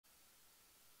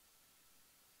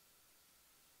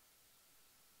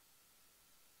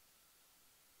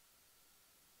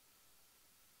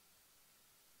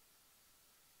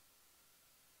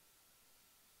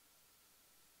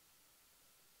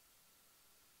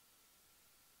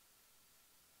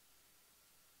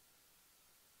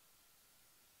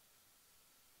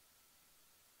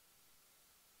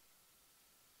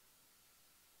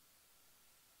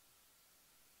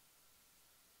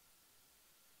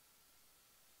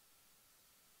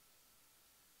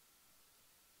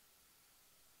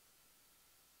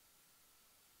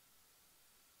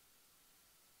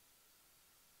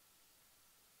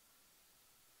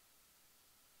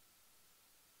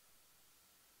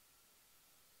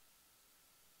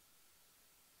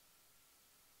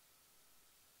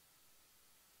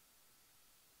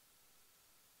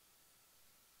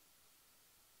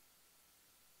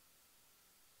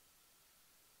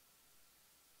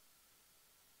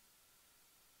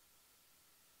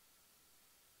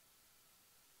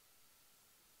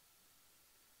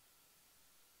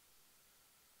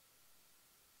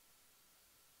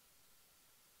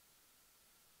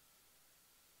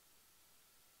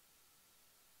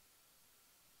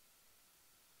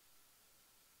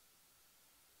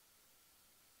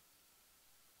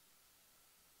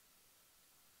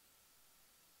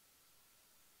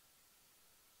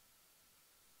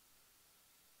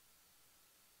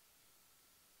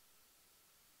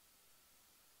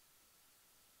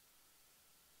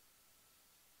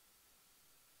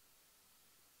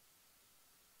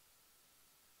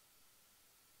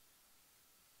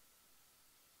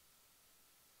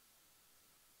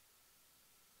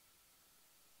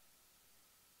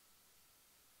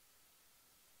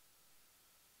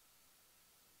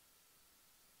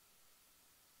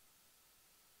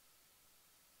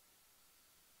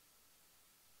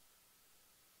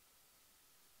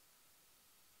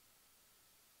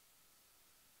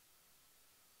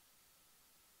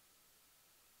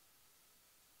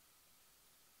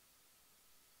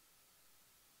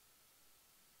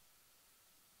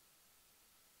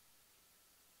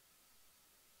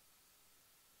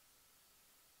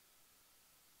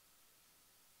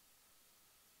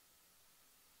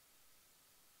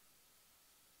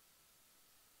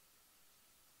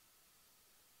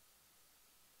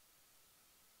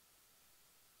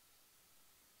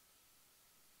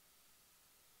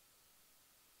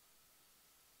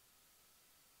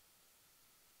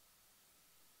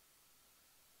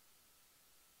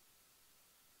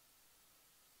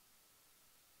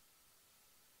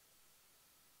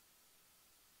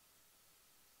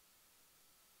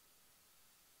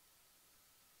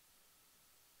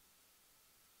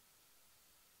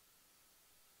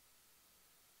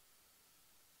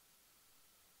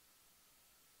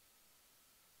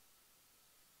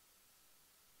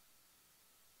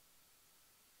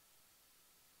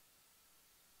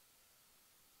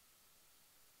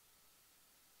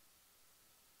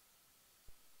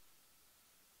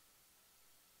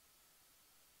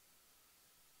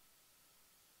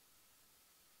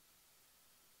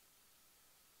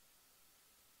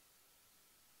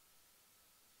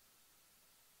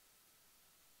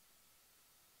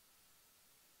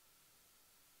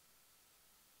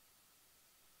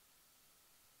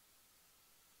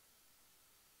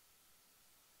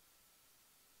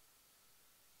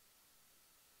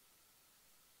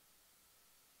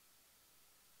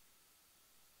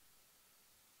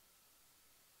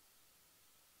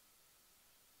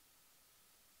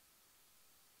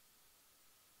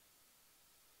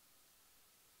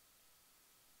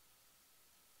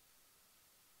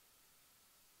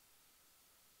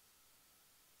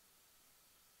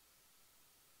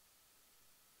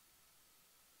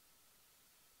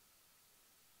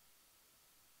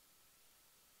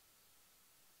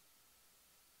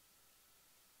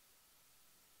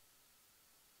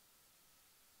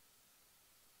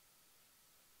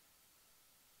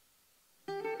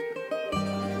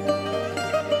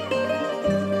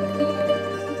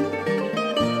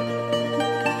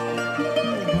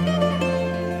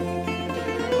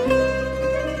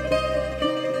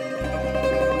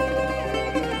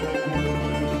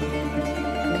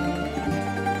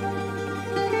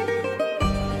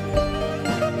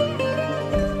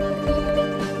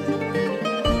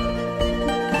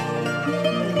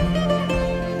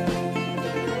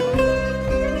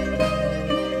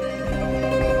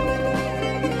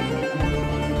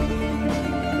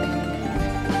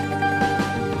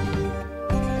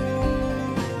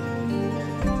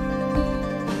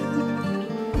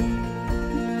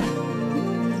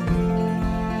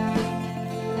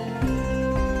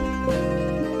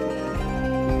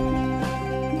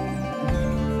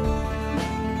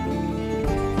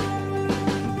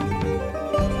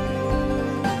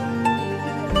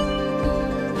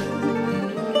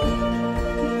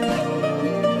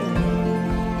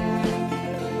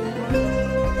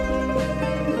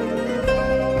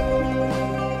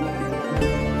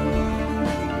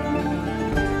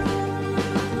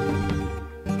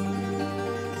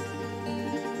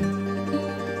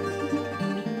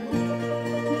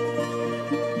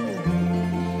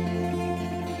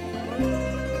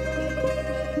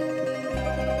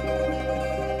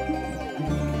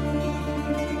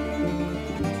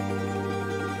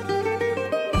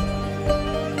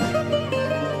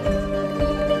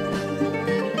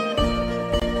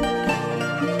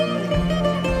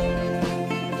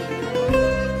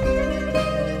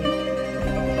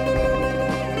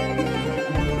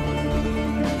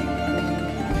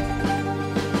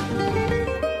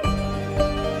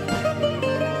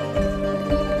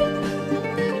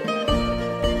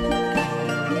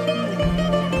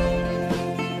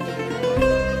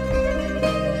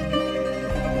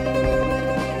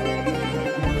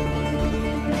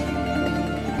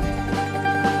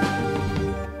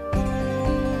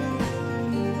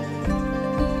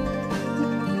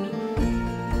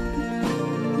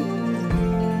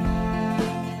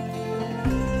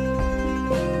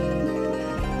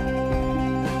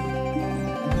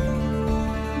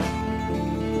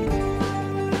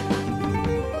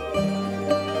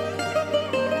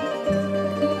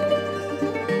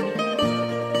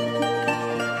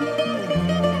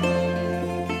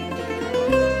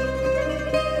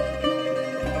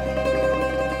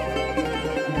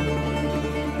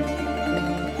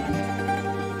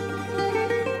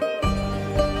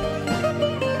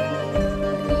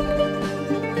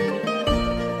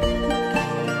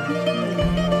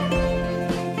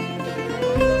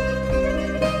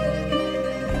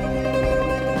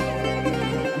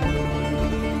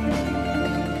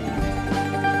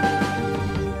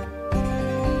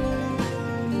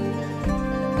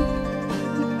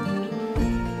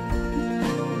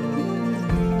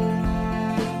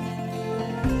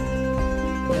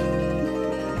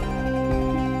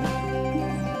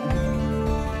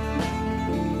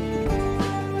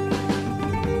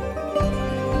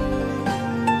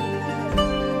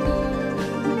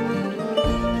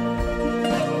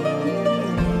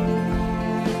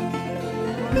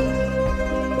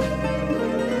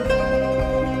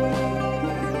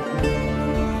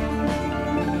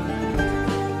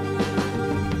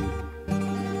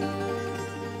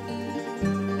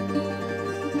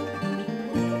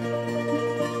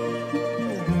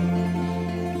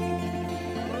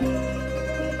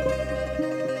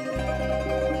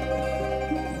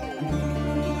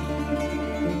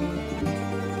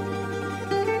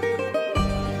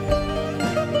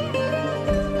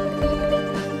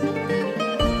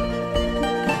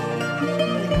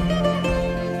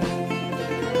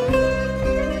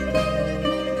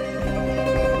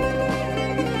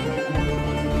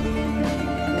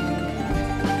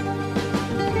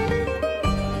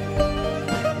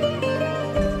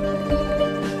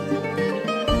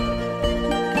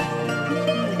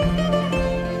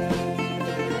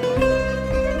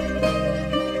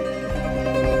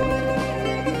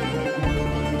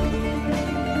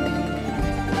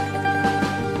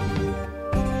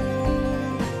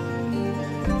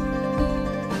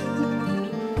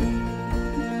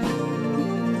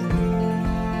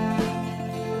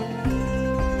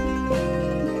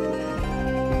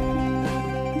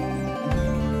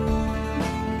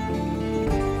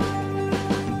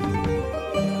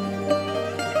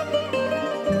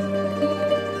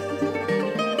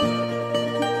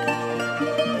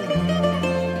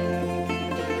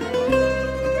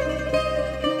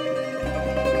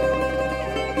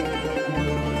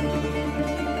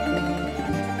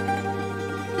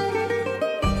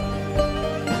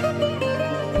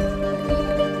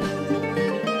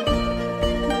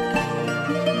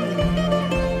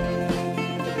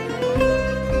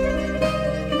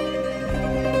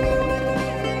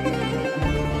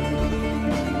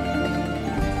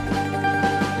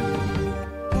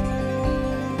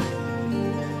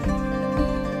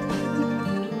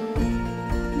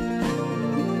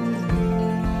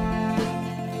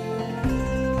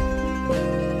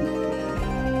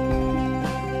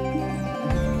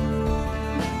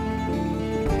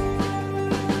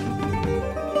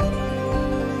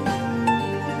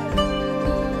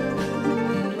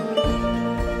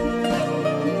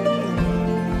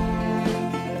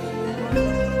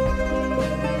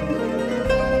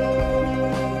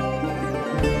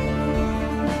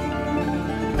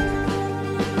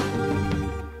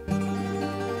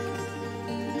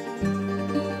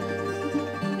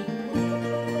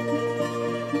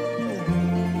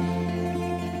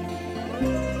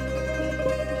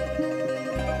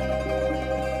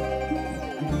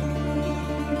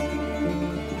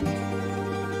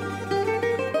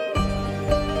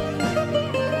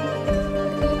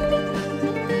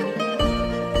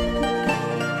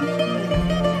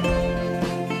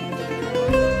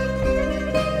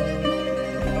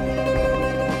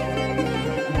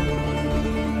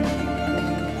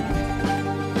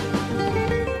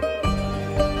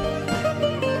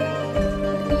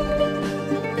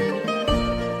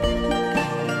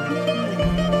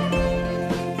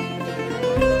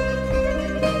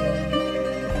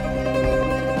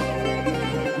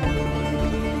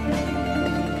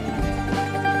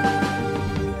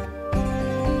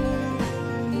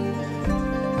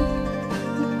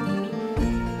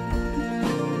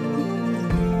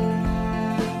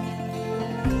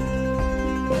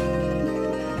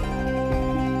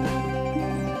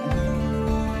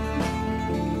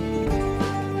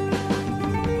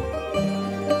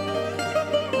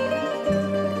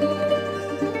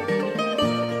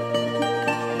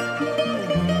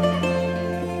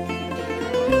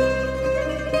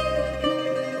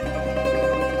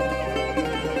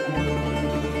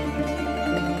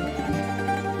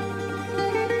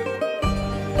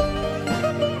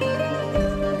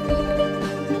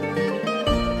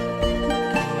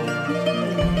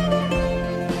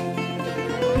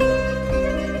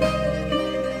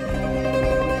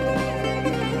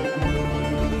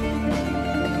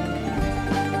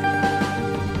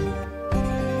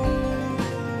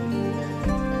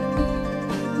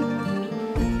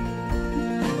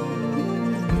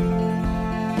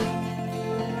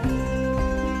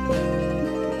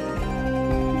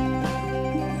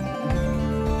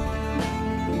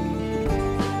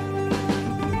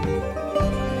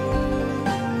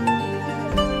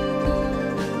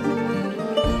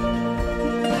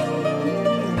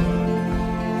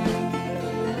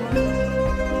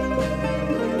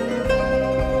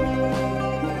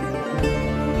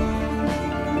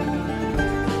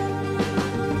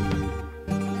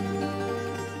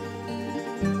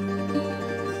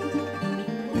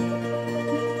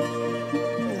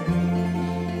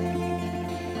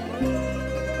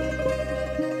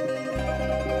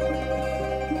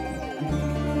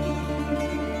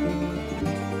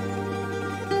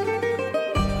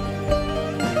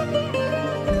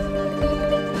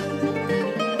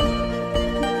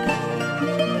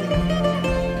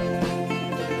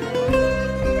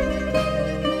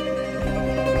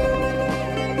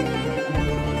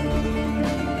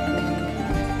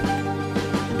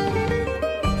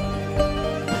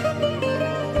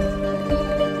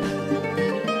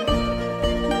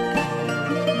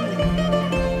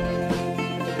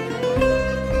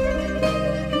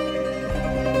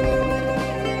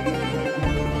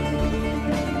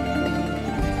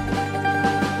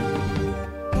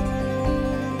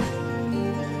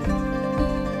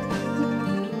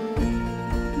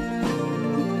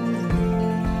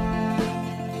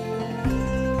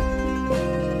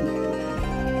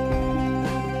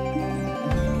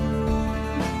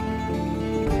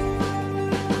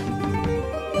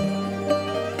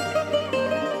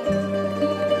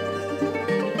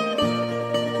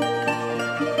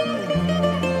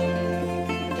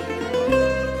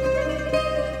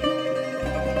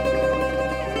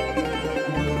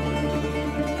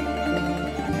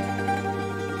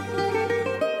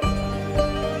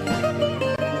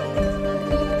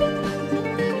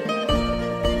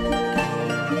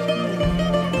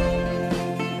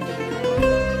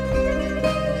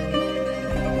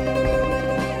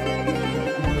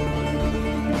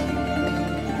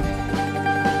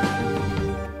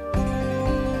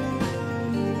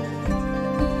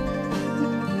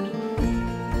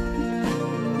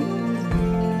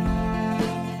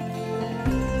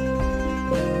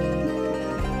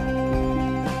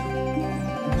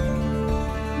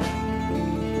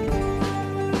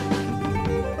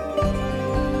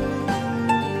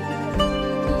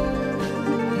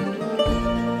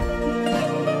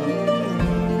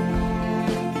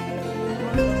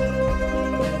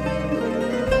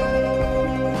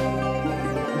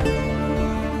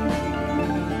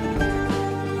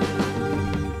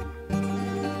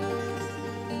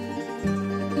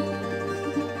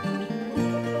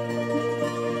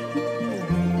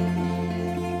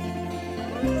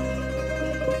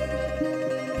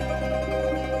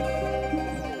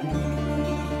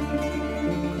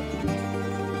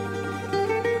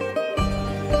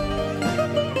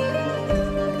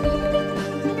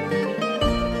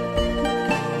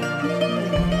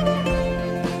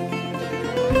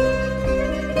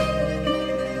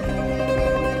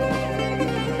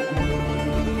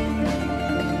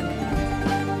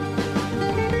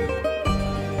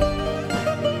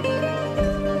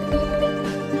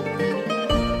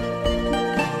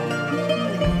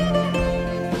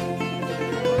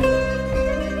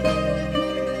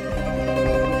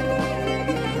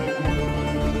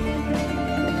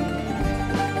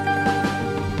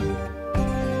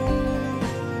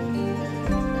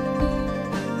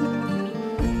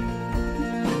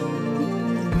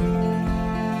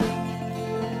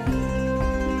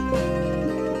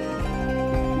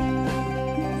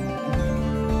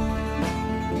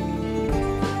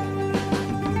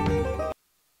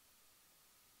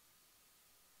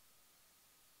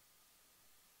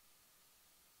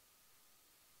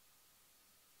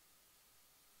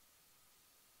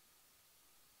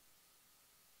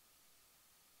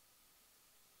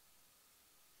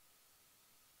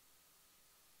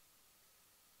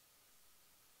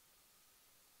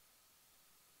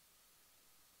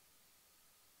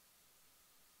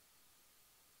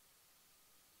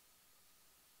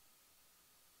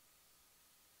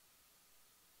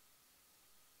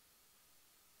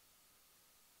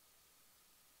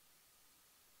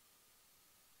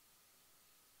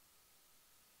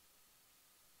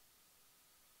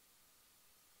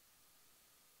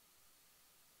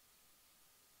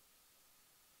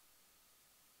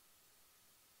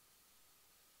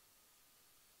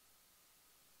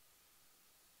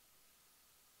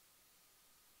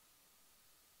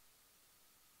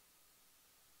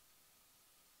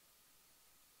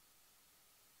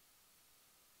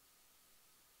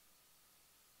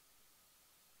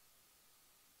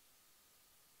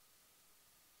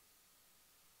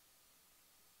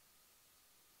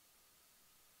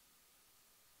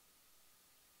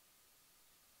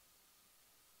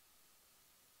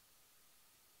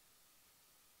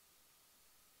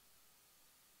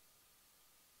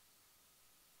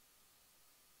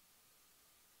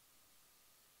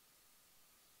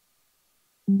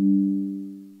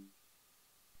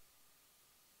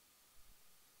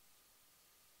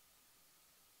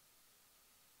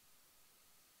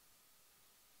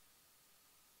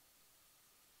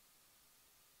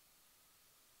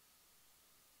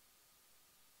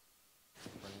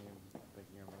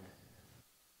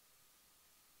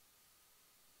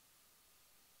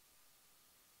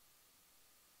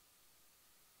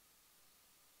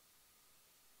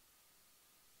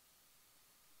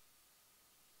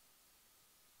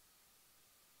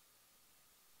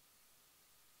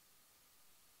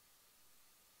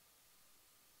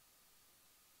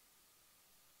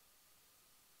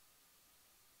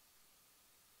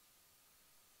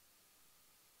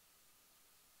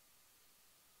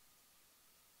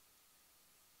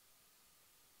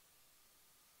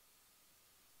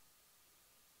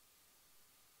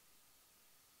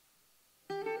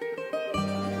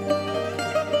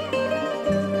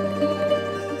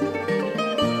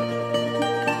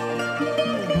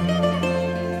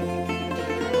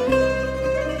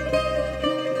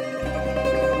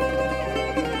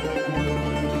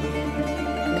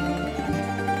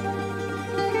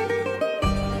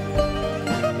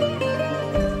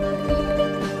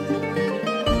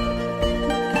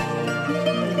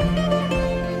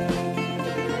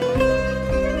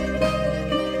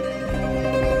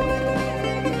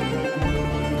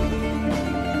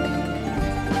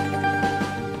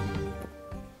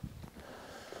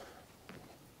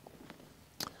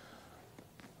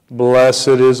Blessed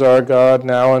is our God,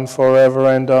 now and forever,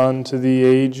 and unto the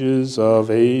ages of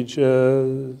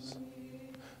ages.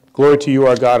 Glory to you,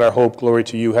 our God, our hope. Glory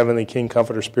to you, heavenly King,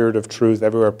 Comforter, Spirit of truth,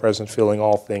 everywhere present, filling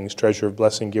all things, treasure of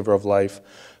blessing, giver of life.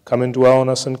 Come and dwell in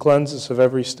us and cleanse us of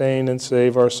every stain and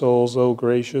save our souls, O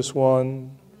gracious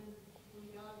one.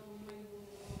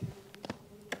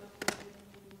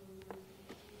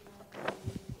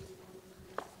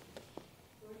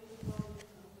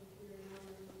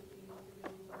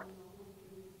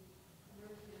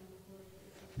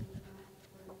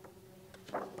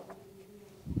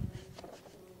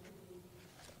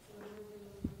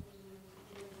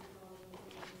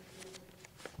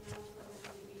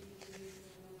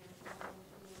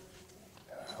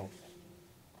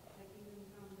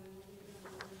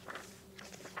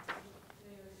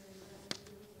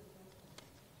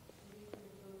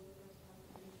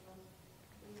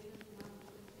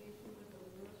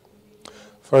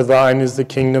 For thine is the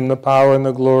kingdom, the power, and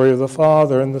the glory of the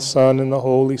Father, and the Son, and the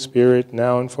Holy Spirit,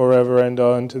 now and forever, and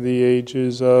unto the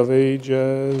ages of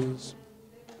ages.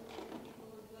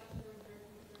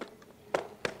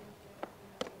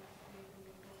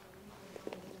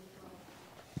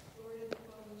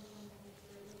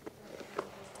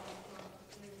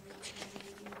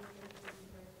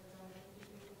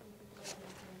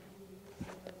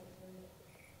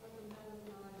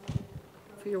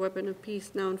 For your weapon of peace,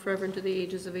 now and forever, into the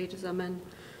ages of ages. Amen.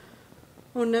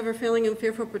 O never failing and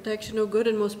fearful protection, O good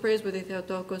and most praiseworthy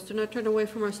Theotokos, do not turn away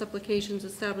from our supplications.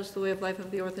 Establish the way of life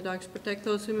of the Orthodox. Protect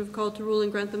those whom you have called to rule,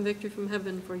 and grant them victory from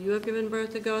heaven. For you have given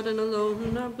birth to God, and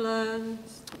alone are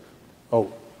blessed.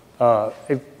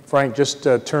 Hey, Frank, just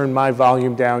turn my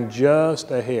volume down just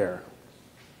a hair.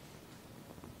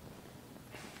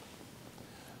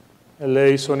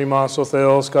 Eleison imas o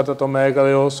Theos κατά το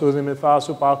μέγαλο σου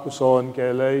δημηθάσου πάκουσον και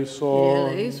eleison.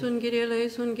 Eleison, Kyrie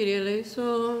eleison, Kyrie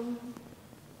eleison.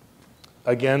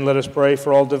 Again, let us pray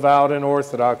for all devout and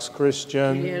Orthodox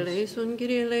Christians. Kyrie eleison,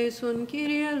 Kyrie eleison,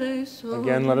 Kyrie eleison.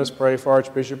 Again, let us pray for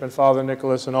Archbishop and Father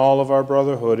Nicholas and all of our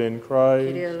brotherhood in Christ.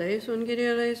 Kyrie eleison, Kyrie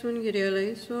eleison, Kyrie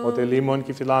eleison. Ότι λίμων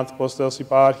και φιλάνθρωπος Θεός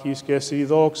υπάρχεις και εσύ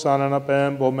δόξαν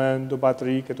αναπέμπομεν του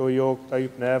Πατρί και το Υιό και το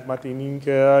Πνεύματι νυν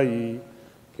και αεί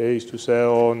και εις τους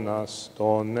αιώνας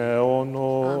των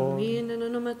αιώνων. Αμήν, εν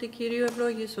ονόματι Κυρίου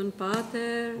ευλόγησον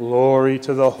Πάτερ. Glory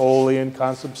to the holy and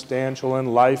consubstantial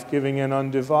and life-giving and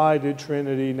undivided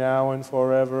Trinity, now and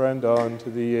forever and unto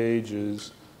the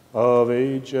ages of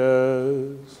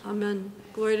ages. Amen.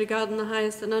 Glory to God in the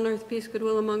highest, and on earth peace,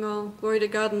 goodwill among all. Glory to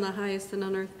God in the highest, and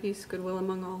on earth peace, goodwill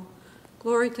among all.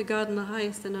 Glory to God in the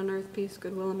highest, and on earth peace,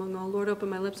 goodwill among all. Lord, open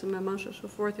my lips and my mouth shall show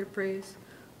forth your praise.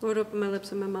 Lord, open my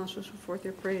lips and my mouth shall show forth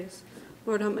your praise.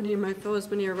 Lord, how many are my foes?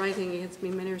 Many are rising against me.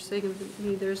 Many are saying of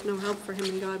me, there is no help for him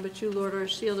in God. But you, Lord, are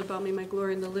a shield about me, my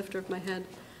glory, and the lifter of my head.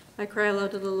 I cry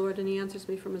aloud to the Lord, and he answers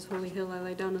me from his holy hill. I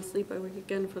lie down and sleep. I wake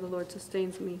again, for the Lord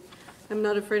sustains me. I am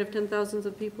not afraid of 10,000s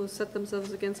of people who set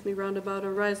themselves against me round about.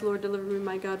 Arise, Lord, deliver me,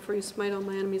 my God, for you smite all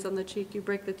my enemies on the cheek. You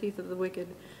break the teeth of the wicked.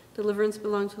 Deliverance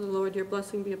belongs to the Lord. Your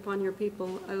blessing be upon your people.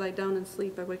 I lie down and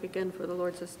sleep. I wake again, for the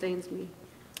Lord sustains me.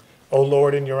 O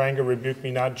Lord, in your anger rebuke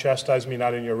me not, chastise me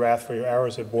not in your wrath, for your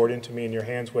arrows have bored into me, and your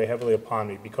hands weigh heavily upon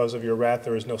me. Because of your wrath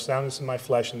there is no soundness in my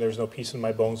flesh, and there is no peace in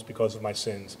my bones because of my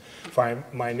sins. For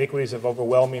my iniquities have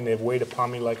overwhelmed me, and they have weighed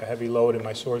upon me like a heavy load, and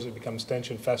my sores have become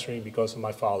stench and festering because of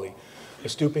my folly. A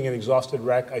stooping and exhausted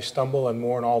wreck, I stumble and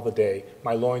mourn all the day.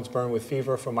 My loins burn with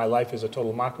fever, for my life is a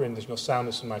total mockery, and there's no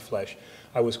soundness in my flesh.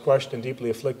 I was crushed and deeply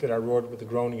afflicted. I roared with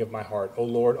the groaning of my heart. O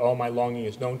Lord, all my longing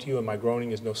is known to you, and my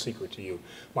groaning is no secret to you.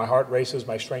 My heart races,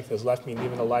 my strength has left me, and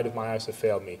even the light of my eyes have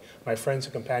failed me. My friends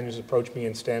and companions approach me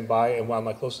and stand by, and while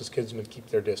my closest kinsmen keep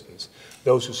their distance.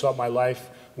 Those who sought my life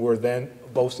were then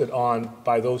boasted on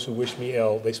by those who wished me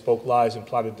ill. They spoke lies and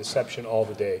plotted deception all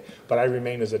the day. But I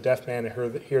remain as a deaf man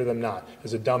and hear them not,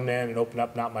 as a dumb man and open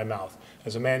up not my mouth,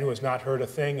 as a man who has not heard a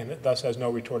thing and thus has no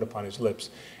retort upon his lips.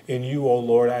 In you, O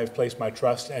Lord, I have placed my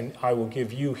trust, and I will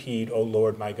give you heed, O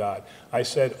Lord my God. I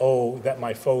said, oh, that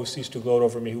my foes cease to gloat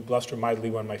over me, who bluster mightily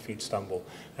when my feet stumble.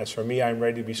 As for me, I am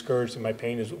ready to be scourged, and my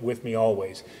pain is with me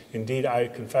always. Indeed, I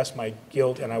confess my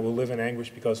guilt, and I will live in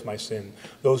anguish because of my sin.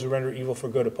 Those who render evil for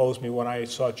good oppose me when I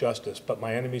sought justice, but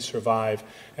my enemies survive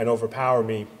and overpower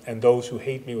me, and those who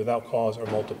hate me without cause are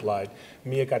multiplied.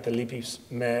 Μία καταλείπεις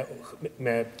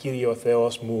με Κύριο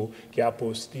Θεός μου και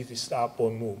αποστήθης από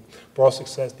μου.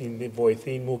 Πρόσεξες την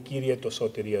βοηθή μου, Κύριε, το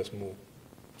σωτηρίας μου.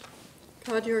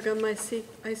 God, you are God,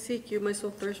 I seek you, my soul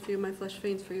thirsts for you, my flesh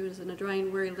faints for you, as in a dry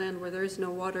and weary land where there is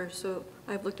no water. So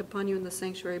I have looked upon you in the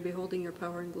sanctuary, beholding your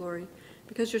power and glory.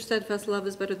 Because your steadfast love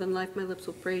is better than life, my lips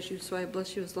will praise you. So I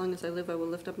bless you as long as I live. I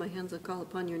will lift up my hands and call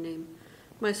upon your name.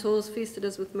 My soul is feasted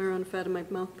as with marrow and fat, and my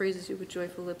mouth praises you with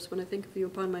joyful lips. When I think of you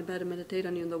upon my bed and meditate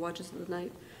on you in the watches of the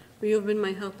night, for you have been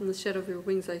my help. In the shadow of your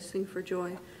wings I sing for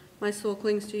joy. My soul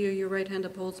clings to you, your right hand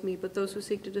upholds me. But those who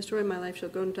seek to destroy my life shall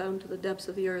go down to the depths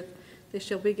of the earth. They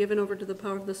shall be given over to the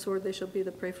power of the sword. They shall be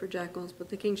the prey for jackals. But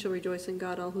the king shall rejoice in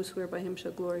God. All who swear by him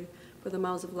shall glory, for the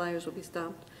mouths of liars will be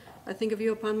stopped. I think of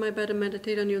you upon my bed and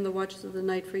meditate on you in the watches of the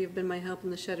night, for you have been my help.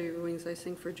 In the shadow of your wings I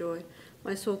sing for joy.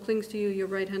 My soul clings to you, your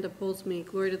right hand upholds me.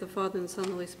 Glory to the Father, and the Son,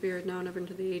 and the Holy Spirit, now and ever,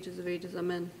 into the ages of ages.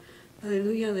 Amen.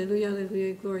 Alleluia, alleluia,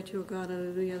 alleluia, glory to God.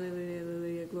 Alleluia, alleluia,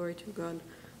 alleluia, glory to God.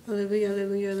 Alleluia,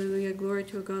 alleluia, alleluia, glory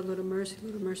to God. Lord of mercy,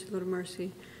 Lord of mercy, Lord of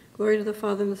mercy. Glory to the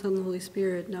Father, and the Son, and the Holy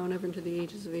Spirit, now and ever, into the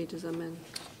ages of ages. Amen.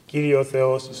 Κύριε ο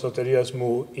Θεός της σωτηρίας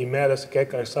μου, ημέρας και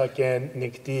έκαρσα και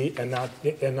νυχτή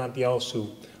εναντίον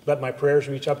σου. Let my prayers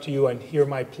reach up to you and hear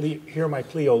my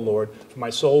plea, O Lord, for my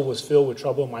soul was filled with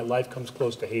trouble, and my life comes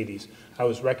close to Hades. I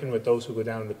was reckoned with those who go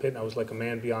down in the pit, and I was like a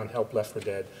man beyond help, left for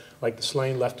dead. Like the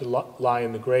slain left to lie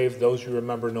in the grave, those you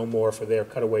remember no more, for they are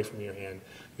cut away from your hand.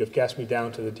 You have cast me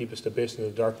down to the deepest abyss,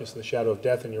 into the darkness and the shadow of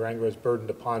death, and your anger has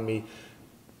burdened upon me.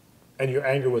 And your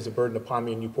anger was a burden upon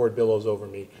me, and you poured billows over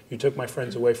me. You took my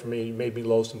friends away from me, and you made me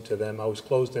loathsome to them. I was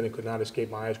closed in and could not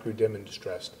escape. My eyes grew dim and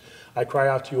distressed. I cry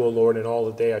out to you, O Lord, and all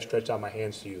the day I stretch out my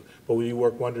hands to you. But will you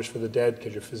work wonders for the dead,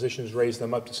 because your physicians raise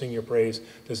them up to sing your praise?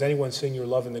 Does anyone sing your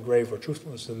love in the grave, or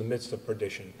truthfulness in the midst of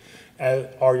perdition?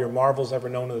 Are your marvels ever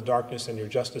known in the darkness, and your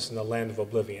justice in the land of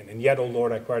oblivion? And yet, O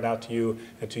Lord, I cried out to you,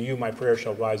 and to you my prayer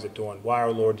shall rise at dawn. Why,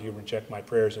 O Lord, do you reject my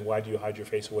prayers, and why do you hide your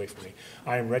face away from me?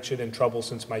 I am wretched and troubled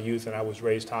since my youth, and I was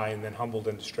raised high and then humbled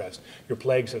and distressed. Your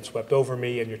plagues have swept over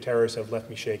me, and your terrors have left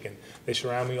me shaken. They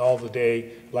surround me all the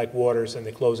day like waters, and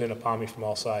they close in upon me from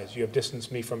all sides. You have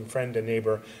distanced me from friend and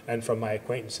neighbor, and from my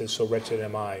acquaintances, so wretched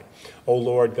am I. O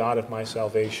Lord, God of my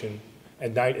salvation,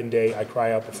 and night and day I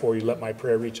cry out before you. Let my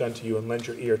prayer reach unto you, and lend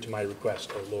your ear to my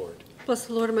request, O Lord. Bless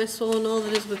the Lord of my soul, and all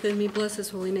that is within me. Bless his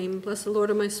holy name. Bless the Lord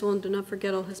of my soul, and do not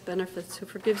forget all his benefits, who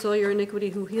forgives all your iniquity,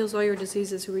 who heals all your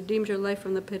diseases, who redeems your life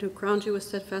from the pit, who crowns you with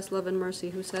steadfast love and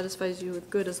mercy, who satisfies you with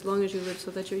good as long as you live,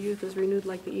 so that your youth is renewed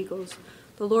like the eagles.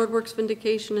 The Lord works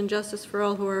vindication and justice for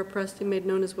all who are oppressed. He made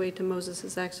known his way to Moses,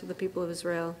 his acts to the people of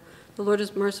Israel. The Lord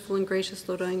is merciful and gracious,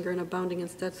 slow to anger, and abounding in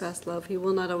steadfast love. He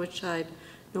will not always chide,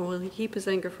 nor will he keep his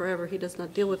anger forever. He does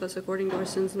not deal with us according to our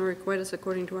sins, nor requite us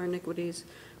according to our iniquities.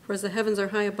 For as the heavens are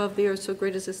high above the earth, so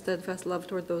great is his steadfast love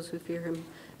toward those who fear him.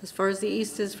 As far as the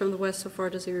east is from the west, so far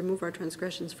does he remove our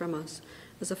transgressions from us.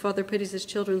 As the Father pities his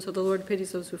children, so the Lord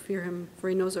pities those who fear him. For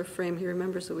he knows our frame, he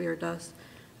remembers that we are dust.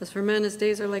 As for man, his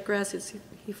days are like grass,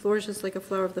 he flourishes like a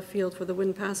flower of the field, for the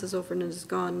wind passes over and it is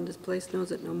gone, and his place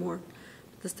knows it no more.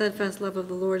 But the steadfast love of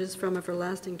the Lord is from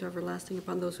everlasting to everlasting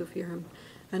upon those who fear him,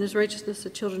 and his righteousness to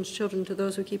children's children, to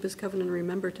those who keep his covenant and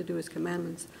remember to do his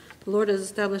commandments. The Lord has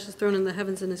established his throne in the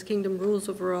heavens, and his kingdom rules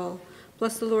over all.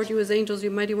 Bless the Lord, you his angels,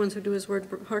 you mighty ones who do his word,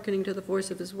 hearkening to the voice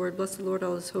of his word. Bless the Lord,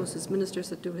 all his hosts, his ministers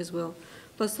that do his will.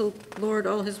 Bless the Lord,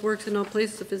 all his works in all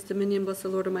places of his dominion. Bless the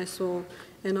Lord, O my soul,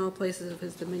 in all places of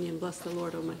his dominion. Bless the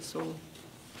Lord, O my soul.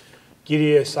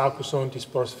 Κύριε, άκουσον της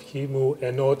προσευχής μου,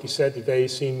 ενώ της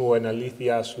έτηδέησή μου εν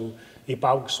αλήθειά σου,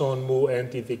 υπάουξον μου εν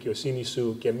τη δικαιοσύνη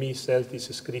σου, και μη σέλθεις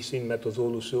εις κρίσιν με το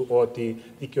δούλου σου, ότι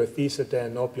δικαιωθήσετε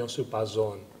ενώπιον σου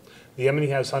παζών. The enemy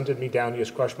has hunted me down, he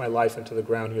has crushed my life into the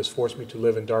ground, he has forced me to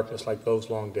live in darkness like those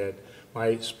long dead.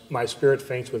 My spirit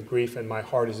faints with grief, and my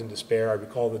heart is in despair. I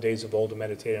recall the days of old and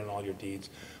meditate on all your deeds.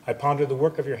 I ponder the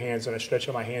work of your hands, and I stretch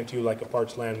out my hand to you like a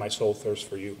parched land. My soul thirsts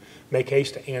for you. Make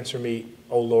haste to answer me,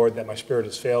 O Lord, that my spirit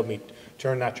has failed me.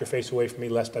 Turn not your face away from me,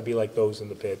 lest I be like those in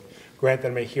the pit. Grant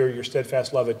that I may hear your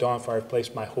steadfast love at dawn, for I have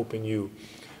placed my hope in you.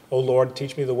 O Lord,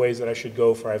 teach me the ways that I should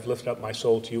go, for I have lifted up my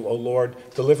soul to you. O Lord,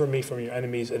 deliver me from your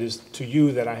enemies. It is to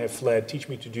you that I have fled. Teach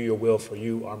me to do your will, for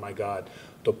you are my God.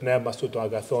 Το πνεύμα σου το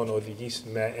αγαθόν οδηγήσει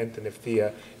με εν την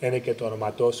ευθεία, ένε και το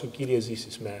όνοματό σου, Κύριε,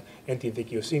 ζήσεις με, εν τη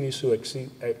δικαιοσύνη σου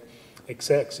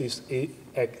εξέξεις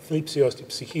εκθλίψεως τη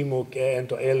ψυχή μου, και εν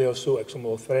το έλεος σου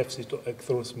εξομοθρεύσεις το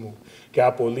εχθρούς μου, και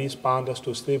απολύεις πάντας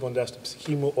τους θλίβοντας τη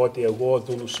ψυχή μου, ότι εγώ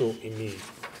δούλου σου ημί.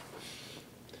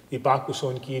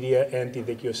 Υπάκουσον, Κύριε, εν τη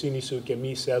δικαιοσύνη σου, και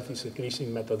μη σέλθεις σε κρίση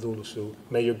με τα δούλου σου.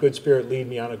 May your good spirit lead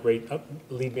me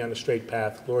on a straight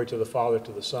path. Glory to the Father,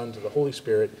 to the Son, to the Holy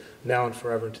Spirit, now and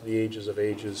forever, and to the ages of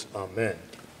ages. Amen.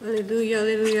 Alleluia,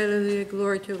 alleluia, alleluia,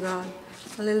 glory to God.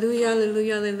 Alleluia,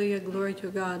 alleluia, alleluia, glory to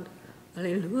God.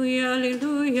 Alleluia,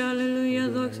 alleluia, alleluia,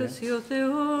 δόξα σοι ο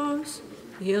Θεός.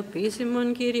 Η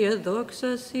επίσημον, Κύριε,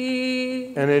 δόξα σοι.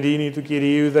 Εν ειρήνη του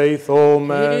Κυρίου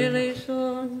δεηθόμεν. Κύριε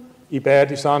ελεησόν. Υπέρ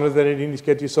της άνωθεν ειρήνης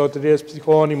και της σωτηρίας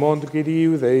ψυχών ημών του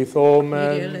Κυρίου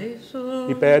δεηθόμεν. Κύριε ελεησόν.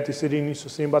 Υπέρ της ειρήνης του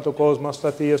σύμπατο κόσμου,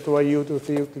 ασταθείας του Αγίου του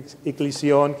Θείου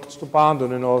Εκκλησιών και του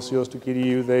πάντων ενώσεως του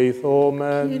Κυρίου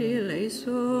δεηθόμεν. Kyrie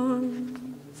eleison.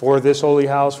 For this holy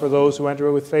house, for those who enter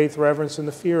it with faith, reverence, and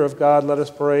the fear of God, let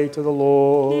us pray to the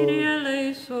Lord. Kyrie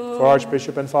eleison. For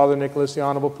Archbishop and Father Nicholas, the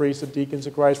honorable priest of deacons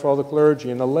of Christ, for all the clergy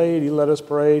and the laity, let us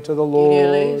pray to the Kyrie Lord.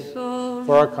 eleison.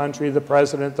 For our country, the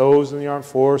President, those in the armed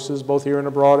forces, both here and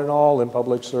abroad, and all in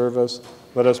public service,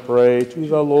 let us pray to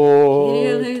the Lord. Kyrie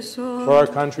eleison. For our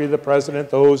country, the President,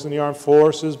 those in the armed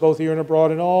forces, both here and abroad,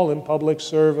 and all in public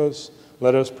service,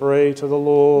 let us pray to the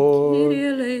Lord. Kyrie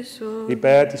eleison.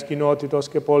 Υπέρ της κοινότητος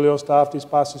και πόλεως ταύτης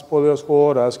πάσης πόλεως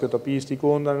χώρας και το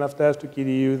πιστικούνταν αυτές του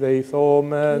Κυρίου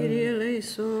δεηθόμεν. Kyrie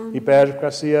eleison. Υπέρ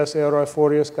ευκρασίας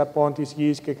αεροεφόρειας καρπών της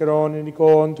γης και καιρών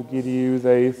ενικών του Κυρίου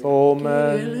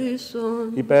δεηθόμεν. Kyrie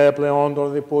eleison. Υπέρ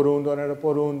πλεόντων διπορούντων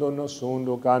αεροπορούντων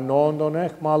νοσούντων κανόντων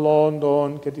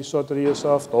εχμαλώντων και της σωτηρίας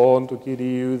αυτών του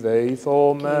Κυρίου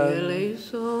δεηθόμεν. Kyrie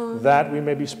eleison. That we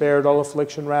may be spared all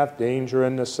affliction, wrath, danger,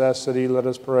 and necessity, let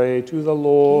us pray to the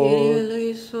Lord. Kyrie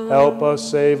eleison. Help us,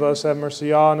 save us, have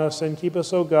mercy on us, and keep us,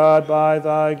 O God, by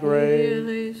thy Kyrie grace.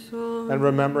 eleison. And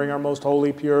remembering our most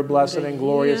holy, pure, blessed, and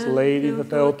glorious Lady, the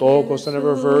Theotokos, and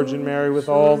ever Virgin Mary, with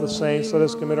all the saints, let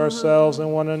us commit ourselves and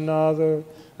one another,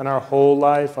 and our whole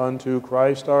life unto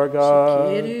Christ our God.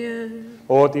 Kyrie.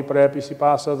 Ότι πρέπει η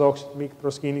πάσα δόξη μη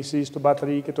προσκύνησης του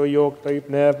Πατρί και το Υιό και το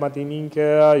Πνεύμα την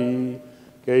ίνκαιαη,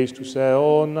 και εις τους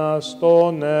αιώνας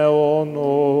των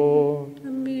αιώνων.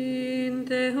 Αμήν.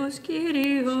 Θεός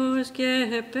Κύριος και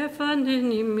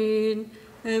επέφανεν ημίν,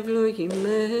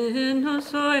 ευλογημένος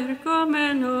ο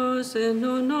ερχόμενος εν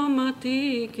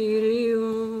ονόματι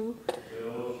Κυρίου.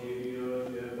 Θεός Κύριος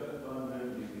και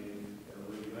επέφανεν ημίν,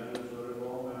 ευλογημένος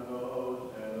ο ερχόμενος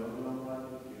εν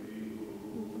ονόματι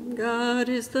Κυρίου. God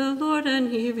is the Lord, and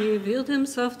he revealed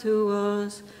himself to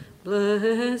us.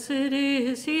 Blessed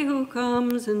is he who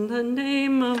comes in the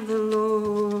name of the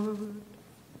Lord.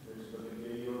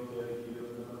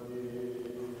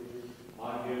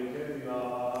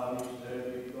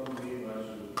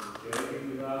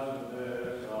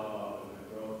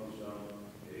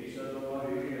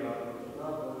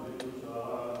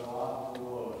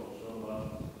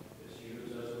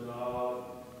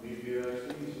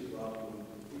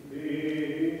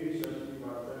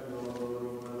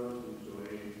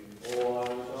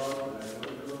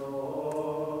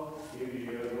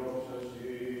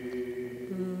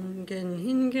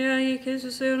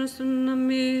 Jesus αίρνωστον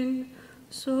αμήν,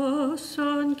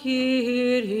 σώσον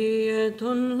Κύριε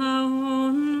των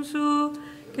λαών σου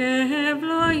και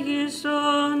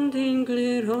ευλογήσον την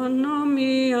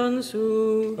κληρονομίαν σου.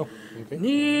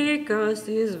 Νίκας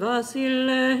της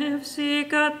βασιλεύση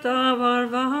κατά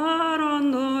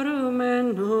βαρβάρων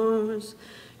δωρουμένος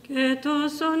και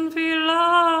τόσων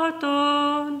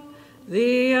φυλάτων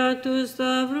δια του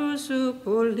σταυρού σου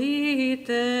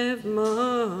πολίτευμα.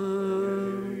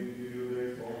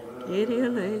 Kyrie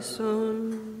eleison.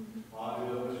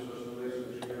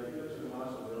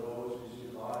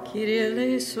 Kyrie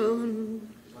eleison.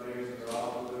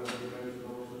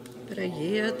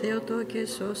 Τραγία Θεοτόκε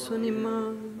σώσον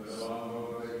ημάς.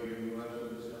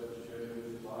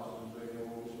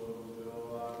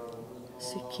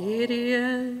 Συ Κύριε.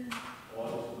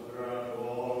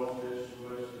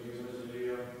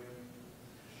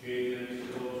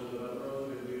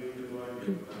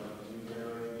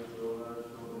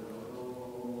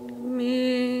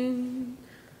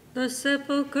 The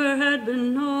sepulchre had been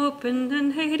opened, and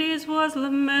Hades was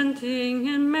lamenting,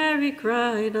 and Mary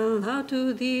cried aloud to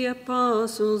the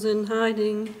apostles in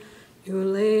hiding, "You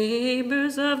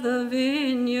laborers of the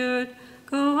vineyard,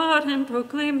 go out and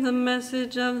proclaim the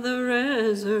message of the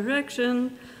resurrection.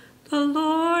 The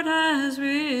Lord has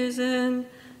risen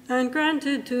and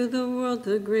granted to the world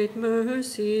the great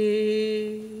mercy."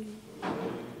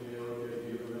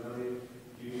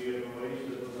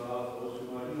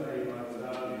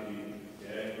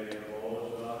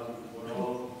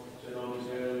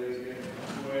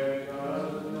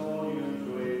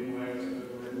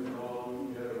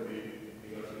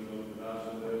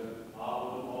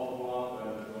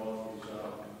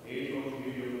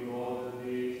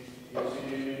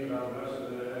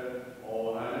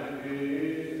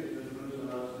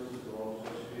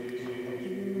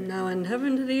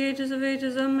 Heaven to the ages of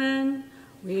ages, amen.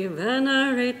 We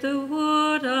venerate the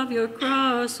wood of your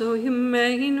cross, O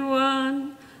humane one.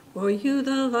 For you,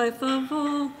 the life of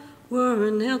all, were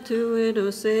nailed to it, O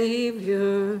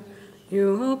Savior. You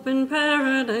opened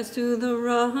paradise to the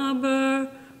robber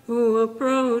who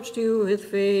approached you with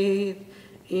faith.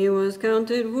 He was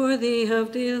counted worthy of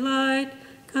delight,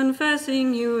 confessing,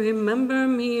 "You remember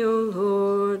me, O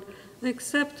Lord."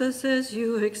 Accept us as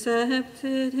you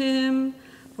accepted him.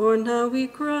 For now we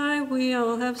cry, we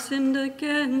all have sinned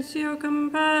against your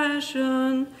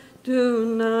compassion.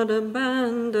 Do not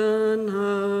abandon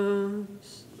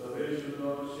us.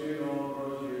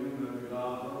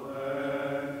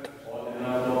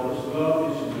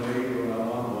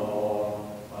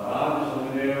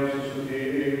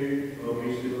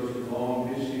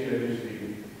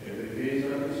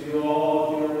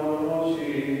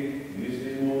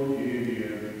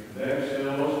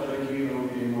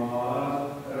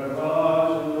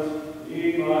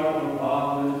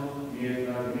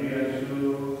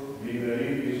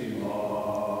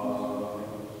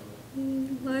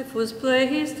 Was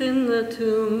placed in the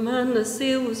tomb, and the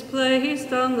seal was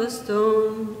placed on the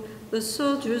stone. The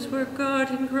soldiers were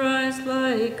guarding Christ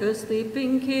like a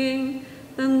sleeping king.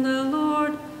 Then the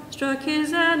Lord struck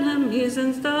his enemies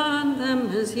and stunned them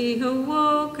as he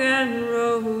awoke and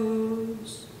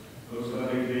rose.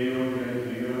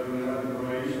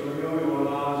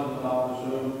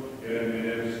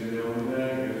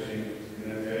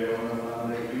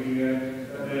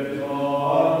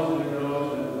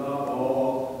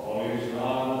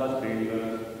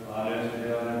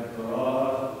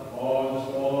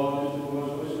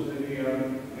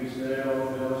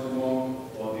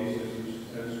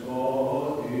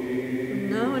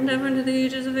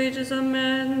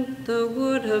 Amen. The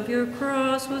wood of your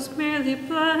cross was merely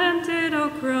planted, O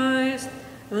Christ,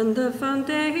 and the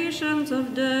foundations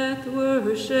of death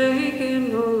were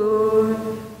shaken, O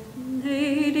Lord.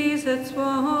 Hades had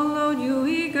swallowed you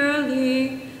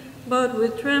eagerly, but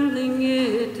with trembling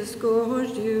it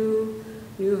disgorged you.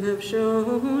 You have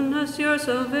shown us your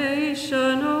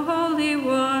salvation, O Holy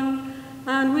One,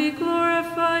 and we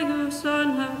glorify you,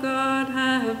 Son of God.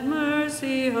 Have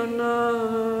mercy on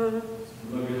us.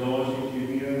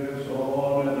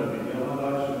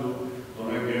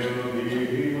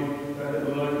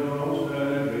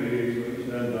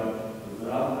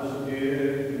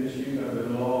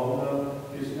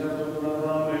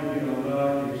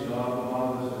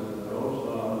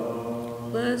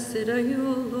 Blessed are you,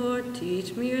 O Lord,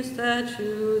 teach me your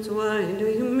statutes. Why do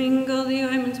you mingle the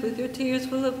ointments with your tears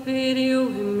full of pity, O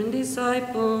women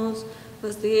disciples?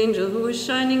 Lest the angel who was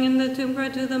shining in the tomb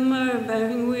cried to the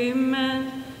myrrh-bearing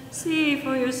women, see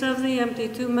for yourselves the empty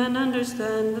tomb and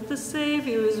understand that the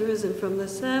Savior is risen from the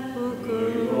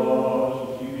sepulchre.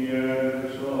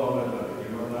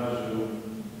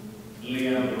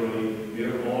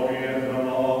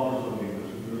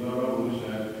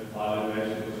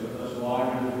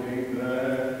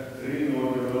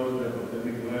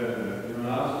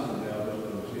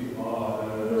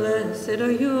 Blessed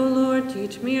are you, O Lord,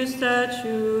 teach me your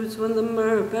statutes. When the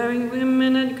myrrh-bearing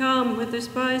women had come with their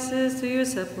spices to your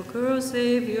sepulchre, O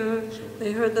Savior,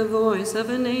 they heard the voice of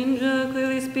an angel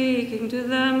clearly speaking to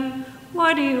them.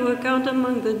 Why do you account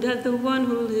among the dead the one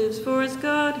who lives? For as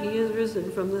God he is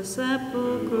risen from the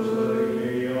sepulchre.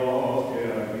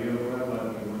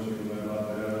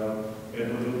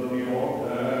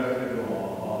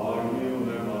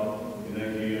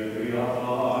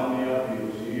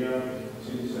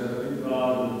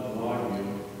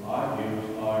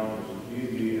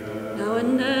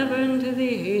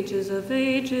 Of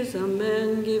ages,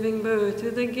 amen. Giving birth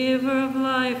to the giver of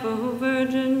life, O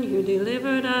Virgin, you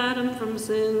delivered Adam from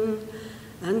sin,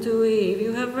 and to Eve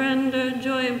you have rendered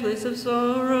joy in place of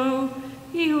sorrow.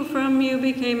 He who from you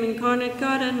became incarnate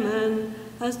God and man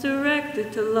has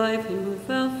directed to life him who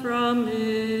fell from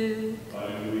it.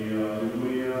 Alleluia,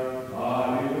 alleluia,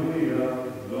 alleluia.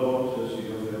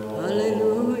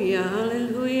 Alleluia,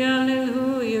 alleluia,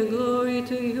 alleluia, glory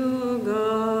to you,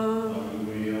 God.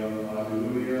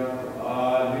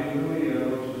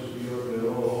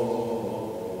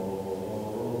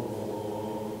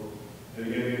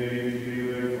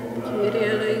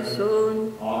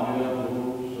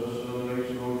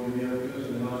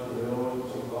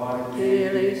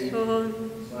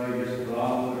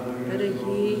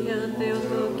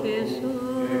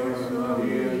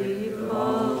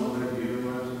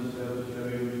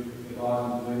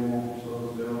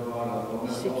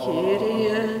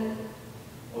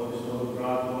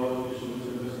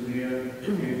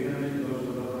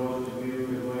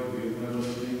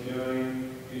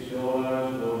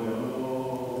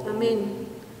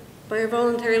 By your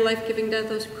voluntary life-giving death,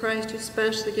 O Christ, you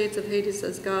smashed the gates of Hades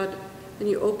as God, and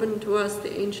you opened to us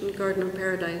the ancient garden of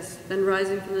paradise. Then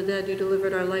rising from the dead, you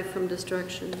delivered our life from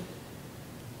destruction.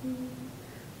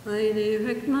 I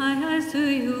direct my eyes to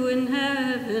you in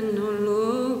heaven, O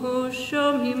Lord,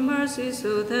 show me mercy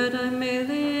so that I may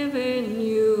live in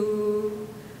you.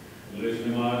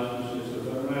 Listen, my sister,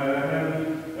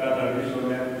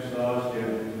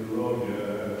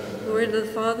 Glory to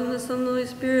the Father, and the Son, and the Holy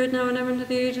Spirit, now and ever, into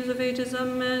the ages of ages.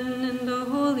 Amen. And the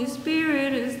Holy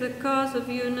Spirit is the cause of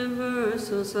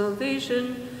universal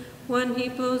salvation. When he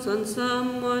blows on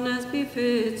someone as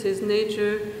befits his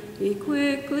nature, he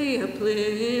quickly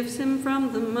uplifts him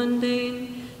from the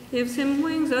mundane, gives him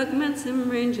wings, augments him,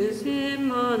 ranges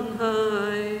him on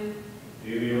high.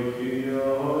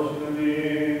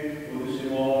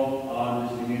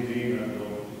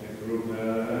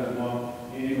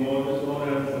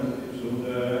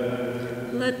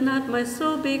 Let not my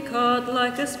soul be caught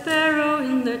like a sparrow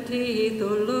in their teeth, O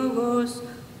Logos.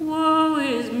 Woe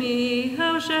is me,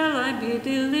 how shall I be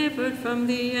delivered from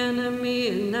the enemy,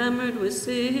 enamored with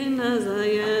sin as I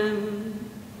am?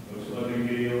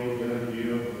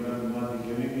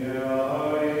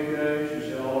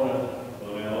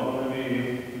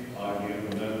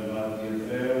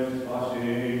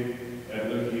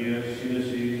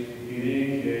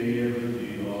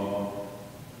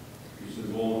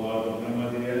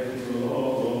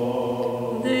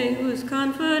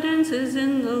 Confidence is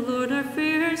in the Lord are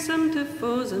fearsome to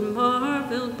foes and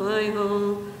marveled by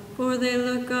all, for they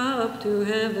look up to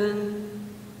heaven.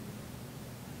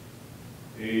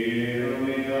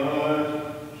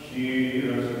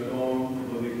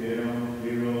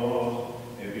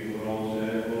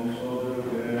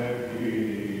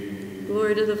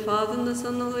 Glory to the Father, and the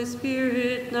Son, and the Holy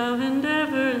Spirit, now and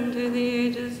ever, and to the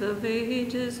ages of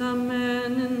ages.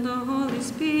 Amen. And the Holy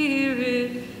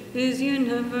Spirit is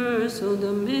universal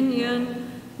dominion,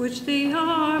 which the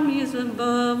armies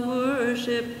above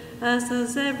worship, as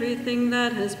does everything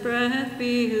that has breath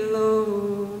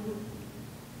below.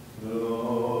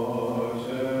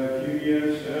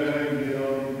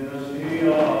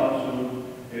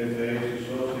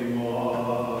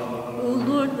 O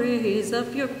Lord, raise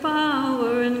up your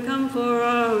power and come for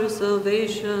our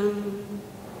salvation.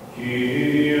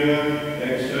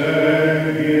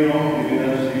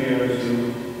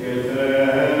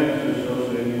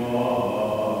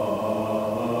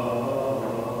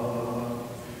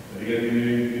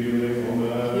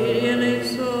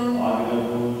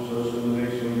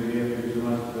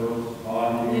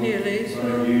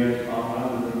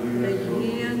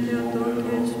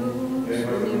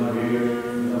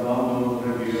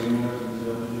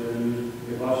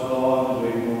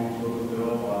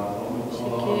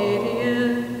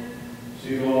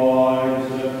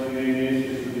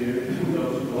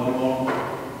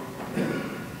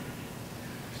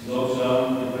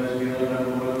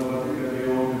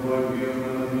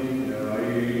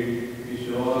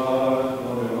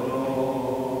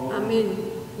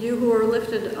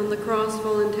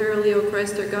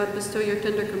 Bestow your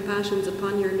tender compassions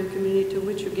upon your new community to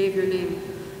which you gave your name.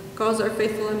 Cause our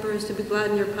faithful emperors to be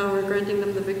glad in your power, granting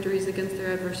them the victories against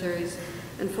their adversaries.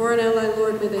 And for an ally,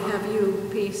 Lord, may they have you,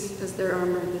 peace, as their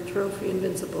armor, the trophy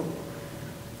invincible.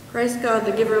 Christ God,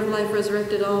 the giver of life,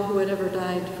 resurrected all who had ever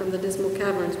died from the dismal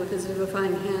caverns with his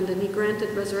vivifying hand, and he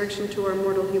granted resurrection to our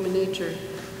mortal human nature.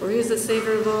 For he is the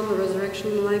Savior of all, the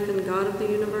resurrection and life, and God of the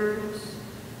universe.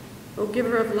 O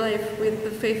giver of life, we the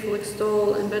faithful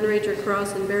extol and venerate your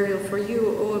cross and burial. For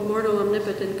you, O immortal,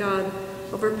 omnipotent God,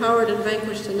 overpowered and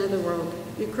vanquished the netherworld.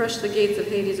 You crushed the gates of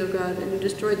Hades, O God, and you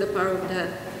destroyed the power of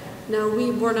death. Now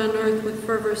we, born on earth, with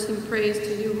fervor sing praise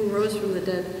to you who rose from the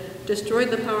dead, destroyed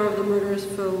the power of the murderous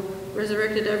foe,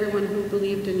 resurrected everyone who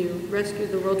believed in you,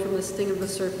 rescued the world from the sting of the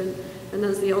serpent, and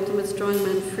as the ultimate strong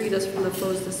man, freed us from the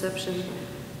foe's deception.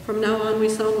 From now on, we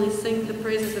solemnly sing the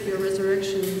praises of your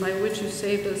resurrection, by which you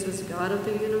saved us as God of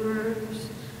the universe.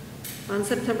 On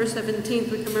September 17th,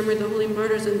 we commemorate the holy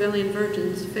martyrs and valiant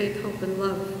virgins, Faith, Hope, and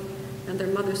Love, and their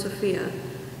mother Sophia.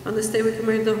 On this day, we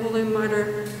commemorate the holy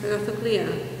martyr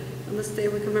Euclid. On this day,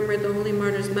 we commemorate the holy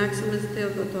martyrs Maximus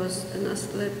Theodotos and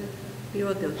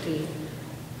Asclepios.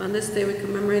 On this day, we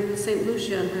commemorate Saint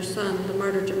Lucia and her son, the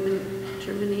martyr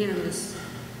Germinianus.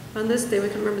 On this day, we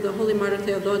commemorate the holy martyr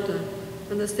Theodota.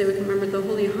 On this day we commemorate the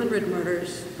holy 100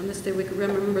 martyrs. On this day we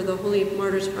remember the holy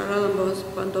martyrs Paralambos,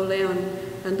 Pandoleon,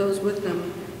 and those with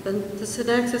them. Then the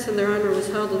synaxis in their honor was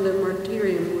held in their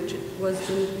martyrium, which was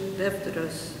in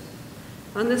Euthros.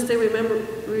 On this day we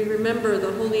remember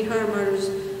the holy martyrs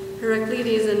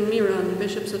Heraclides and Miron,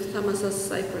 bishops of Thammasas,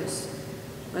 Cyprus.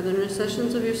 By the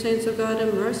intercessions of your saints, O God,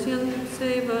 have mercy and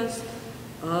save us.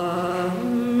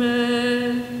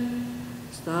 Amen.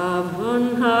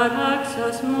 Stavon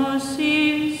haraxas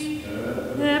mosis,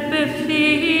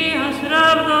 epephias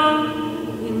ravdon,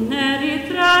 in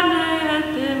eritrane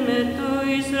et emeto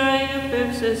Israel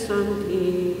pepses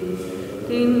antis,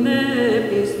 tin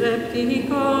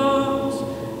episteptikos,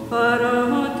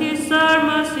 parahotis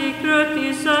armas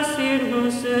ikrotis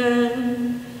asirnosen,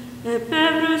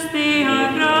 επεύρωστη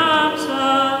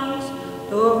αγράψας,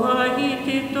 το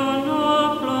αγίτη των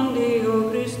όπλων Διο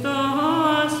Χριστό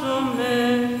ασωμέ,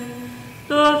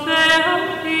 το Θεό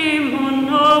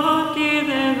ημονότι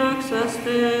δεν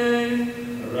δοξαστέ.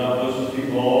 Ράπτος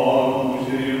ευτυχών που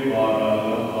Συριου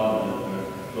παραλαμβάνεται,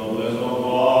 το πλαίσιο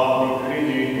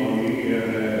προκρίνει των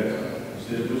ιερές,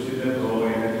 στις που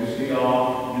συνετρώει εκκλησία,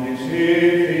 την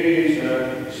εξήφθησε,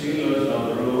 σύλλος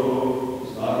σταυρού,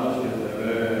 στάρνος και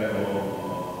Θεό.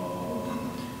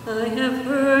 I have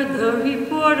heard the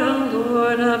report, O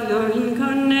Lord, of your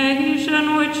incarnation,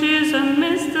 which is a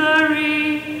mystery.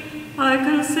 I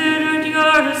considered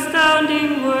your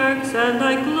astounding works, and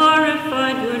I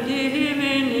glorified your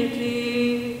divinity.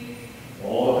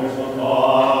 Ότες των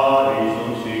χάρις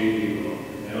των σύγχρονων,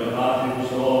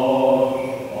 ερωτάτικους όρους,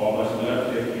 όπως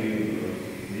λεύτε Κύριος,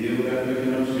 δύο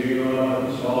κατευθύνων σύγχρονα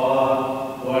της ΟΑ,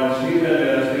 ο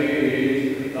εξίδελεαστής,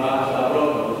 τάχα στα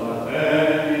πρώτα τους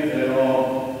μαθαίνει Θεό,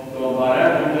 τον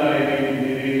παρέχοντα ειρήνη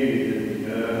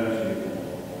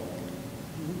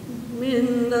In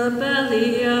the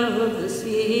belly of the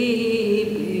sea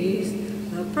beast,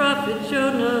 the prophet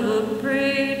Jonah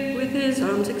prayed with his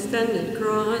arms extended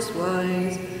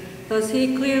crosswise. Thus he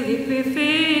clearly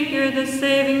prefigured the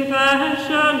saving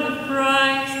passion of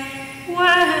Christ.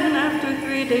 When after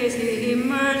 3 days he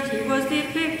emerged, he was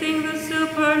depicting the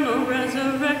supernal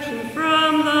resurrection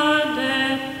from the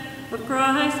dead of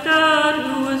Christ God,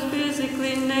 who was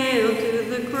physically nailed to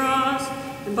the cross,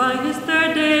 and by his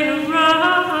third day of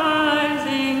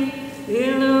rising,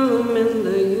 illumined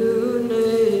the universe.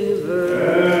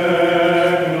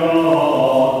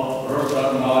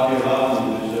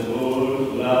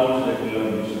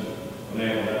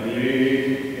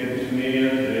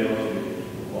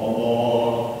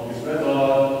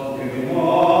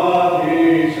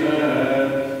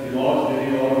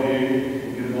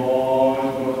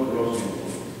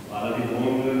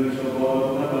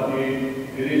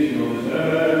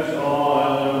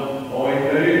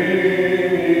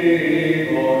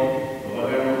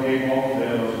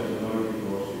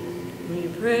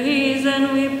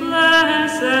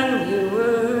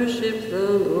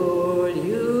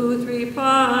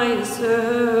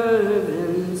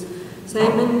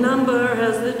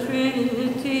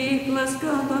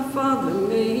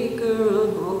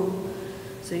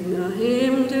 Sing a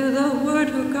hymn to the Word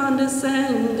who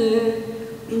condescended,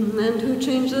 and who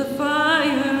changed the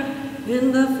fire in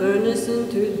the furnace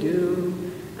into dew.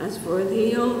 As for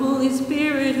thee, O Holy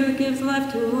Spirit, who gives life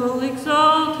to all,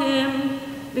 exalt him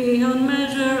beyond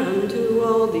measure unto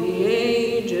all the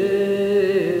ages.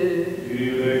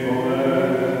 Kyrie eleison.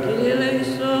 Kyrie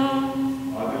eleison.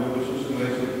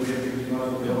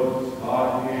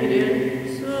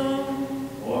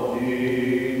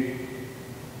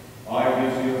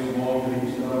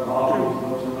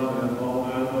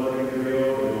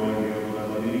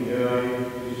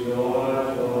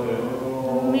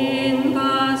 Min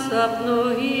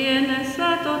pasapnoi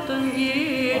enesato ton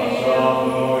Kyrio.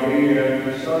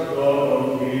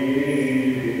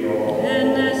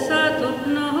 Enesato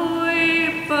pnoi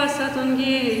pasaton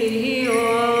Kyrio.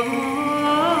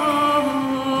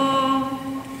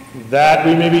 That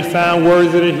we may be found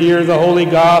worthy to hear the holy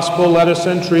gospel, let us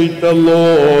entreat the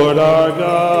Lord our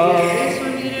God.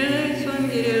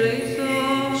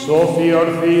 Sophia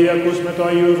Orthia, acusme to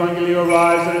Iu Evangelio,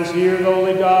 rise, let us hear the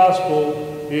holy gospel.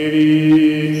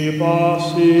 Irini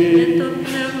passi. Et o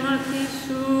pneumati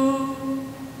su.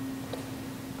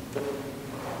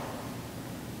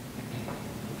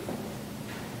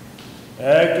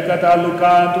 Ec tu kata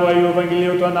Luca, to Iu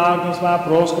Evangelio, to anagnosma,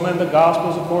 proscomen the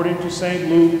gospels according to St.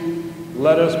 Luke.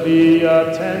 Let us be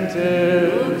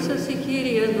attentive. Doxasi,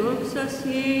 Kyrie,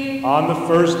 doxasi. On the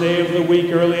first day of the week,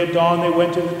 early at dawn, they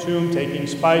went to the tomb, taking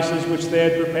spices which they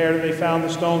had prepared, and they found the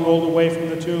stone rolled away from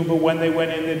the tomb. But when they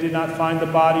went in, they did not find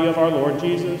the body of our Lord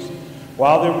Jesus.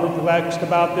 While they were perplexed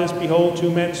about this, behold,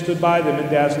 2 men stood by them in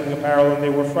dazzling apparel, and they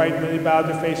were frightened, and they bowed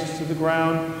their faces to the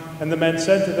ground. And the men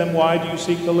said to them, "Why do you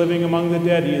seek the living among the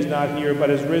dead? He is not here, but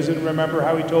has risen. Remember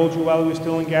how he told you while he was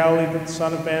still in Galilee that the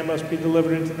Son of Man must be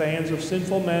delivered into the hands of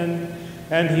sinful men,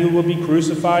 and he will be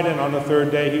crucified, and on the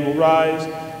third day he will rise."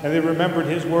 And they remembered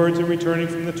his words, and returning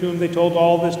from the tomb, they told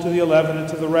all this to the 11 and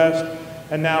to the rest.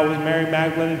 And now it was Mary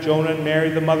Magdalene and Jonah and Mary,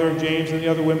 the mother of James, and the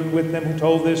other women with them, who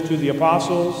told this to the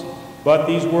apostles. But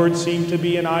these words seemed to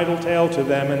be an idle tale to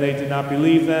them, and they did not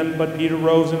believe them. But Peter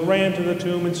rose and ran to the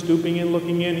tomb, and stooping and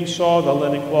looking in, he saw the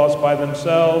linen cloths by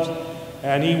themselves.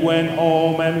 And he went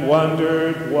home and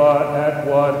wondered what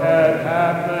had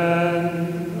happened.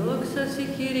 Doxasi,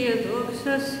 Kyrie,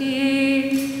 doxasi.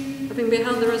 Having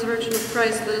beheld the resurrection of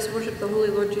Christ, let us worship the Holy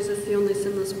Lord Jesus, the only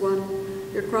sinless one.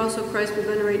 Your cross, O Christ, we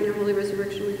venerate, and your holy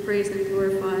resurrection we praise and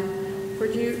glorify. For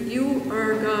you are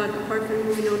our God, apart from you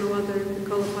we know no other. We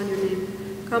call upon your name.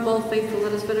 Come, all faithful,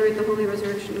 let us venerate the holy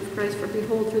resurrection of Christ, for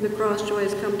behold, through the cross joy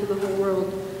has come to the whole world.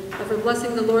 And for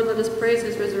blessing the Lord, let us praise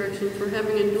his resurrection, for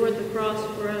having endured the cross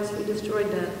for us, he destroyed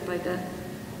death by death.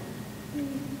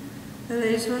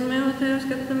 Eleison με ο Θεός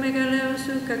κατά το μεγαλείο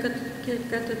σου και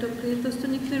κατά το πλήθος των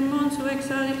νυχθερμών σου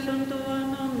εξάλληψον το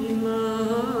ανώνυμα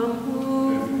μου.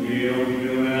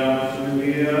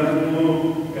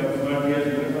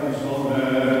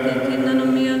 Και την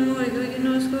ανομία μου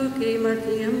εγωγινώσκω και η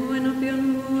μαρτία μου ενώπιον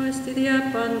μου εστι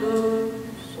διαπάντων.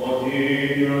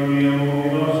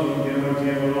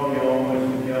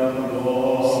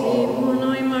 Σύμφωνο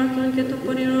ημάρτων και το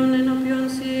πονηρών ενώπιον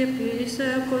σοι επίλυσε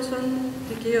ακόσον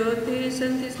δικαιώτης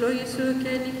εν της λόγης σου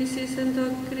και νικησής εν το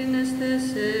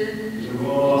κρίνεστεσαι.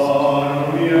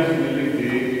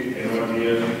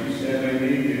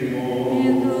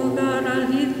 Ιδούγαρ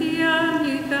αλήθεια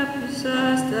νικάπησα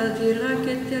στα δίλα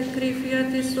και τη ακρίφεια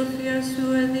της σοφίας σου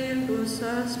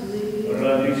εδήλωσας μη.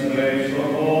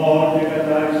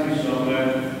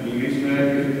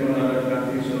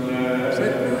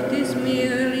 Ψεκούτης μη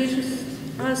ελίς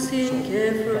ασύν και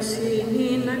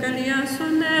φροσύνην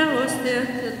αγκαλιάσον έως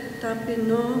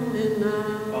ταπεινόμενα.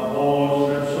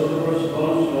 Απόστρεψω το πρόσωπό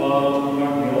σου από τον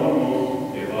καρδιό μου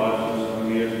και βάζω στις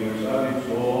αγγλίες μου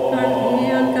εξάλληψω.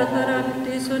 Καρδίαν καθαράν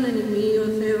κτίσον εν ημί ο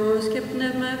Θεός και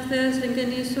πνεύμα ευθέας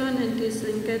εγγενήσον εν της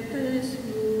εγκέτες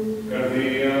μου.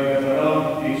 Καρδία καθαρά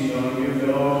κτίσον και ο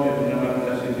Θεός και πνεύμα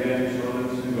ευθέας εγγένησον εν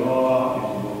της εγκάτης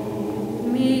μου.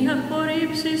 Μη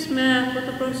απορρίψεις με από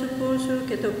το πρόσωπό σου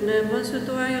και το πνεύμα σου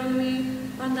το Άγιον μη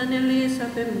αντανελείς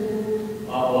απ' εμού.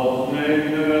 Από τους νέοι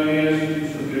την εργαλεία σου του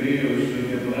σωτηρίου σου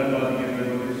και τον έβαλε και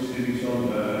πνεύματι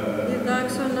στηριξόνται.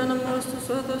 Διδάξον αναμός τους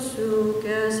όδος σου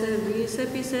και ασεβείς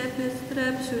επί σε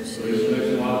επιστρέψουσι. Χριστός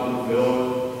εμάτων Θεός,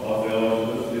 ο Θεός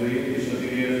το στηρί της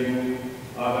σωτηρίας μου,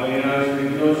 αγαλιάζει την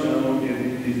γλώσσα μου και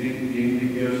την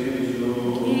δικαιοσύνη σου.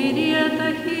 Κύριε, τα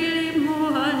χείλη μου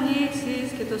ανοίξεις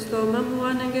και το στόμα μου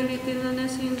αναγγελεί την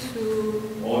ανέσιν σου.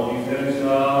 Ό,τι θέλεις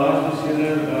να βάζεις και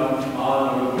έργα,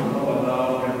 άνθρωπο που θα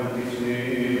πατάω και απαιτήσει.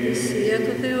 Θυσία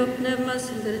το Θεό πνεύμα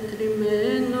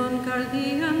συντετριμένων,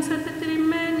 καρδίαν σε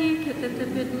τετριμένη και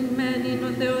τετεπενημένη, ο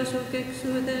Θεός σου και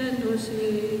εξουδένωση.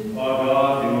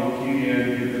 Αγάπη μου, Κύριε,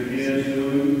 και παιδεία σου,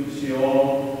 Σιών,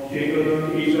 και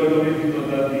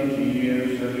οικοδομηθήνοντα δίκη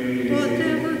Ιερουσαλήμ. Τότε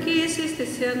ευωκήσεις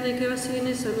θυσίαν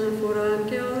δικαιοσύνης αναφοράν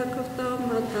και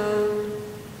ολοκαυτώματα.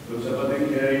 Το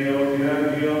Σαββατοκέριο, την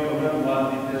Αγία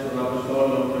Πνευμάτικες των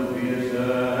Αποστόλων πρεσβείες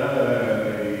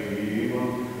Αίγυπτων,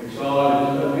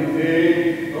 εξάλληψε τα πληθή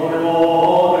των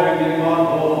εμών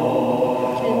εγκληματών.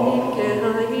 Και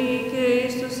νικαιάοι και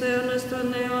εις τους αιώνας των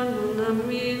αιώνων,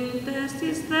 αμήν, τες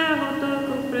της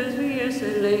Θεοτόκου πρεσβείες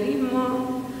ελεήμων,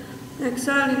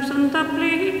 εξάλληψον τα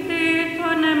πλήθη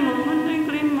των εμών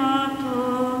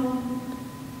εγκλημάτων.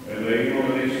 Ελεήμων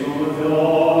Χριστόν ο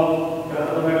Θεός,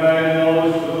 κατά το μεγαλείο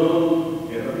σου,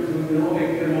 και τα πληθυνό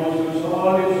εκτεμός σου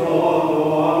εξάλληψον το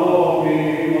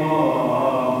ανώμημα,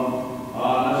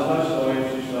 αναστάσω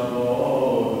ύψης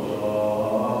απόδοτα,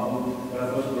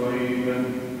 καθώς προείπεν,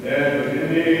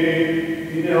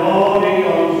 την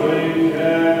αιώνιον ζωή και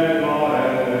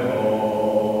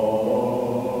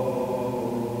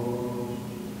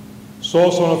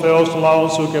Σώσον ο Θεός των λαών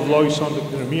σου και ευλόγησον την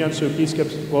κοινωνία σου,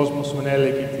 επίσκεψη του κόσμου σου, εν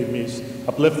έλεη και τιμής.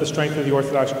 Uplift the strength of the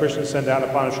Orthodox Christians, send down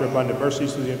upon us your abundant mercies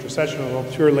through the intercession of the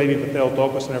pure Lady, the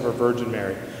Theotokos, and ever Virgin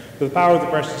Mary. Through the power of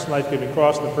the precious and life-giving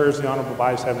cross and the prayers of the honorable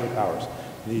by his heavenly powers.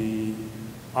 The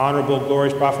honorable,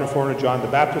 glorious prophet and forerunner John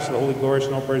the Baptist, and the holy, glorious,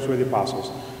 and all praiseworthy apostles.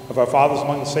 Of our fathers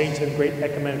among the saints and great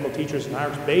ecumenical teachers and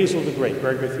hierarchs, Basil the Great,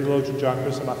 Gregory the Theologian, John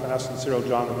Chrysostom, Athanasius, and Cyril,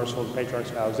 John the Merciful, the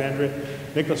Patriarchs of Alexandria,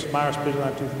 Nicholas, Myers, Pigeon,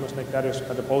 Antiochus, Nectarius,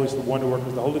 Pentapolis, the wonder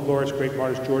workers, the holy, glorious, great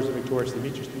martyrs, George the Victorious,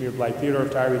 Demetrius, the Mere Blight, Theodore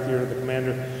of Tyre, Theodore the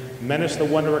Commander, Menace, the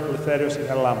wonder worker, Letharius, and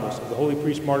Catalambos, of the holy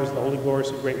priest martyrs, the holy, glorious,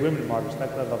 and great women martyrs,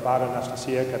 Thecla, Vavada,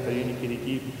 Anastasia, Katerini,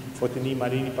 Kiriki, Fotini,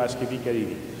 Marini, Pascavi,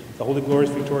 Carini. The holy,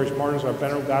 glorious, victorious martyrs, our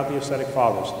venerable, godly, ascetic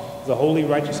fathers. The holy,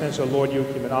 righteous saints, our Lord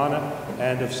Euclid and Anna,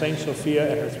 and of Saint Sophia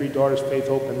and her three daughters, Faith,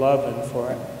 Hope, and Love, and for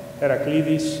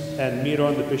Heraclides and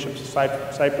Miron, the bishops of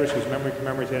Cyprus, whose memory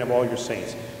commemorates and of all your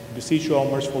saints. We beseech you, all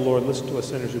merciful Lord, listen to us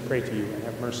sinners who pray to you, and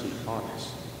have mercy on us.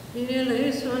 Kyrie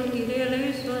eleison, Kyrie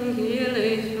eleison, Kyrie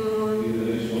eleison. Kyrie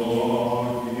eleison,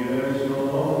 Kyrie eleison,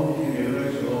 Kyrie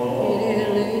eleison. Kyrie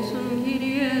eleison,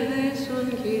 Kyrie eleison,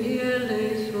 Kyrie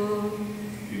eleison.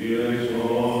 Kyrie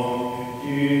eleison,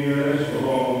 Kyrie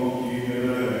eleison, Kyrie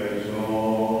eleison.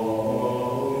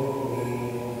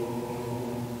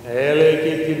 Έλεη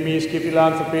και τιμής και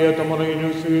φιλάνθρωπε το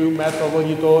μονογενούς Θεού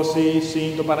μεθοβολητώσει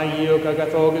συν το Παναγίο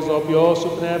καγαθό και ζωπιό σου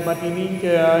πνεύμα την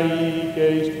και αή και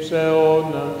εις τους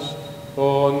αιώνας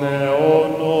των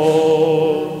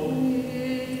αιώνων.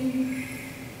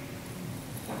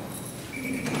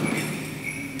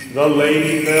 The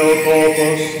Lady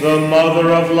Theotokos, the Mother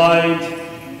of Light,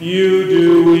 you do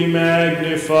we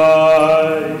magnify.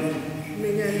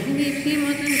 Μεγαλύνει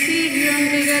χύμα των Κύριων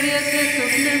και γαριάσε το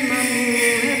πνεύμα μου,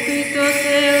 επί το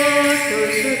Θεό το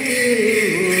σωτήρι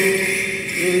μου.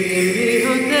 Ειν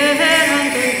τιμήχοντέραν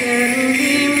των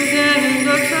χερουβίμ και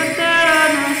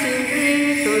ενδοξωτέραν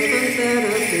ασυγκρίτως των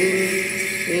σεραφείμ.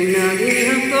 Ειν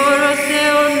αλήθαν χώρος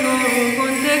Θεόν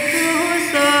λόγων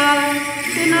τεκούσαν,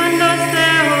 ειν όντως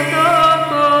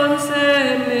Θεοτόκον σε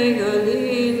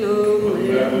μεγαλύνομαι.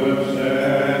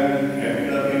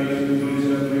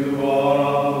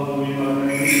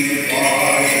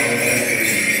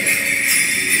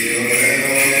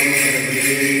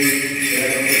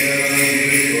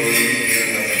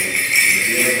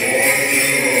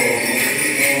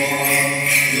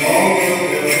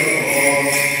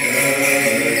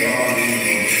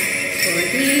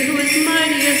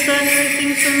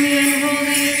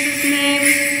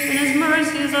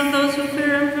 On those who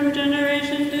fear him from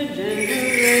generation to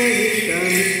generation.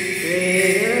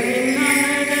 Greater in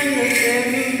honor than the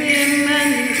cherubim,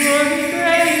 and in glory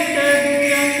greater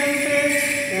beyond compare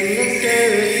than the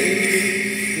seraphim.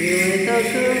 You without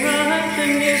corruption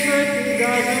gave birth to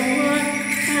God the Word,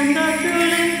 and are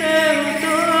truly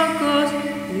Theotokos,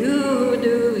 you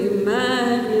do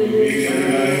magnify.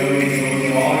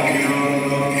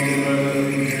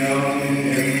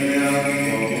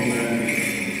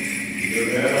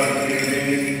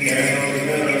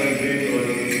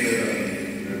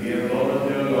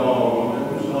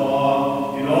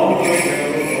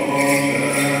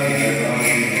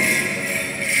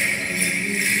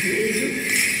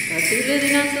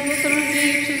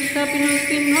 Ταπεινούς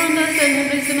κοινώντας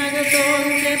ενευρύσαν αγαθών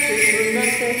και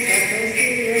πληθούντας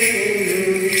εξαπέστηλες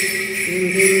γενούς.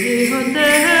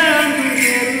 Συντηρήχοντέραν των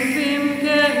χερουβίμ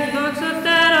και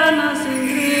δοξωτέραν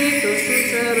ασυγκρίτως τους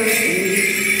σεραφείμ.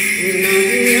 Ειν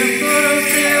αγία χώρος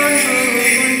Θεόν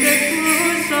λόγων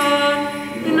τεκούσαν,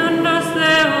 ειν όντως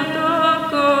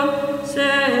Θεοτόκον σε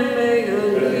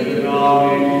μεγαλύνομαι.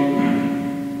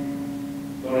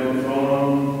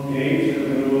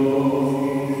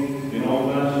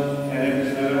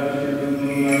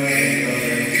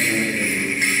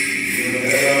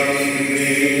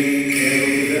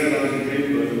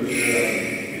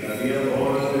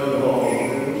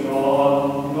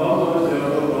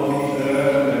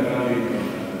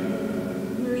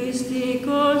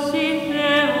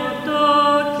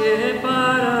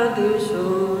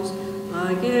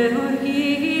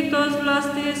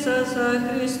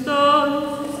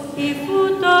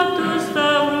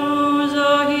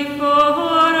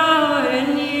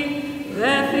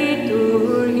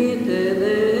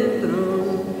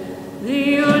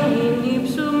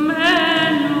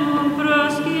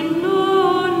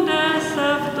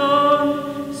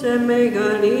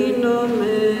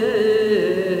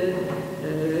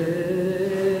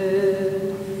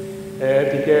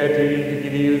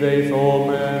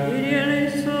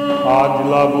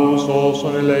 Αντιλαβούς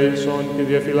όσων ελέησον και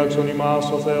διαφύλαξον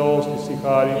ημάς ο Θεός της η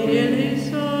χάρη του.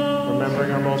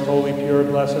 Remembering our most holy, pure,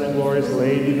 blessed, and glorious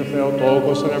Lady, the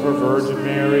Theotokos, and ever Virgin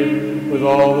Mary, with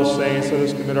all the saints, let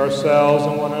us commit ourselves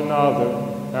and one another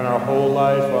and our whole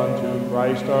life unto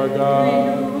Christ our God.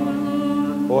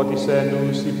 Ότι σε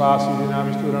νους η πάση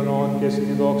δυνάμεις του ουρανών και σε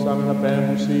τη δόξα με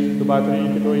απέμπουση, το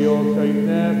Πατρί και το Υιό και το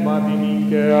Πνεύμα την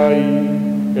και αεί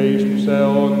και εις τους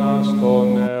αιώνας των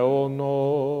αιώνων.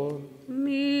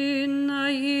 Μην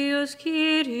Αγίος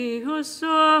Κύριος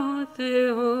ο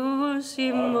Θεός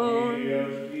ημών,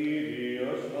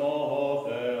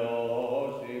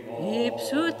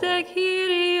 υψούτε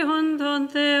Κύριον των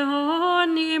Θεών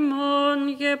ημών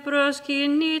και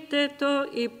προσκυνείτε το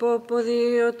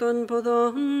υποποδίο των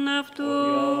ποδών αυτού.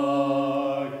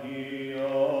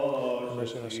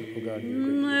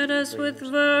 Let us with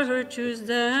virtues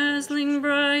dazzling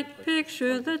bright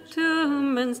picture the two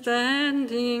men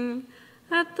standing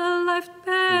at the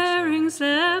life-bearing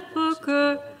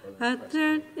sepulchre,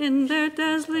 in their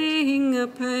dazzling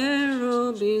apparel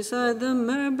beside the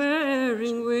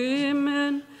myrrh-bearing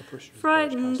women,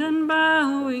 frightened and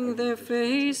bowing their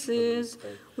faces.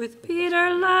 With Peter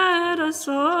let us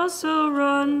also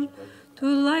run to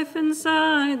life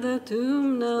inside the tomb,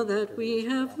 now that we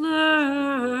have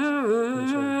learned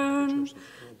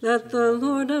that the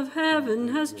Lord of heaven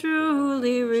has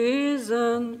truly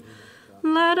risen.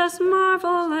 Let us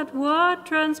marvel at what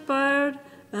transpired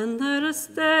and let us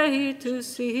stay to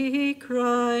see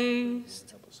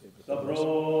Christ.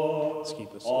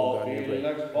 Keep us, O God, in your grace.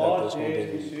 Let this whole day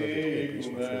be perfect, peace,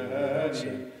 and freedom without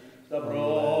sin. Let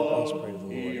us pray to the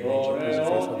Lord. Angel, who is a faithful God, who guarded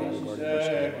our soul, rise, let us ask the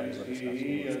Lord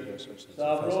to forgive us our sins. Confess,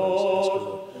 let us ask the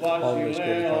Lord. All of us go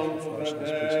to God for us, ask peace, and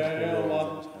pray, Lord, let us ask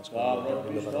the Lord. Help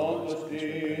me live out our lives, peace, we pray,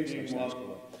 let us ask the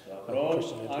Lord.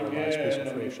 Christian into our lives, peace, and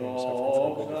free shame, suffering for a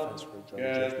good defense, for a judge,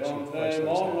 judge, peace, and Christ, let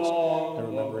us ask. And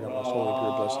remember, in our most holy,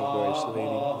 pure, blessed, glorious Lady,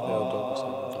 thou darkness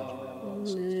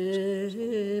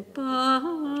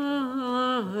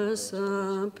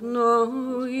and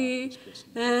Sapnoi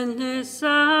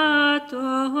enesato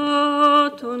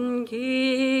ton Kyrion,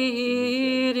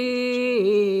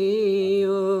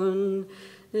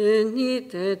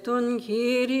 enite ton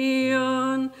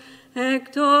Kyrion,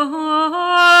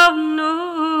 ecton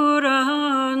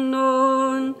nuranon,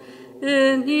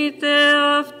 enite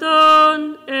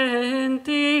afton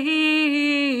entis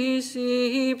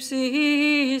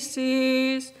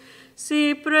ipsisis,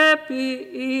 si prepi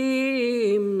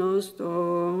himnos to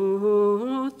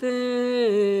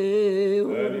Theu.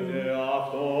 Venite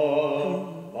afton,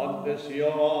 vantes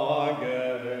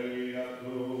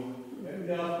Evangeliatum, et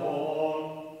afton,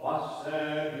 passe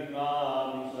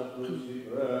dignamis atus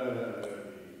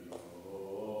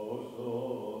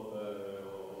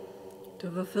To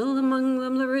fulfill among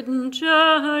them the written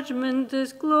judgment,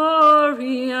 this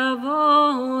glory of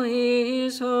all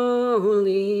his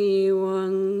holy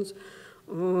ones.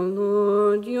 O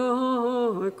Lord,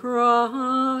 your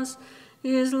cross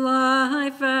is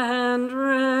life and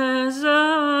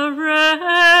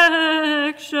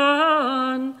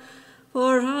resurrection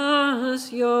for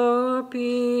us, your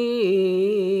people.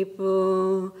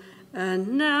 And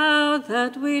now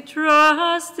that we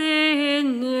trust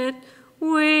in it,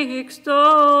 we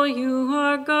extol you,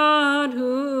 our God,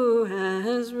 who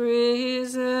has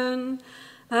risen.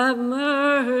 Have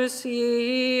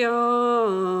mercy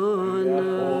on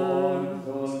us.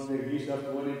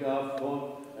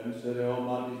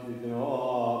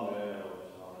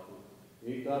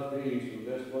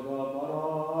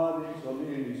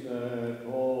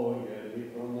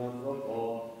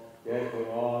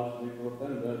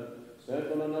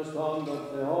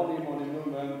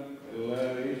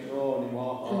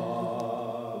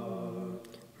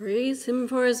 Praise him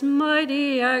for his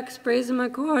mighty acts, praise him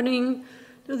according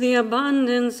to the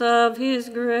abundance of his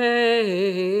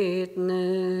greatness.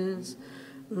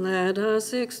 Let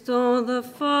us extol the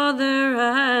Father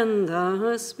and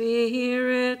the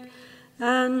Spirit,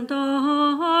 and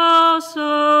also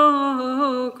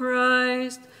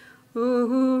Christ,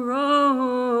 who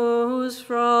rose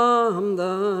from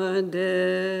the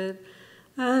dead.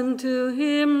 And to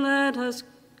him let us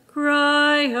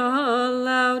cry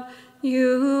aloud,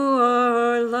 you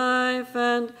are life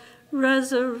and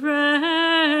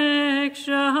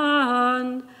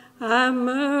resurrection. Have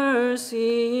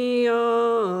mercy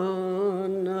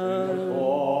on us.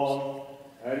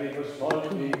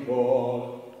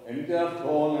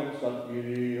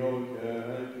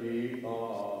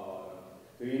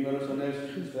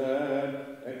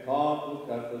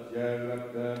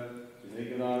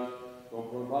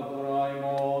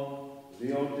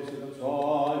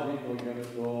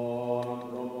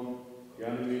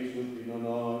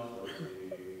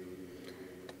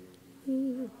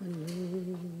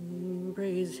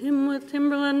 Praise him with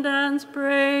timbrel and dance,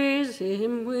 praise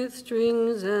him with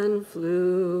strings and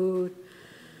flute.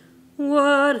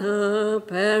 What a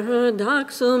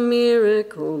paradoxal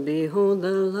miracle! Behold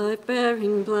the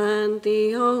life-bearing plant,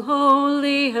 the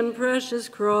all-holy and precious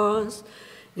cross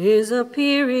is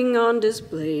appearing on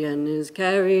display and is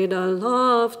carried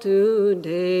aloft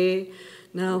today.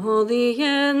 Now all the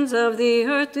ends of the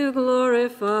earth do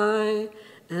glorify,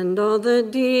 and all the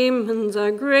demons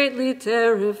are greatly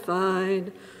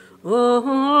terrified. Oh,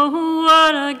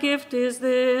 what a gift is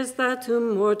this that to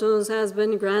mortals has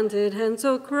been granted, hence,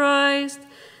 O Christ,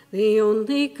 the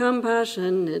only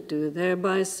compassionate, do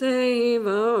thereby save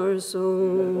our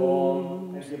souls.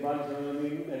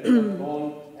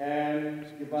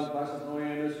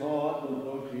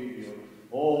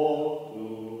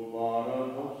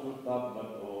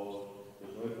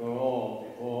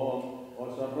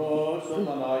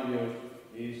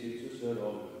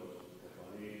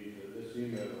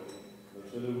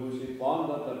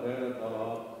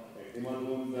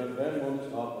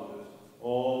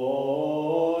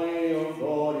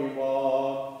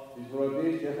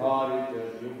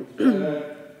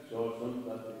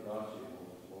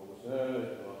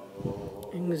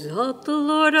 Exalt the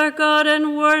Lord our God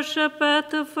and worship at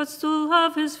the footstool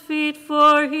of his feet,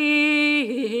 for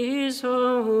he is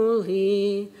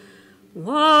holy.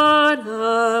 What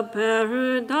a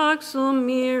paradoxal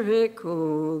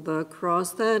miracle, the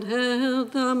cross that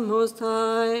held the Most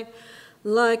High,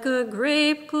 like a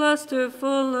grape cluster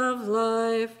full of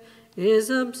life, is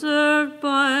observed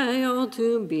by all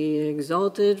to be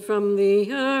exalted from the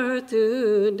earth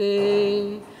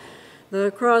today.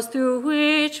 The cross through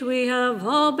which we have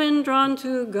all been drawn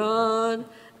to God,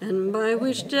 and by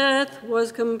which death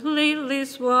was completely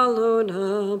swallowed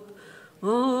up.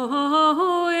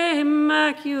 Oh,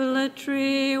 immaculate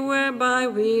tree, whereby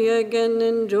we again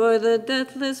enjoy the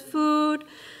deathless food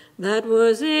that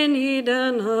was in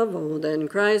Eden of old, and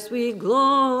Christ we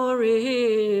glorify.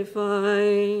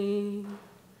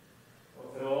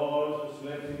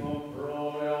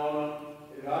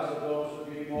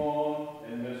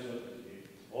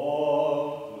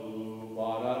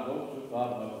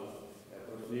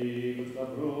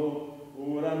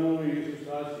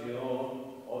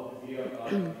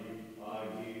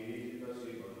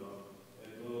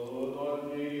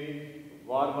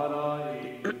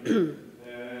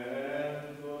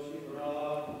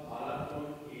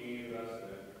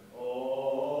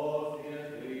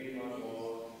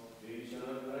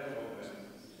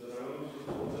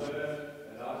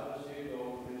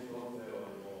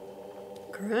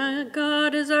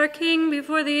 God is our King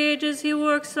before the ages. He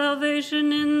works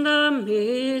salvation in the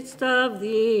midst of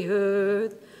the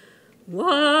earth.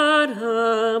 What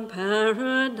a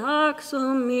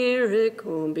paradoxal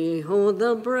miracle! Behold,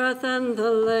 the breadth and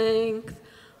the length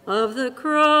of the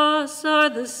cross are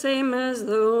the same as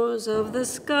those of the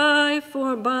sky,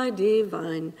 for by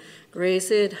divine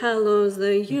grace it hallows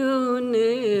the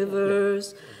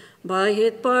universe. By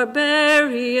it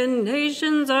barbarian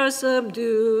nations are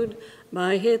subdued.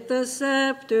 By it the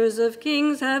scepters of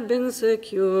kings have been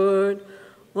secured.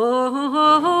 Oh,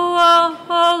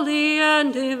 holy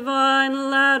and divine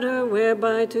ladder,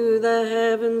 whereby to the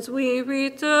heavens we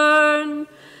return,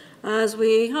 as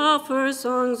we offer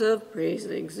songs of praise,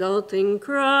 exalting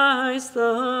Christ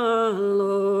the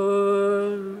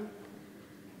Lord.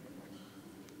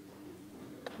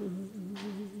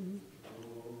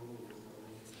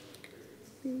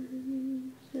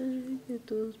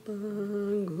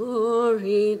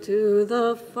 Glory to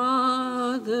the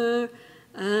Father,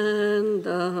 and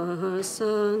the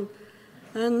Son,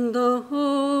 and the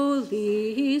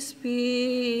Holy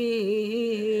Spirit.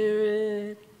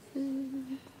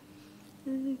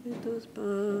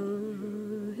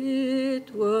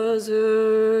 It was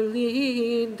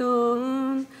early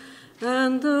dawn,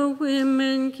 and the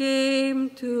women came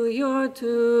to your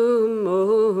tomb,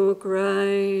 O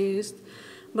Christ.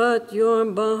 But your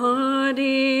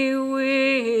body,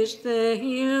 which they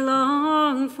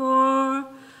longed for,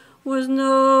 was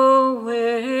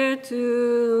nowhere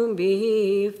to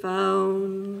be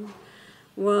found.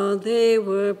 While they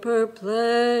were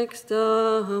perplexed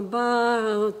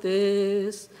about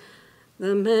this,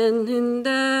 the men in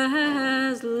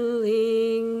dazzling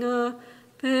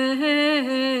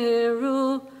apparel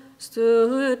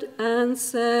stood and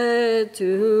said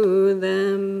to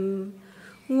them,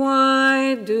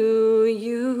 "Why do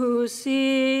you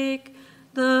seek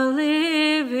the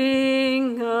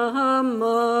living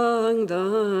among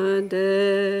the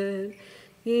dead?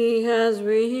 He has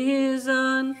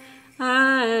risen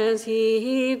as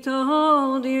he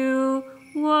told you.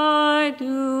 Why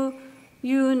do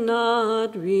you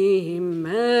not remember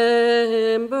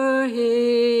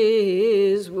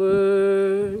his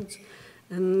words?"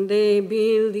 And they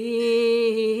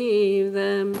believed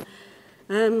them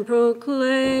and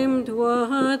proclaimed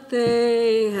what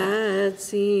they had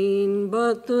seen.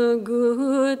 But the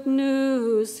good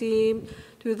news seemed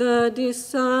to the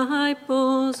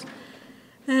disciples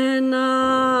an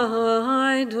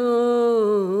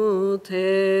idle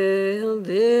tale.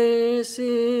 This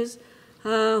is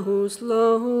how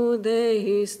slow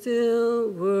they still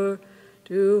were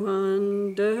to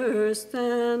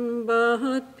understand.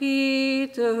 But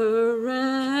Peter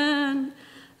ran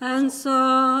and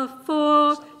saw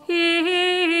for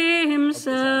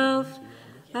himself,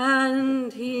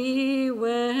 and he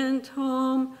went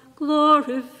home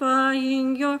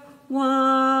glorifying your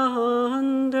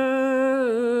wonders.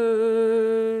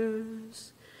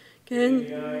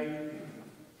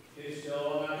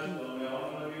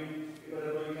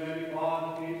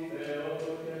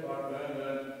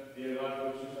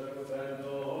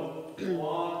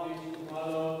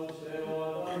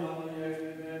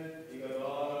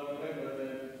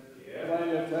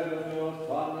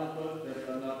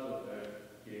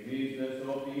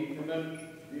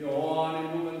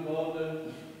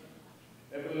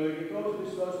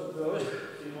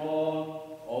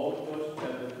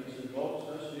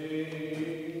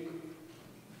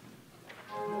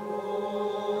 Oh,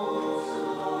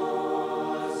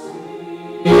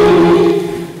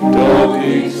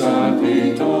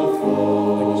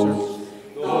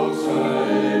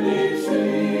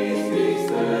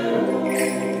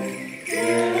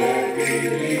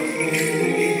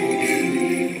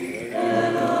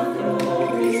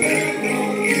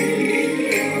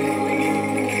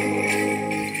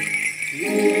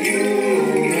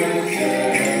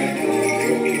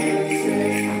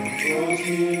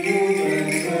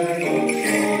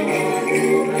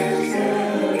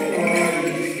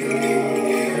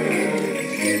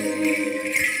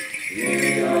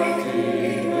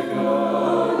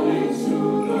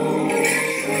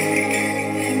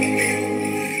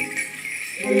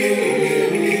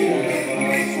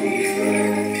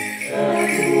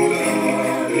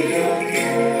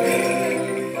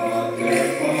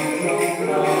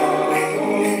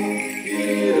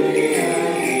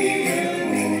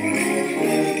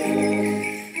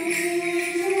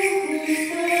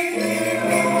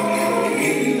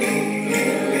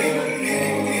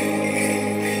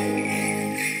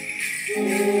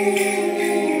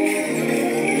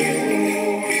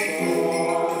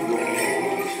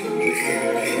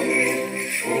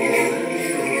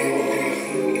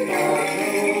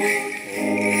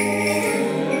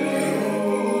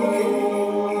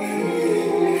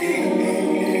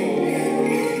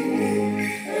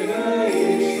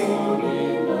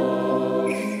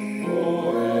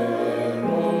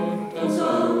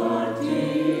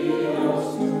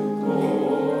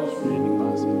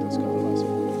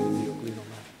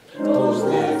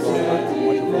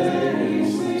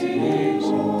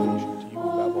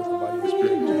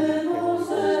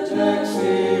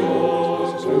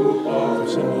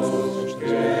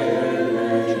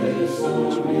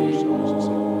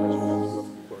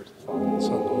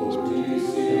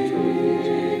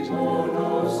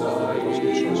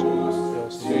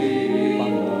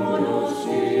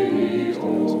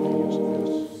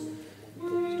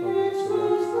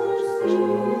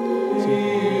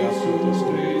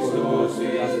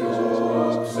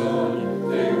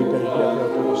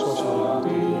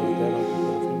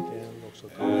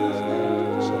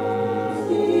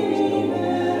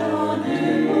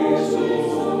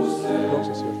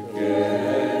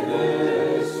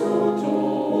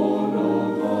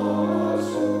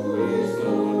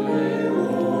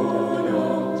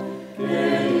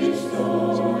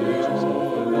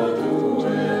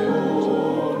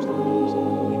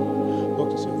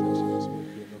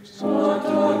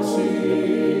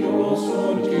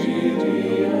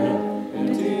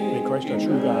 Christ, our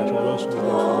true God, who rose from the dead,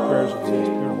 for the prayers of the most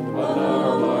pure and holy Mother, the power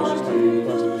of the righteous, and the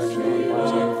blessed protection of the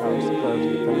Christ, and powers the prayers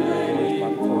of the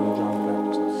Prophet Prophet John the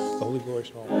Baptist, the holy glorious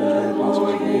and all the apostles,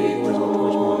 and the holy glorious and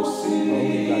victorious martyrs, the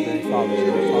holy and God-bearing fathers,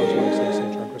 and the fathers of the saints,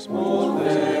 Saint John Chrysostom, and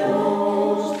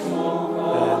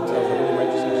of the holy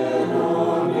righteousness and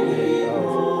of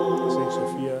Saint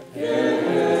Sophia, and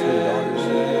the three daughters,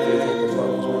 faithful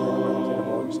companions, and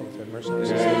all the saints, have mercy on us,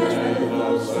 and save us from the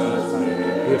good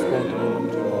God, we have come to know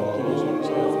to all things, and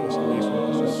stay with us, and leave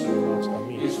us, and serve us. Amen.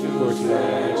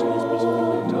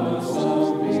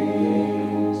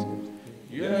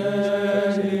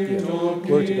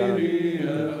 Glory to God, and peace, and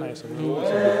peace, and glory to God, and highest and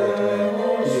peace,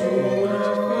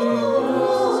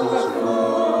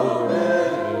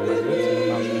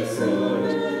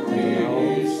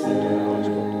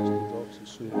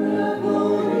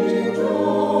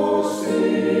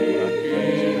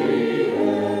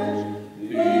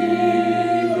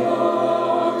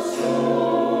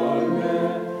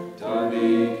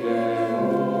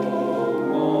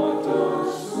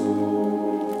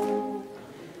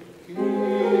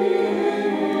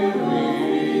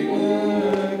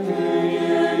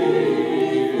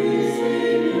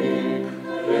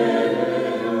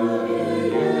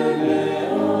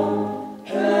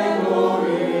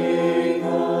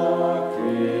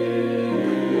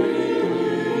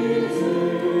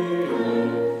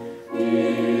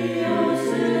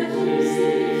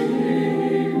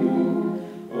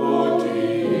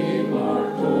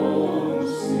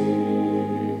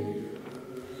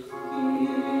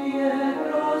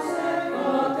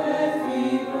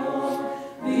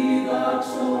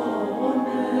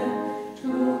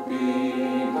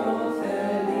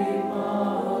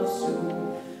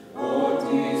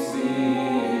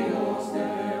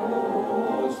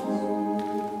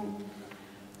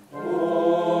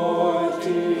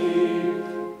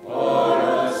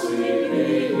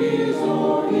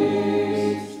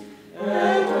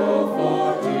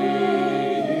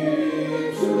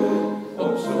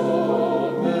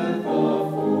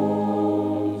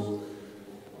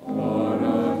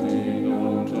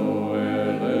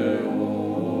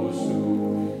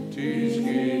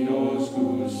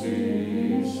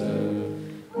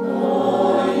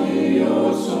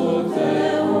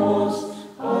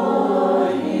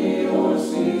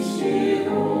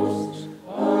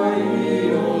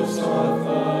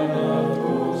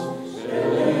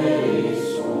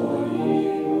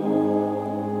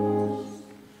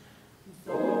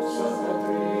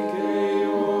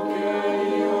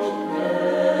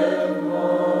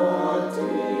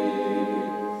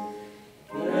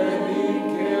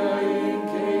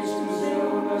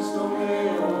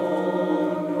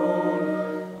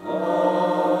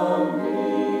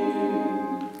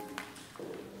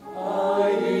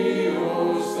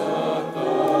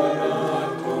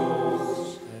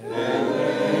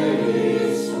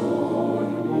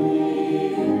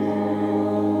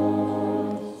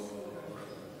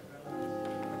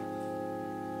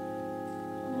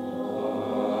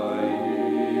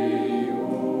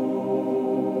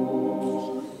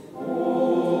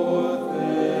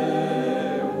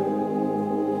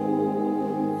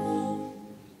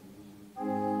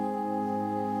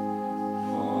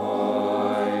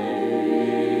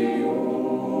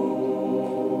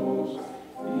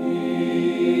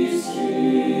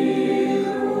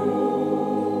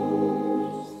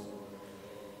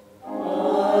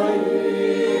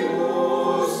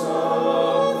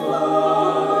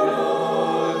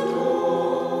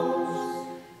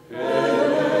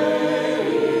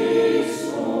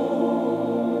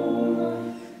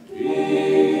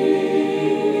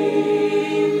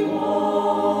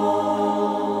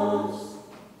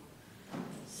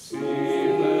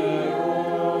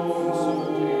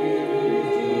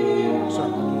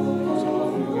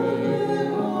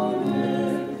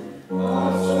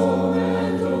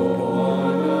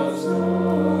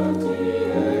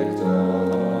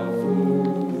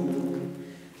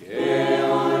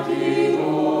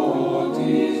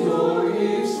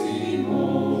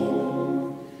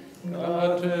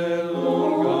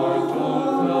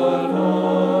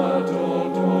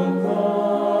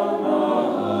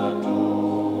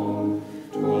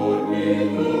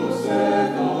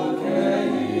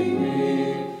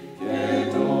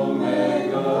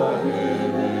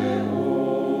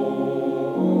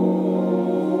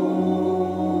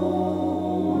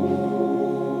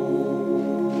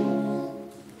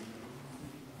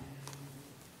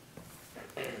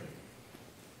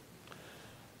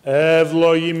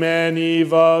 Ευλογημένη η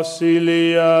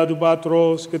βασιλεία του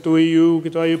Πατρός και του Υιού και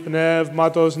του Αγίου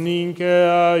Πνεύματος νυν και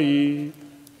αεί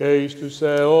και εις τους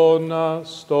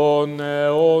αιώνας των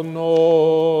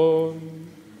αιώνων.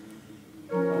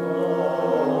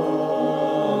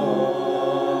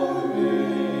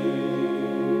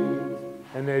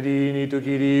 του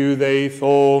Κυρίου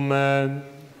δεηθόμεν.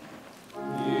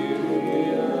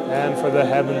 And for the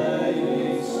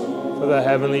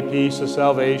heavenly peace, the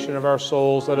salvation of our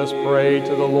souls, let us pray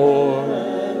to the Lord.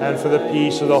 And for the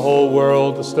peace of the whole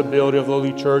world, the stability of the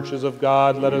holy churches of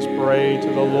God, let us pray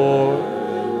to the Lord.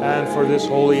 And for this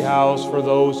holy house, for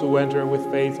those who enter with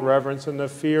faith, reverence, and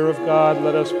the fear of God,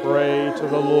 let us pray to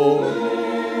the Lord.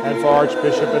 And for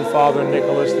Archbishop and Father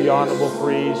Nicholas, the honorable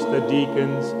priest, the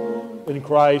deacons in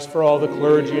Christ, for all the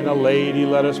clergy and the laity,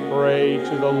 let us pray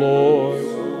to the Lord.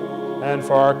 And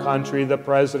for our country, the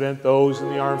President, those in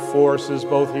the armed forces,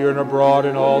 both here and abroad,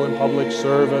 and all in public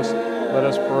service, let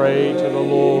us pray to the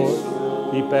Lord.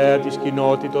 Υπέρ της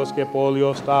κοινότητος και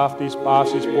πόλεως ταύτης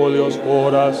πάσης πόλεως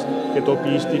χώρας και το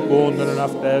πιστικούντον εν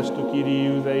αυτές του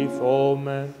Κυρίου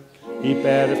δεηθόμεν.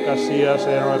 Υπέρ ευκασίας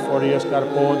ενοεφορίας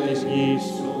καρπών της γης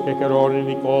και καιρών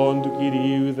ελληνικών του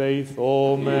Κυρίου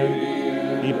δεηθόμεν.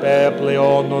 Υπέρ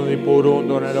πλεόντων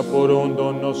διπουρούντων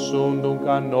εραπουρούντων νοσούντων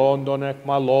κανόντων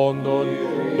εκμαλώντων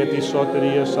και της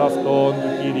σωτηρίας αυτών του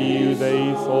Κυρίου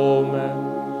δεηθόμεν.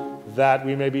 That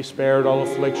we may be spared all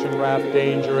affliction, wrath,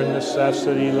 danger, and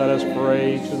necessity, let us pray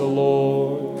to the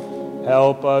Lord.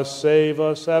 Help us, save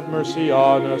us, have mercy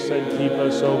on us, and keep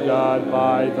us, O God,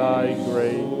 by thy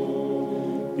grace.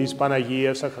 Της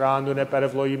Παναγίας αχράντων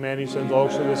επερευλογημένης εν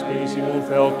δόξου δεσποινής ημούν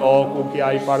Θεοτόκου και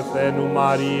αι Παρθένου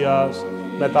Μαρίας,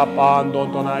 με τα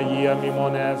πάντων των Αγίων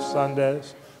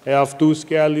μνημονεύσαντες, εαυτούς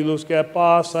και αλλήλους και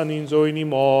πάσαν ην ζωήν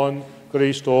ημών,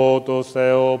 Χριστό το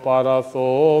Θεό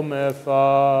παραθόμεθα.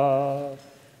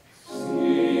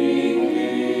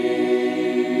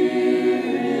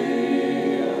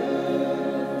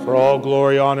 For all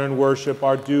glory, honor, and worship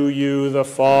are due you, the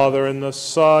Father, and the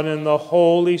Son, and the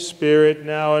Holy Spirit,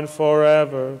 now and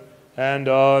forever, and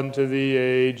unto the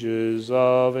ages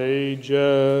of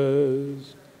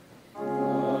ages.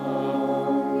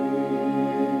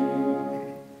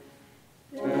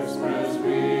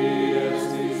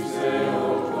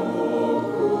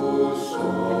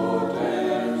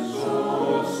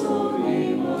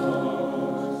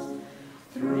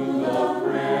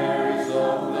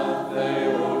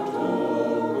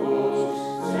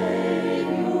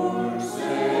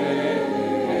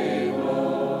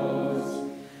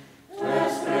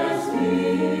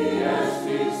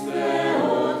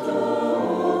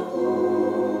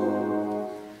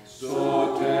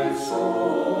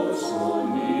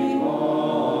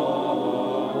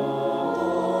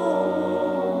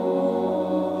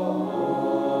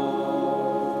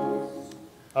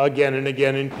 Again and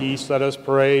again in peace, let us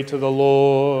pray to the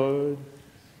Lord.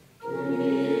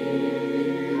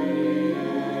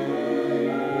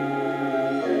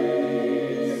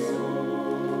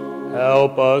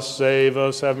 Help us, save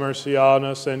us, have mercy on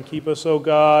us, and keep us, O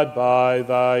God, by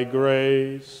thy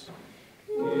grace.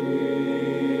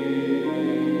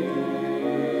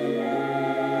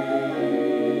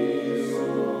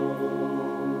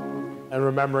 And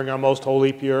remembering our most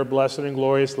holy, pure, blessed, and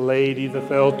glorious Lady, the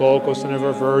Theotokos and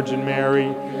ever Virgin Mary,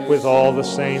 with all the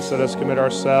saints, let us commit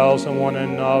ourselves and one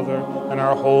another and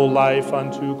our whole life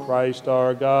unto Christ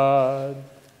our God.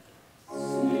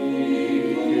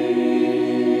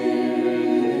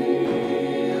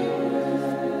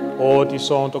 Ότι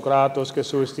σών το κράτος και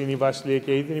σου εστίν η βασιλεία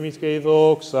και η δύναμη και η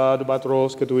δόξα του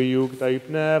Πατρός και του Υιού και του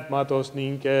Πνεύματος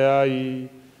νυν και αεί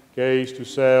και εις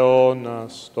τους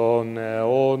αιώνας των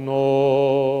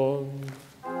αιώνων.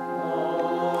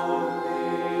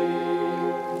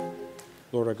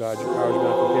 Lord our God, your powers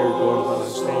not compared, your glory is not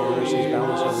understanding, your mercies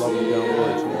boundless, and love without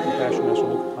words, and your compassion has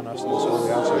look upon us in this holy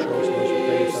house, and show us the most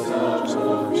faith, us and not your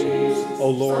mercy. O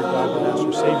Lord God, the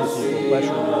Master, save your people, bless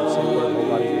your God, safeguard the whole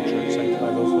body of your church, sanctify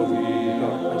those who love you, and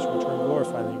God, Christ, return,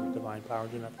 glorify them with divine power,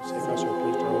 do not forsake us, or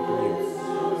place our hope in you.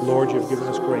 Lord, you have given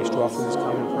us grace to offer these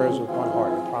common prayers with one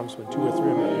heart, and promise when 2 or 3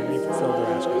 are your name fulfilled their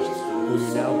askers. Will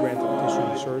you now grant the petition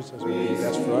of the service as we be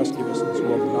best for us? Give us in this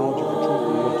world the knowledge of your truth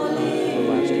and will to come to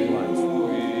everlasting life.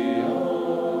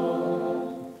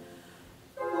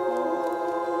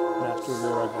 Master,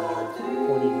 Lord our God,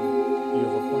 you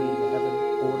have appointed the heaven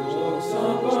orders of the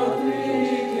sun, the stars, and the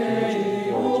angels, and the words, and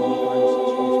the Christ, the Holy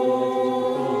Spirit,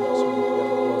 enters into being, so we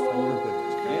together glorify your goodness.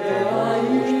 For our God,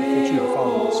 we worship that you, the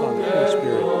Father, the Son, and the Holy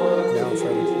Spirit, now and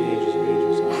forever to the ages of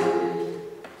ages. Amen.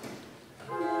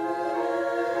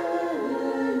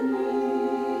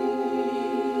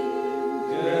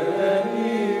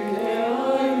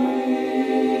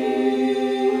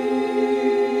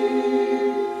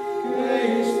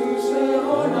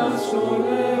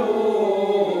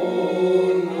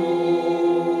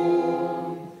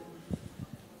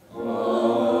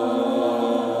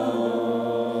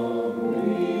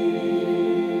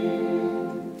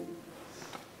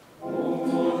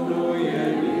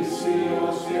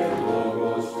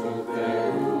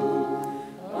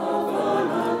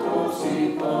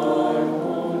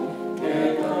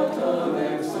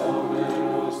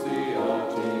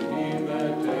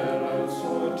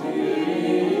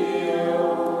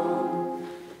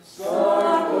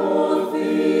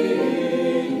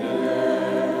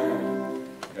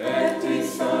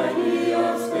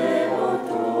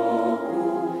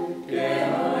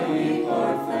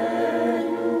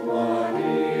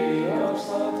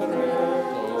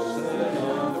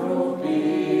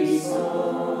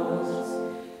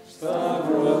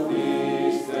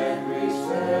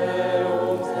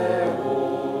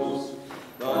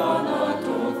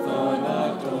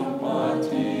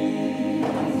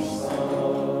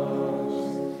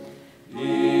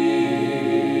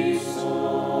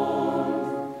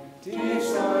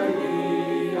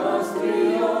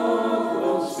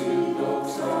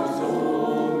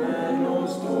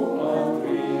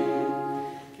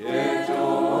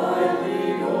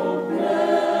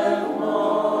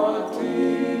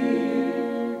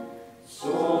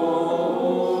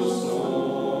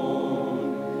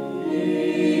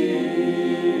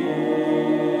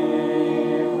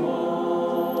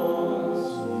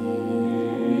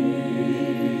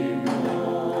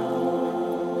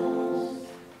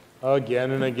 Again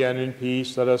and again in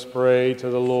peace, let us pray to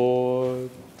the Lord.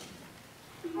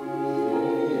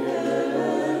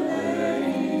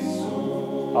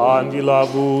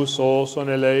 Αντιλαβούς όσων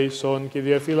ελέησον και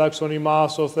διαφύλαξον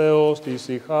ημάς ο Θεός της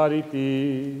η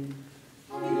χάρητη.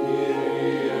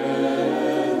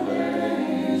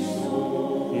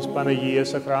 Της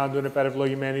Παναγίας Αχράντων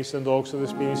επερευλογημένης εν δόξα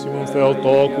δεσποίνης ημών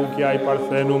Θεοτόκου και αϊ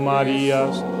Παρθένου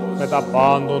Μαρίας, με τα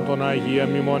πάντων των Αγίων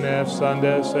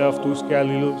μνημονεύσαντες σε αυτούς και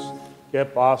αλλήλους, και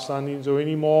πάσαν εις ζωήν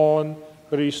ημών,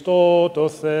 Χριστό το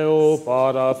Θεό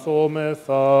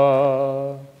παραθόμεθα.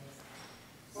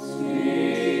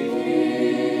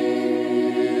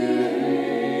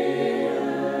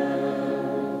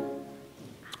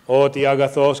 Ότι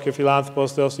αγαθός και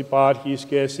φιλάνθρωπος Θεός υπάρχεις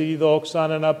και εσύ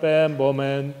δόξαν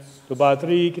αναπέμπομεν, του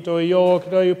Πατρί και το Υιό και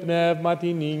το Υιό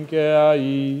Πνεύματι νυν και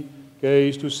αεί, και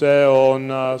εις τους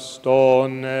αιώνας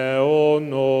των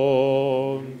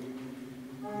αιώνων.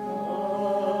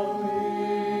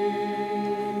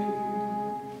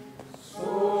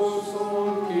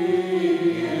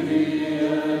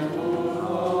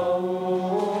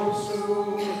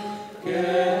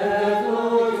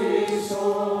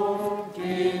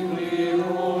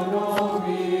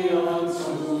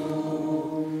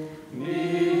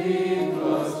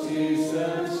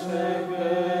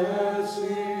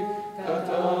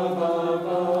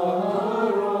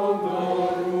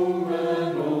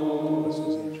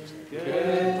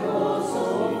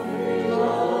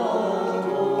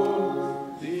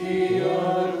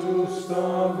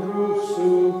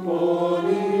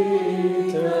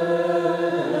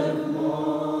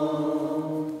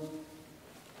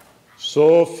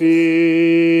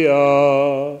 Σοφία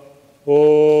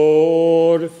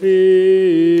ορθή,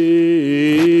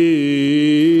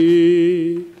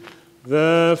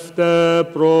 δεύτε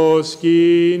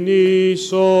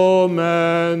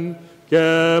προσκυνήσομεν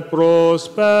και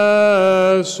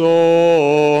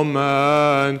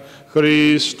προσπέσομεν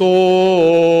Χριστό,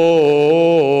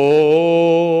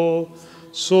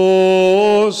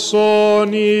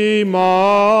 σώσον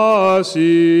ημάς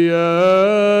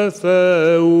Ιε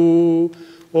Θεού,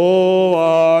 ο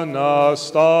Αναστάς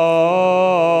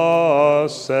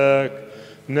εκ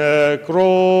νεκρών.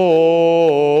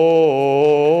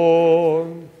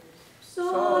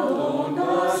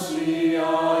 Ψαλώντας η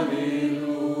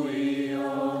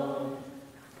Αλληλούια.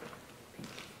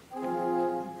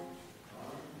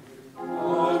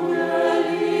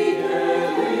 Αγγέλοι και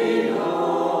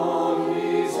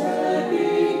δυνάμεις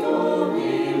επί το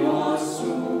μήμα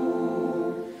σου,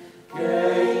 και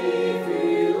οι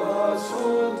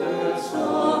φυλάσσοντες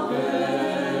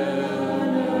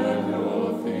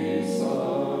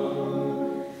απενεκροθήσαν,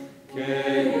 και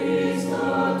οι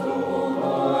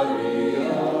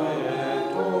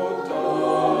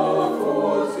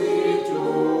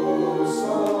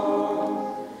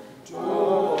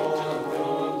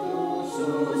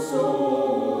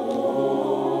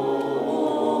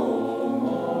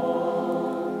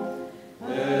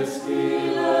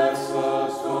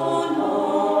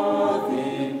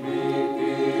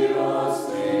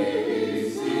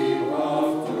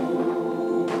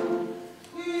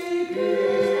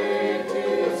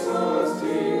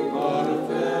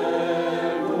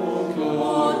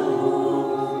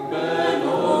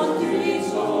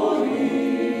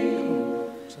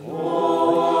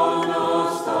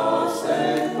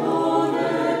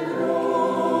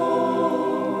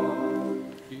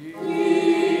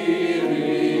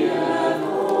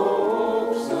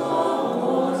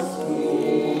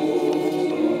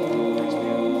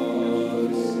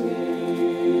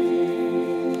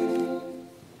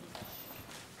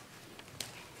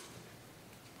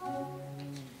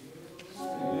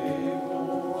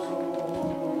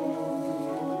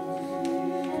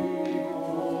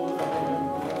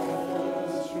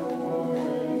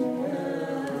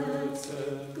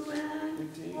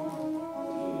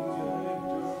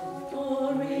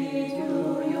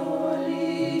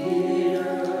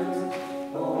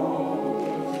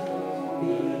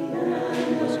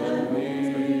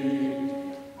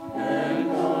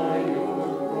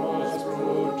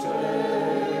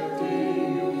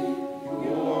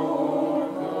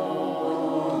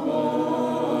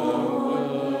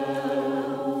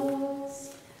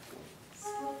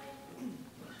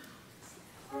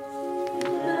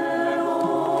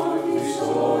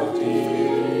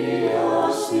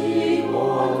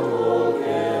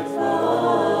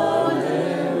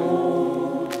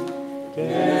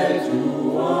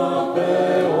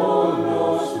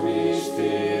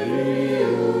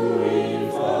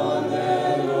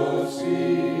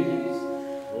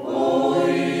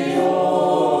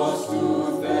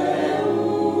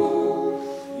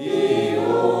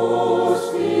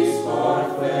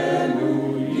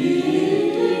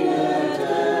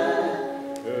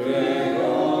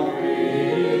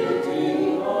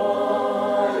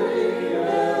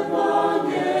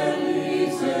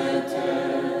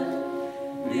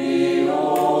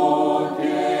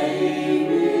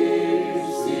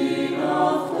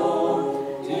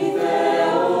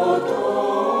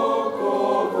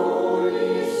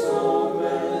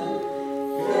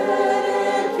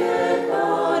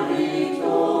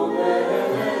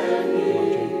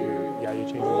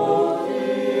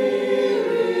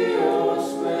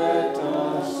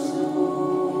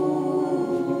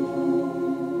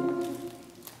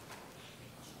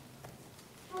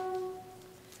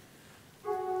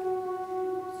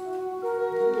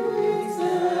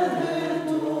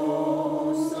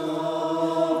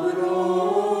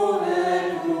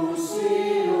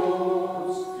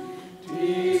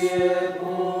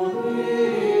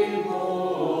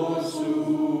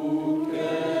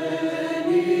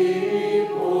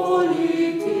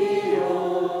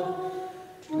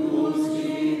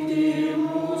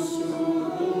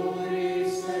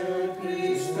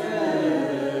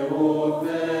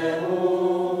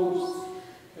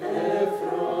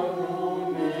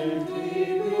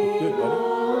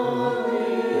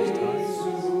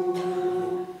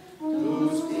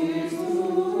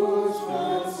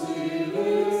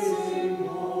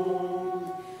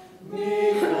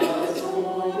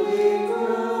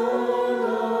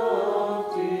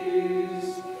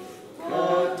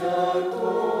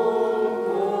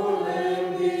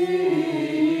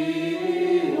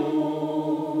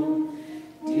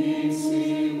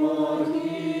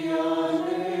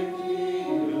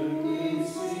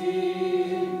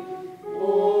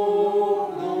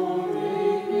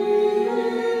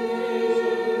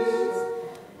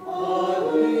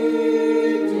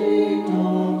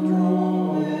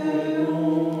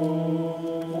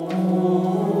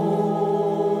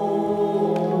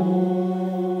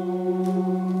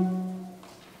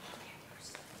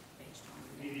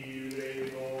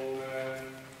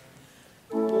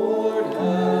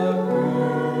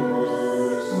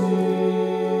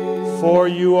For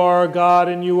you are God,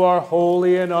 and you are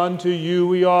holy, and unto you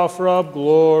we offer up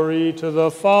glory, to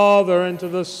the Father, and to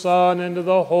the Son, and to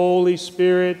the Holy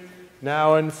Spirit,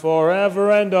 now and forever,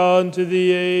 and unto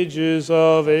the ages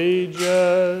of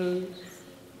ages.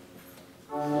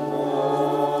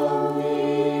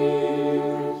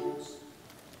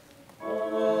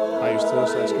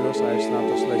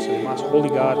 Holy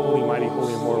God, holy mighty,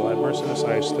 holy immortal, have mercy on us.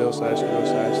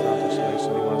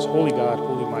 Holy God,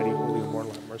 holy mighty, holy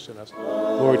immortal, have mercy on us.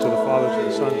 Glory to the Father, to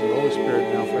the Son, to the Holy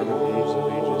Spirit, now forever, in the ages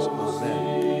of ages.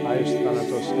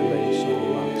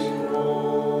 Amen.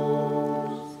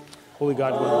 Holy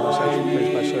God, one of the most actually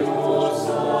praised by servant, for us to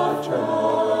know the eternal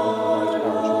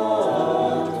power,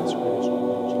 to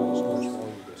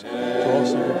all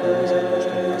single purpose and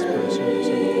understanding prosperity, service,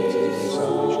 and defenses, and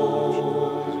salvation,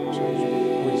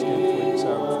 we stand before you,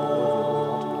 sound for the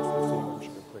Lord, and the altar, for the fitting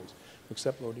worship and praise.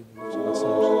 Accept, Lord, even the sinners, the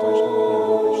touch, and the hand,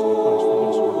 Lord, graciously upon us, forgive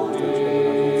us, Lord, our offense, whether or not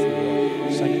we free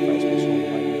will. Sanctify us, most holy,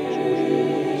 mighty, and worship, and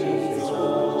praise, and praise, and righteous,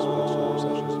 and most holy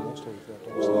processions, and most holy faith,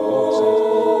 and all the saints,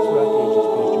 throughout the ages,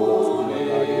 please do well, for you are God,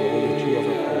 you are holy, to you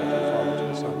ever praise,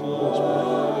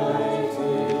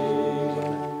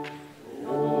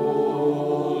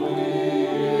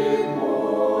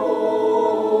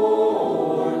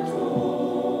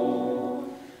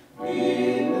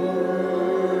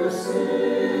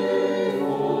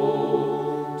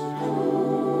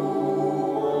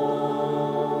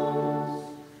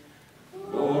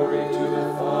 to the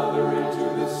Father, to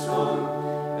the Son,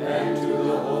 to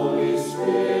the Holy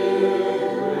Spirit,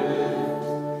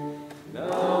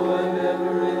 now and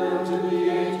forever, in the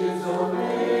ages of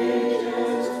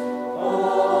ages.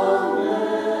 Amen.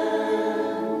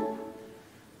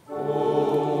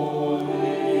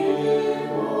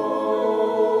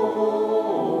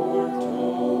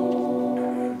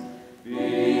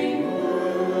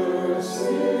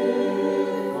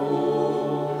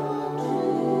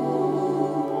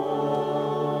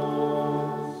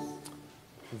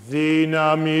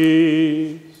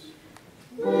 Dinamis.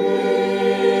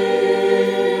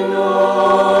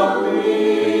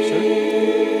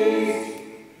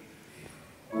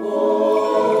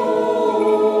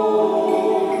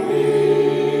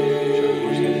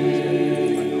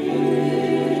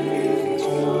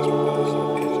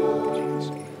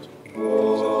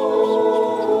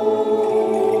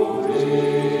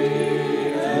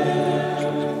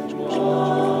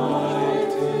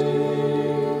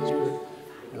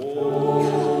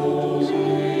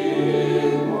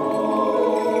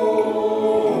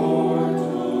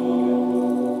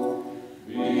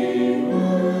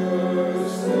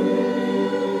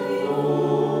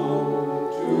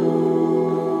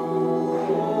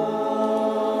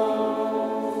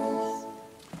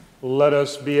 Let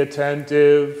us be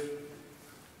attentive.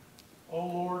 O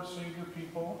Lord, save your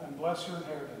people and bless your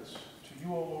inheritance. To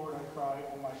you, O Lord, I cry,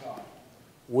 O my God.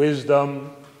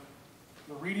 Wisdom.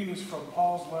 The reading is from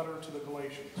Paul's letter to the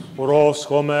Galatians.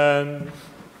 Proschomen.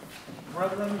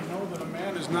 Brethren, you know that a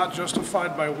man is not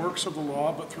justified by works of the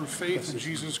law, but through faith in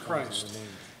Jesus Christ.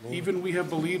 Even we have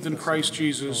believed in Christ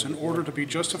Jesus in order to be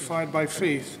justified by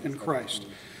faith in Christ,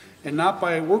 and not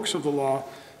by works of the law,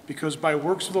 because by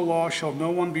works of the law shall no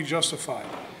one be justified.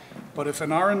 But if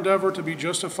in our endeavor to be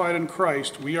justified in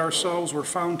Christ, we ourselves were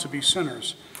found to be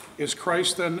sinners, is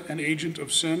Christ then an agent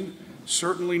of sin?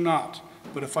 Certainly not.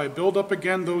 But if I build up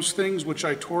again those things which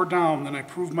I tore down, then I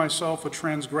prove myself a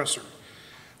transgressor.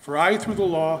 For I, through the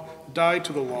law, died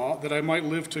to the law, that I might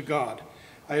live to God.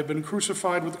 I have been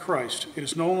crucified with Christ. It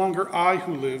is no longer I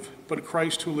who live, but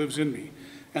Christ who lives in me.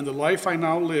 And the life I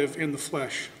now live in the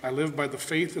flesh, I live by the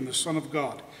faith in the Son of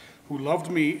God, who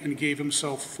loved me and gave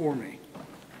himself for me.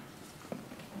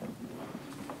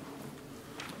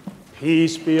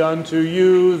 Peace be unto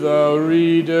you, the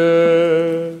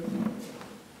reader.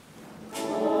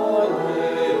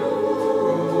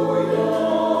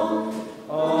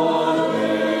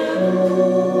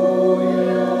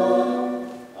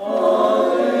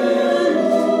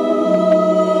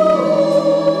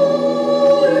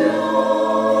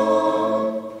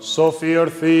 Sophia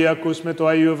ορθή, ακούσμε το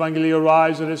Αγίου Ευαγγελίου,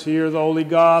 rise, let us hear the Holy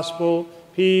Gospel.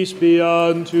 Peace be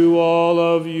unto all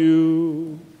of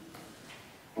you.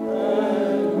 And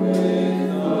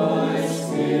with thy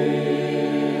spirit.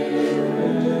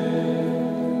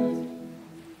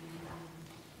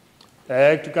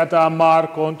 Εκ του κατά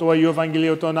Μάρκον, το Αγίου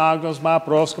Ευαγγελίου των Άγνωσμα,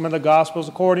 πρόσκαμε the Gospels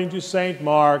according to Saint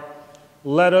Mark.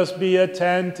 Let us be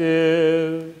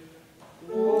attentive.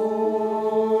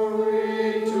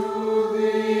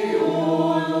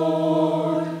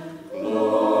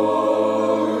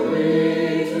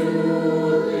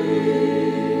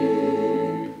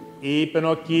 Είπεν ο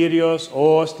ο Κύριος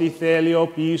ως τη θέλει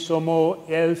πίσω μου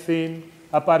έλθην,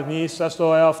 απαρνήσα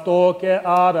στο εαυτό και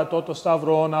άρατο το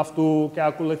σταυρόν αυτού και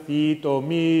ακολουθεί το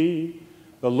μη.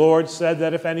 The Lord said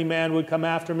that if any man would come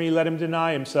after me, let him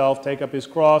deny himself, take up his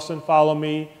cross and follow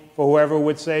me. For whoever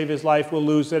would save his life will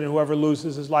lose it, and whoever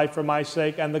loses his life for my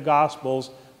sake and the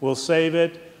gospel's will save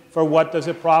it. For what does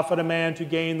it profit a man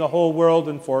to gain the whole world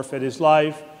and forfeit his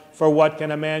life? For what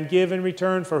can a man give in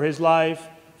return for his life?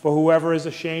 For whoever is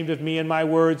ashamed of me and my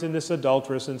words in this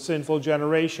adulterous and sinful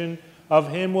generation, of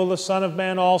him will the Son of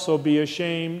Man also be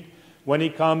ashamed, when he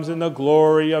comes in the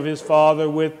glory of his Father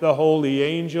with the holy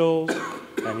angels.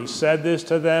 And he said this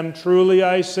to them, truly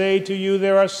I say to you,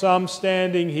 there are some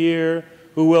standing here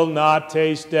who will not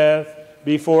taste death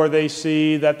before they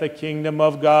see that the kingdom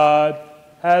of God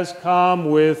has come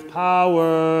with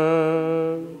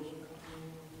power.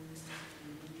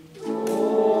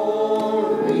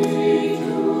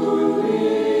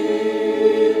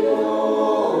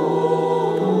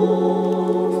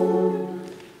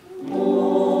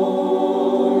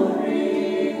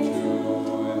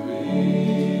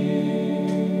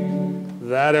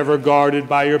 That ever guarded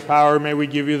by your power, may we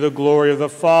give you the glory of the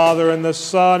Father and the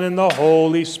Son and the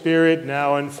Holy Spirit,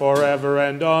 now and forever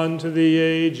and unto the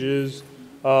ages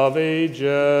of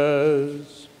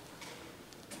ages.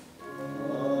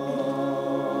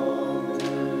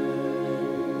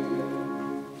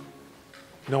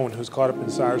 No one who's caught up in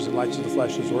desires and lights of the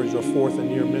flesh has already drove forth a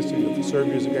near mystery of the serve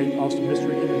you as a great awesome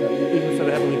mystery, even for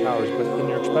the heavenly powers, but in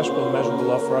your expressible and immeasurable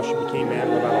love for us, you became man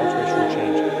without alteration or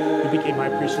change. You became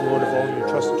high priest and Lord of all, and you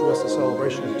entrusted to us the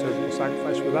celebration of the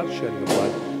sacrifice without shedding of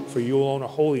blood. For you alone are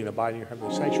holy and abide in your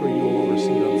heavenly sanctuary. You alone are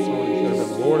seated on the throne and you are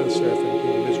the Lord of the seraphim,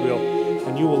 King of Israel,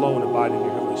 and you alone abide in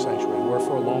your heavenly sanctuary.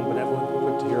 Wherefore alone, benevolent and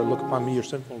quick to hear, look upon me, your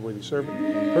sinful and worthy servant.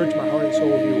 Purge my heart and soul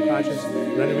with your conscience,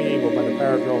 and render me able by the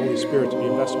power of your Holy Spirit to be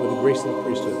invested with the grace of the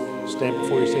priesthood. Stand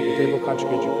before your sacred table,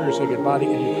 consecrate your pure sacred body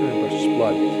and your pure and precious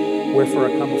blood. Wherefore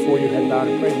I come before you, head bowed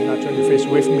and pray, do not turn your face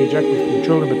away from me, reject me from your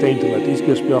children, but deign to let these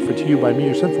gifts be offered to you by me,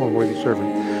 your sinful and worthy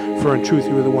servant. For in truth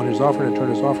you are the one who is offered, and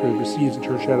turn is offered, who receives, and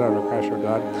turn shed out of our crash, our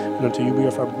God. And unto you be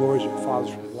our Father, glories, your fathers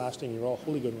from everlasting, your all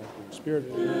holy, good, and right Spirit,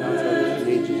 now and forever, to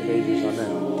the ages of ages.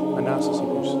 Amen. Announce the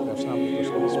secrets of some people,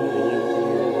 so this will be you, the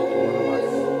Lord of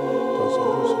life. Those who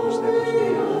lose, who step, who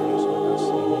stay, who stay, who stay,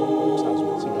 who stay, who stay,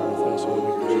 who stay, who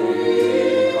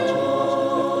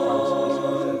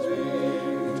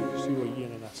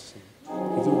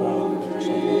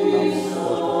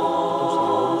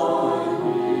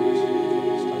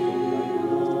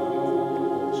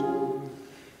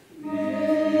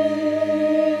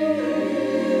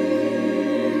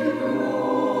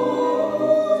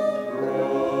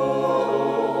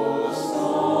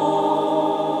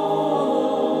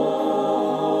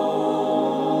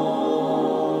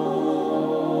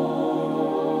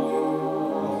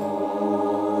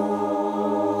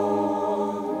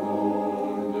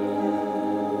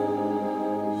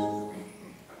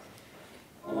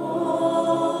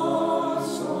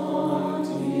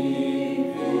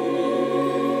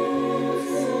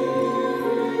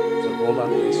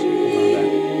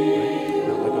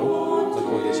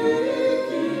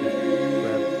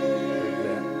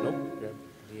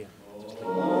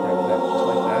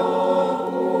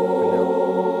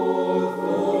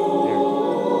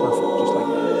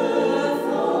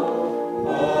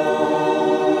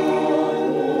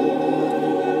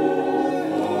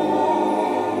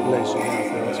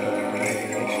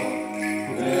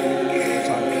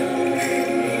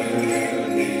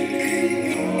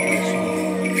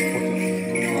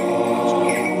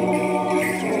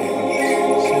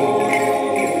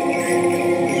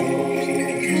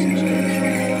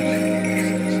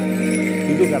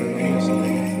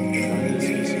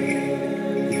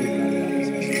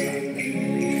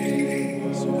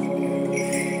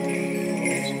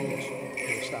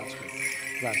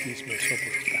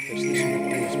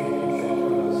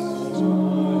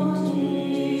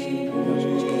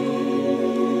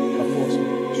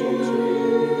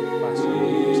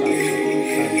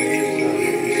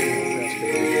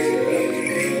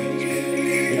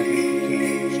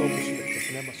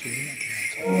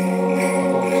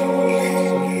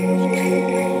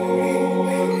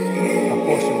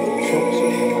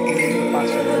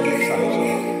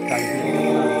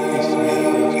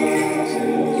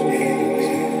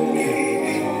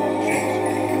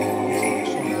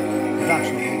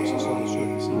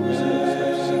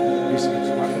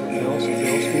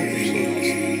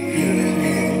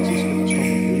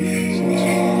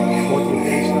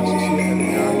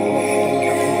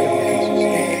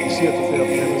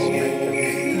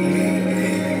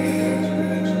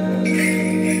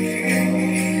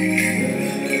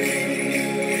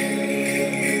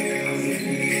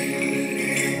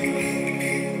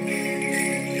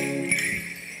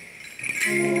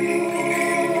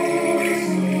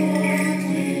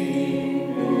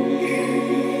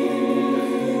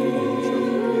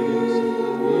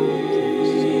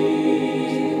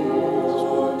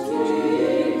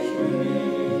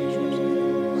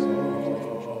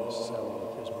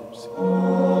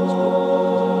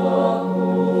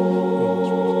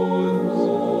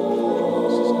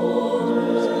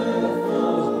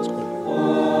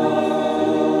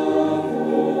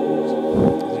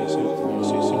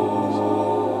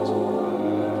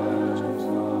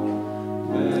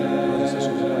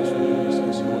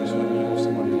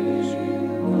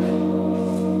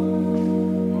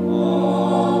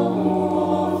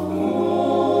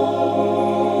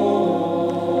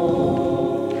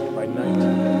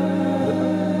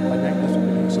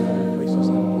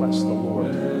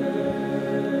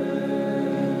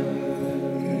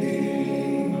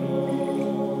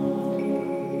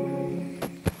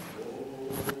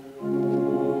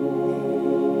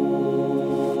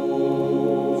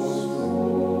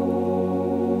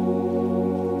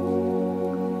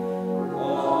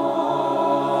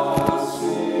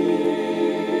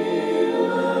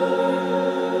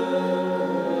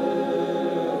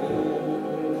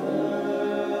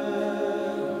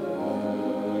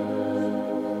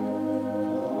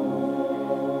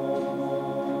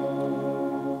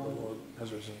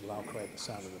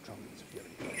sound of the trumpets if you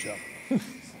have to catch up.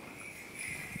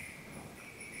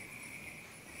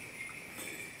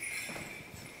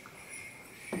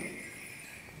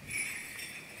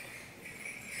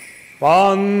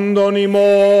 Πάντων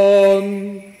ημών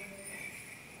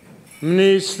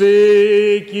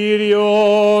μνηστεί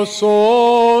Κύριος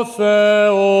ο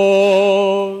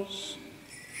Θεός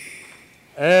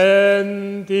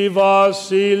εν τη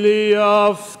βασιλεία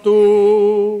αυτού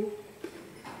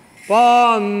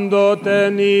πάντοτε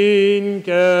νυν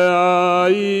και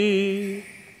αεί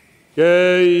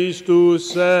και εις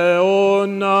τους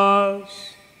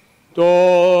αιώνας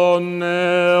των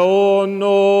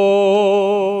αιώνων.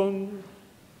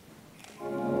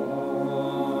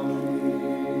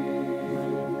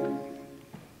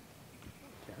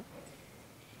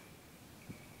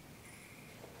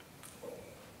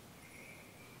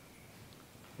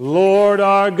 Lord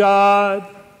our God,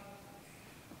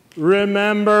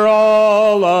 remember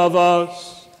all of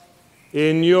us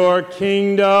in your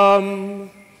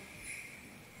kingdom,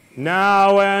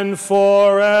 now and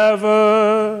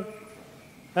forever,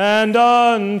 and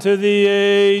unto the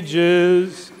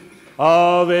ages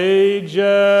of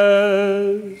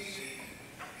ages.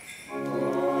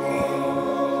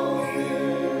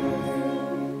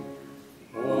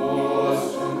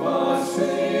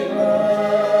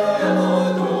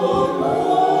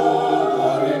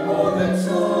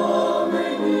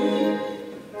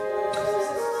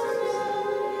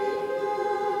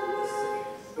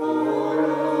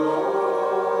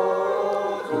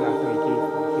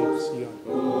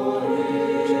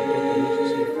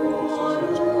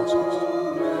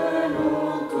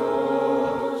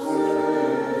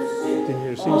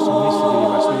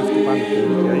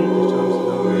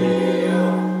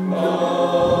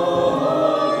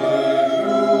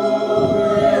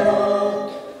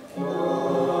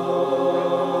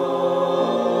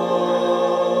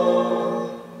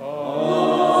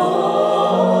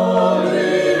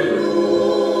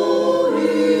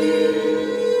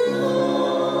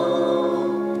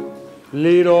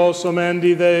 Λυρώσομεν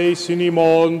τη δέησιν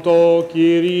ημών το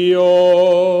Κύριο.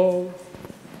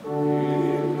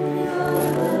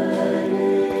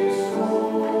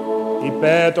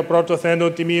 Υπέ το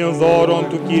πρωτοθέντον τιμίων δώρων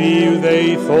του Κυρίου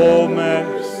δεηθώμε.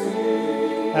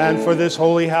 And for this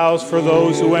holy house, for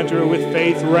those who enter with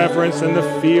faith, reverence, and the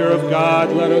fear of God,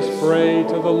 let us pray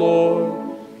to the Lord.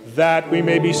 That we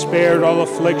may be spared all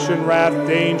affliction, wrath,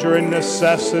 danger, and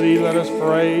necessity, let us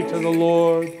pray to the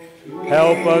Lord.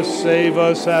 Help us, save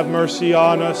us, have mercy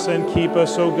on us, and keep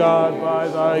us, O God, by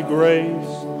thy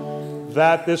grace.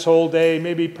 That this whole day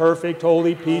may be perfect,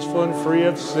 holy, peaceful, and free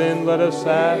of sin, let us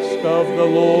ask of the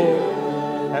Lord.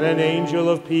 And an angel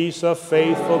of peace, a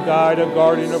faithful guide, a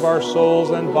guardian of our souls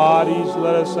and bodies,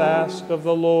 let us ask of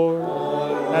the Lord.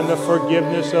 And the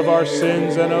forgiveness of our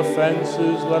sins and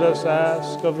offenses, let us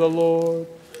ask of the Lord.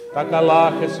 Τα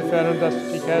καλά και συμφέροντας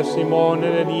ψυχές ημών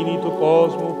εν ειρήνη του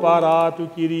κόσμου παρά του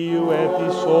Κυρίου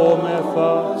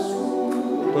ετισόμεθα.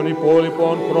 Των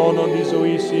υπόλοιπων χρόνων της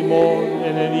ζωής ημών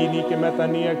εν ειρήνη και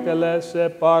μετανία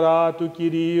εκτελέσε παρά του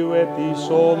Κυρίου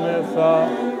ετισόμεθα.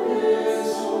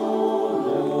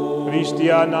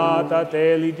 Χριστιανά τα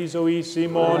τέλη της ζωής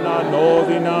ημών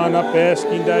ανώδυνα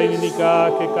αναπέσκυντα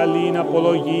ελληνικά και καλήν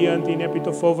απολογίαν την επί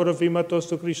το φόβορο βήματος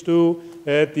του Χριστού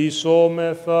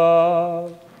ετισόμεθα.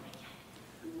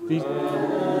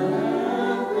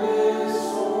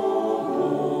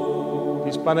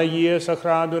 Της Παναγίας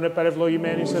αχράντων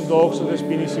επερευλογημένης εν δόξου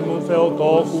δεσποίνης ημών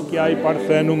Θεοτόκου και αι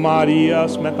Παρθένου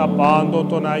Μαρίας με τα πάντων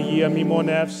των Αγία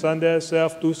μνημονεύσαντες σε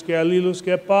αυτούς και αλλήλους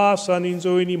και πάσαν ειν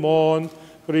ζωήν ημών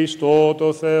Χριστό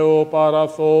το Θεό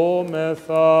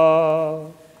παραθόμεθα.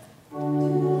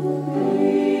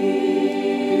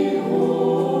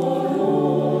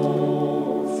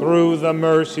 Through the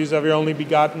mercies of your only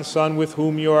begotten Son, with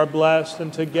whom you are blessed,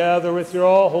 and together with your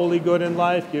all holy, good, and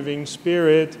life-giving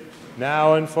Spirit, now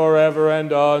and forever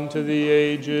and unto the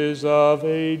ages of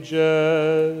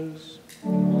ages.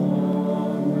 Amen.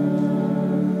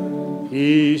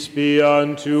 Peace be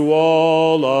unto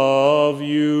all of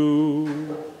you.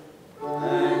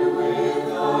 And with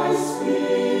thy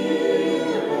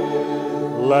spirit.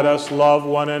 Let us love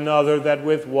one another, that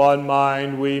with one mind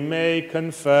we may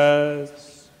confess.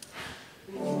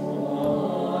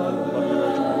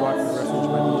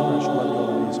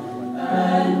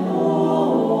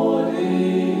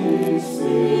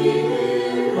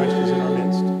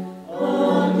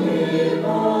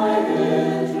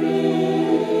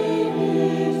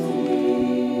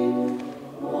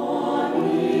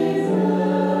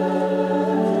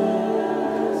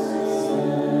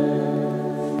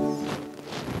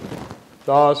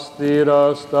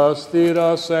 τα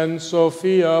στήρας εν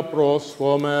σοφία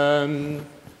πρόσχομεν.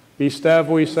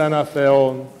 Πιστεύω εις ένα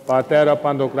Θεόν, Πατέρα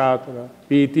Παντοκράτορα,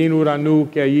 ποιητήν ουρανού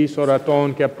και γης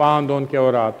ορατών και πάντων και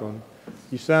οράτων,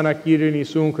 εις ένα Κύριον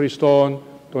Ιησούν Χριστόν,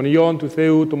 τον Υιόν του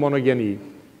Θεού του μονογενή,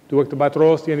 του εκ του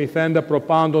Πατρός γεννηθέντα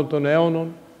προπάντων των αιώνων,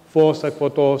 φως εκ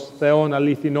φωτός, Θεόν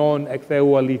αληθινών εκ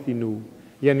Θεού αληθινού,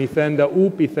 γεννηθέντα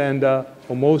ου πειθέντα,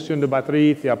 ομόσιον του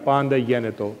Πατρί θεία πάντα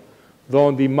γένετο,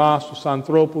 δόντι μας τους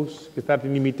ανθρώπους και θα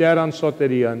την ημιτέραν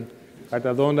σωτερίαν,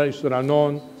 καταδόντα εις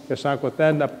ουρανών και σαν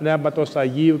κοθέντα πνεύματος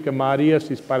Αγίου και Μαρίας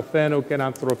εις παρθένου και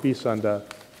ανθρωπίσαντα,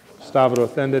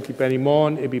 σταυρωθέντα την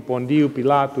περιμόν επί Ποντίου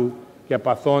Πιλάτου και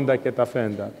παθόντα και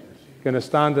ταφέντα, και να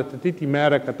στάντα τη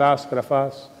μέρα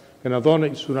κατάσκραφας και να δώνα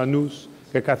εις ουρανούς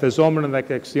και καθεζόμενα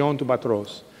δεξιών του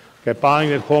Πατρός, και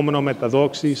πάνε ερχόμενο με τα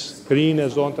δόξης, κρίνε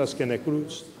ζώντας και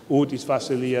νεκρούς, ού της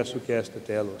βασιλείας σου και έστε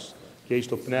τέλος. Και εις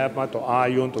το πνεύμα, το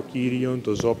Άγιον, το Κύριον,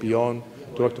 το Ζωπιόν,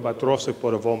 το εκ του Πατρός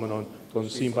εκπορευόμενον, τον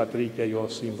Συμπατρί και Υιό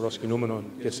συμπροσκυνούμενον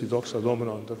και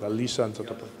συνδοξαδόμενον, το καλήσαν το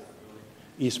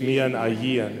εις μίαν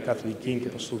Αγίαν, Καθολικήν και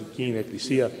Αποστολικήν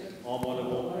Εκκλησία,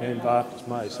 εν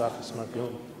βάπτισμα εις άφης ματιών.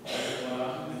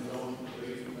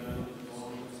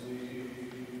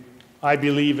 I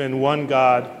believe in one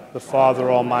God, the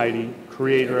Father Almighty,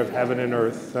 creator of heaven and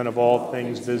earth, and of all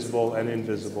things visible and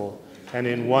invisible, and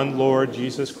in one Lord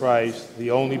Jesus Christ,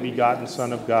 the only begotten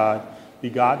Son of God,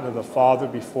 begotten of the Father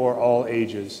before all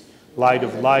ages, light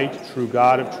of light, true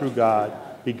God of true God,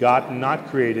 begotten, not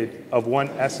created, of one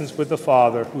essence with the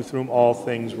Father, who through whom all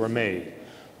things were made,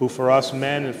 who for us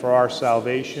men and for our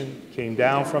salvation came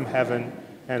down from heaven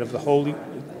and of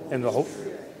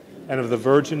the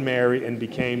Virgin Mary and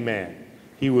became man.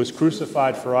 He was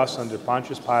crucified for us under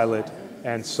Pontius Pilate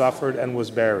and suffered and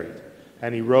was buried.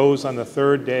 And he rose on the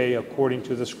third day according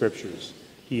to the Scriptures.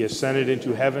 He ascended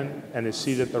into heaven and is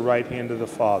seated at the right hand of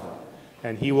the Father.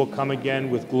 And he will come again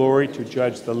with glory to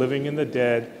judge the living and the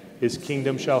dead. His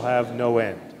kingdom shall have no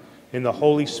end. In the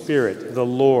Holy Spirit,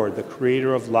 the Lord, the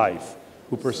creator of life,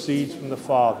 who proceeds from the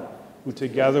Father, who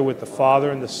together with the Father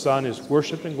and the Son is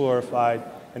worshipped and glorified,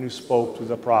 and who spoke to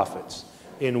the prophets.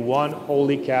 In one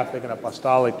holy Catholic and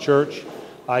Apostolic Church,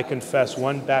 I confess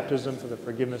one baptism for the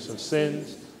forgiveness of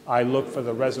sins. I look for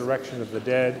the resurrection of the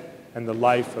dead and the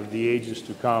life of the ages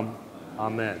to come.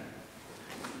 Amen.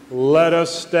 Let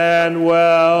us stand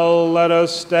well, let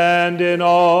us stand in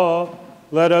awe,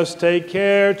 let us take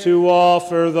care to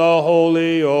offer the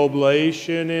holy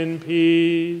oblation in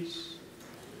peace.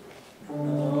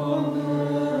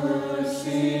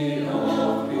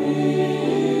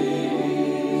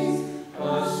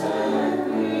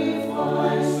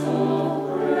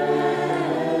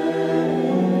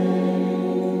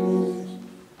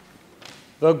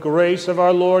 The grace of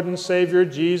our Lord and Savior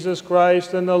Jesus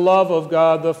Christ and the love of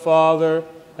God the Father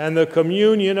and the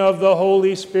communion of the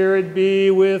Holy Spirit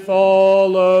be with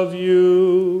all of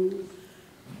you.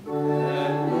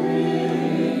 And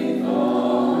with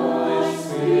thy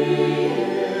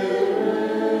spirit.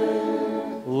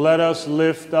 Let us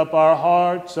lift up our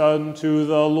hearts unto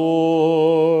the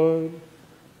Lord.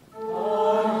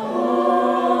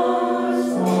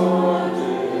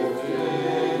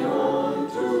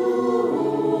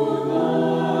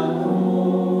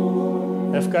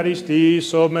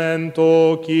 Ευχαριστήσομεν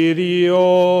το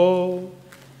Κύριο.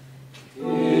 It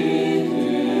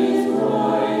is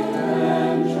right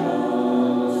and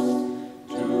just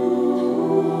to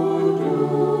do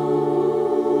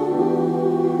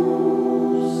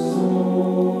so.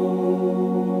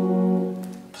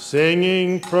 Singing,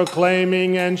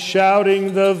 proclaiming, and shouting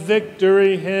the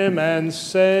victory hymn and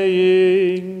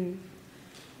saying,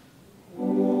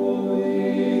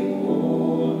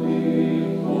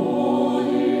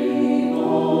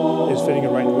 fitting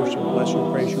and right to worship, bless you,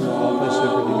 and praise you in all places of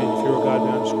your domain. If you are God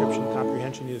beyond description,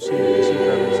 comprehension, you see, you see,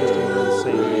 forever existing, and the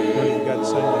same. Knowing you got the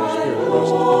Son and the Spirit, who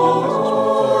also speaking on lessons from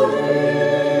the Father, is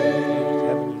to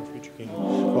heaven and future kingdom.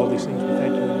 For all these things we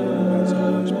thank you, and Lord, God, Son,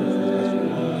 and Holy Spirit, for the best of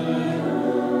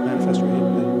manifest your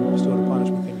hidden that you bestowed upon us.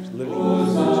 We thank you for liturgy,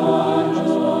 and the Spirit, and the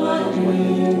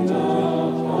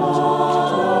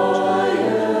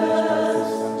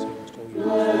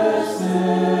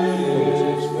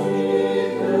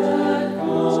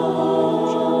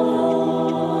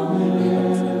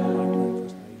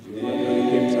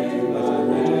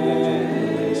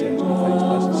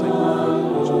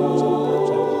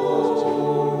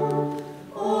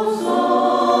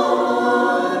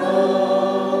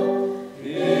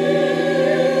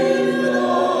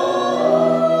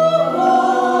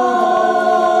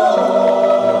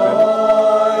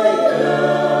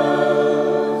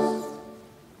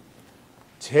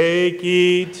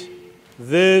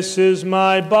This is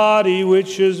my body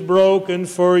which is broken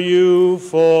for you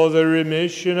for the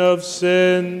remission of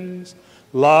sins.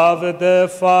 Λάβετε,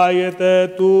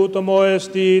 φάγετε, τούτο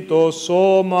εστί το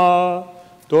σώμα,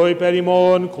 το υπέρ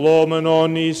ημών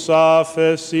κλώμενον εις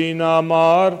άφεσιν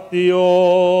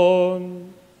αμάρτιον.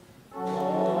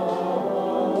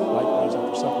 Likewise,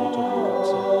 after supper, he took the cup,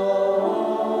 saying,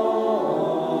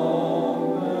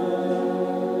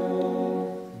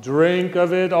 Drink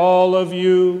of it, all of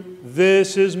you.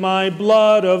 This is my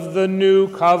blood of the new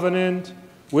covenant,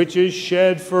 which is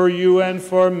shed for you and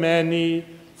for many,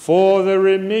 for the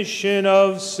remission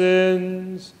of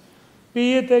sins.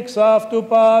 Πείτε εξ αυτού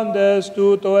πάντες,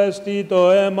 τούτο εστί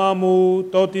το αίμα μου,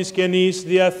 το της Καινής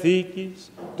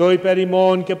Διαθήκης, το υπέρ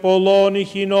ημών και πολλών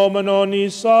ηχινόμενων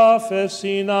εις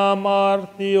άφεσιν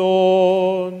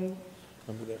αμάρτιον.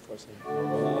 Remember therefore, saying,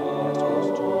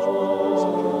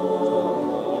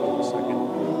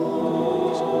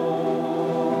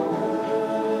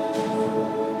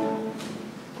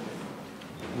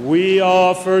 We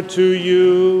offer to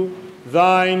you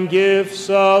thine gifts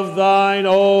of thine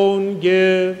own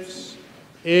gifts,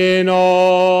 in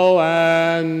all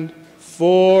and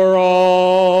for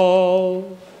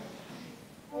all.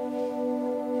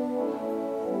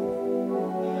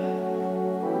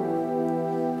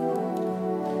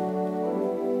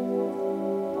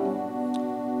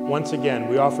 Once again,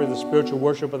 we offer the spiritual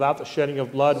worship without the shedding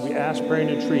of blood. We ask, pray, and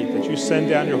entreat that you send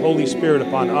down your Holy Spirit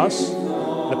upon us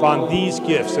and upon these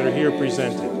gifts that are here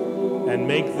presented, and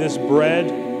make this bread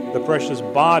the precious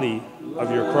body of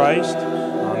your Christ.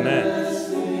 Amen.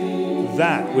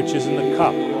 That which is in the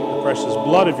cup, the precious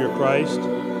blood of your Christ.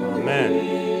 Amen.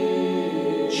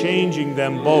 Changing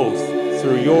them both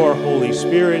through your Holy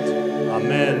Spirit.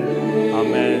 Amen.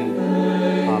 Amen.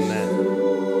 Amen.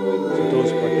 So those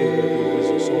who partake of the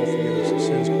visit soul, forgiveness of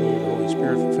sins, communion of the Holy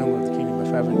Spirit, fulfillment of the kingdom of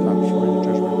heaven, God before you, the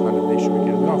judgment and condemnation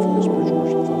begin. We offer the spiritual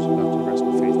worship of those who have to rest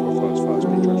in faith, forefathers, fathers,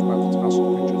 patriarchs, prophets, apostles,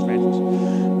 preachers, evangelists,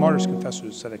 martyrs,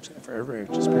 confessors, ascetics, and for every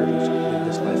righteous spirit in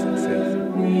this life and faith.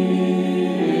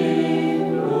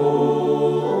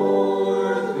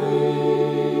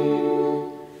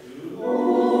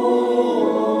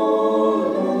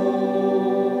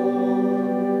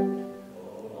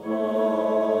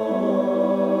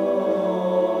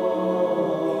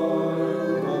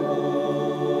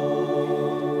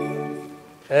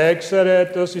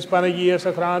 Εξαιρέτως εις Παναγίας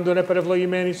αχράντων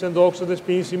επερευλογημένης εν δόξα της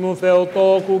πίσιμου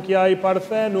Θεοτόκου και αι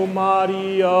Παρθένου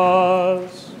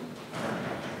Μαρίας.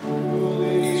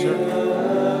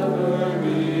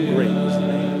 Great is the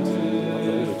name of the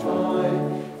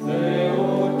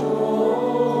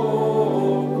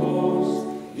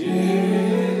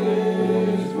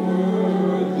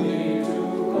Holy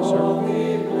Trinity.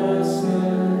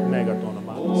 Megaton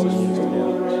amatis is used to the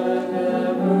others.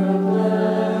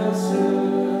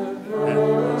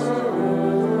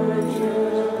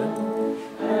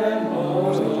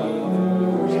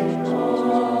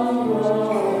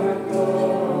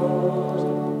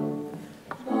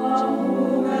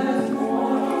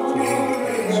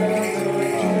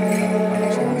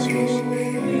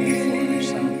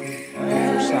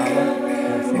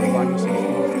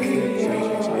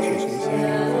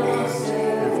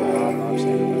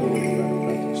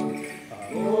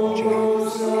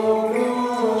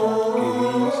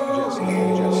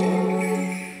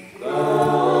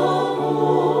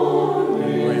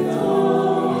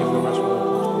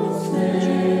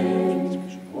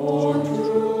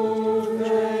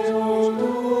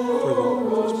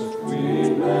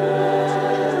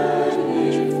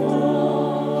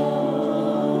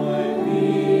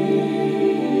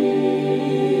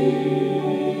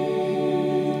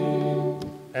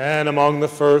 Among the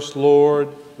first, Lord,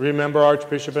 remember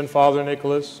Archbishop and Father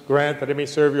Nicholas. Grant that he may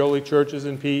serve your holy churches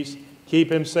in peace.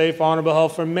 Keep him safe, honorable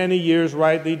health for many years,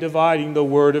 rightly dividing the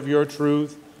word of your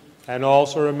truth. And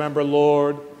also remember,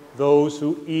 Lord, those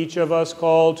who each of us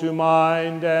call to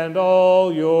mind, and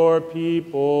all your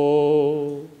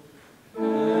people.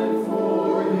 And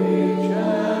for each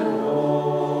and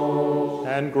all.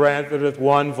 And grant that with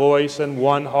one voice and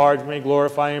one heart may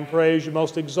glorify and praise your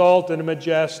most exalted and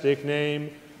majestic name,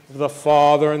 of the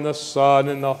Father, and the Son,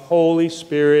 and the Holy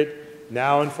Spirit,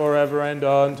 now and forever, and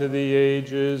unto the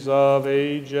ages of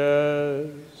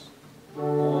ages.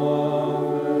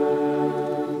 Amen.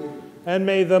 And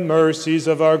may the mercies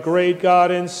of our great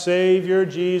God and Savior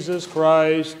Jesus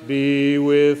Christ be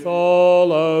with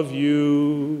all of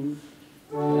you.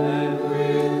 And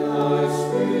with thy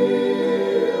spirit.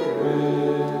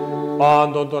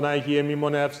 Πάντων των Αγίων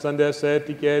μνημονεύσταντες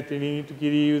έτη και την ίνη του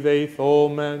Κυρίου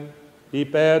δεηθόμεν,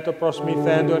 υπέρ το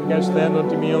προσμηθέντων και ασθέντων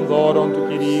τιμίων δώρων του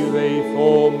Κυρίου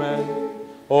δεηθόμεν,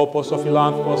 όπως ο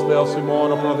φιλάνθρωπος Θεός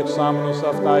ημών, ο προδεξάμενος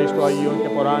αυτά εις το Αγίον και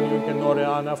ποράνιον και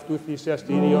δωρεάν αυτού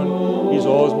θυσιαστήριον, εις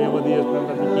όσμια μοδίας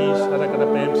πνευματικής, θα τα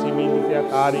καταπέμψει μην τη Θεία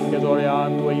χάριν και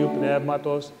δωρεάν του Αγίου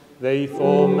Πνεύματος,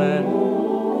 δεηθόμεν.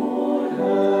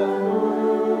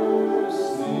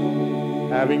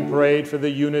 Having prayed for the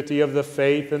unity of the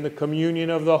faith and the communion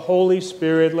of the Holy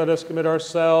Spirit, let us commit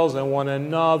ourselves and one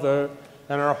another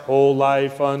and our whole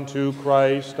life unto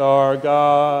Christ our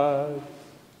God.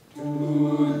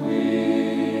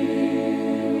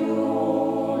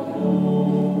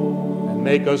 And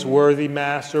make us worthy,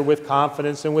 Master, with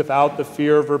confidence and without the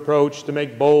fear of reproach, to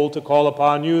make bold to call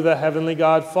upon you, the heavenly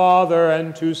God, Father, and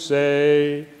to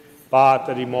say,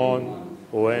 Pater imon,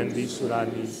 o endis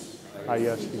uranis,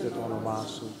 Αγιαστείτε το όνομά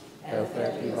σου,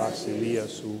 ελθέτει η βασιλεία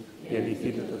σου,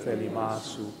 γεννηθείτε το θέλημά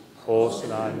σου, ως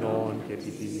ουρανών και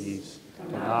επί της γης.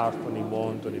 Τον άρθον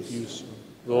ημών των επιούσιων,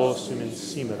 δώσιμεν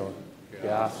σήμερον, και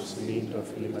άφησε μην το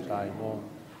φιλήμετα ημών,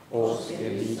 ως και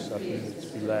εμείς αφήνε τις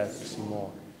φυλέτες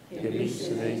ημών. Και εμείς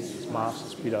δεν τις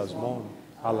μάσες πειρασμών,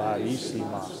 αλλά αρίσει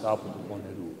μας από του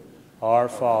πονηρού. Our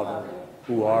Father,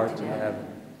 who art in heaven,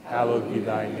 hallowed be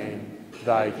thy name.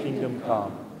 Thy kingdom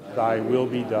come, thy will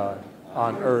be done,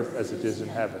 on earth as it is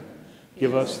in heaven.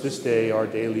 Give us this day our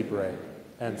daily bread,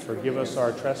 and forgive us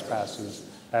our trespasses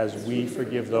as we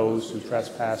forgive those who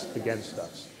trespass against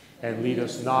us. And lead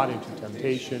us not into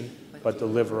temptation, but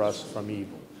deliver us from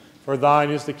evil. For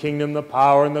thine is the kingdom, the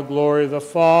power, and the glory of the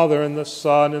Father, and the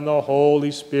Son, and the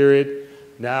Holy Spirit,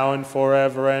 now and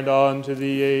forever, and unto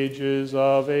the ages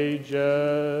of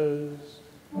ages.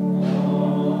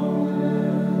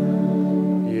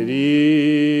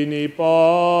 Ειρήνη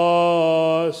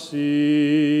πάση.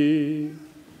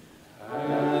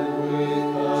 And with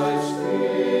thy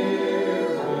spirit.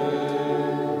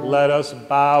 Let us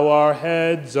bow our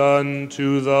heads unto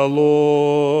the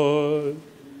Lord.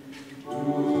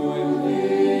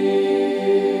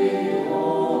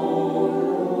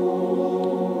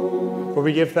 For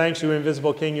we give thanks to you,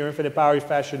 invisible King, your infinite power, you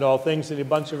fashioned all things, and the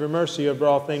abundance of your mercy, you have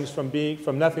brought all things from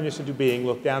nothingness into being.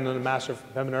 Look down on the Master of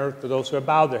heaven and earth, to those who have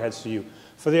bowed their heads to you.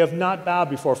 For they have not bowed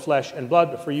before flesh and blood,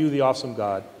 but for you, the awesome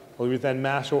God. Will you then,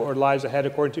 Master, order lives ahead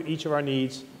according to each of our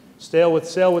needs? Sail with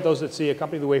those at sea,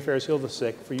 accompany the wayfarers, heal the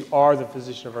sick, for you are the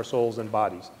physician of our souls and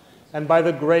bodies. And by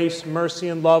the grace, mercy,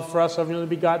 and love for us of your only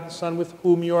begotten Son, with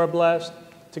whom you are blessed,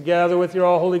 together with your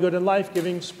all holy, good, and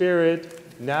life-giving Spirit,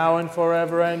 now and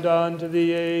forever, and unto the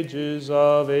ages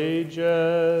of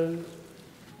ages.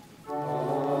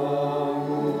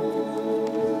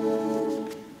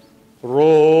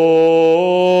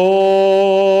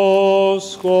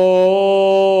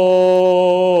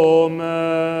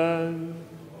 Proskomen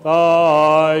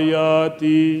Thaiatis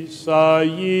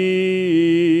Ais.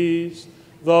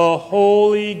 The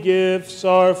holy gifts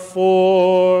are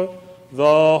for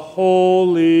the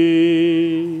holy.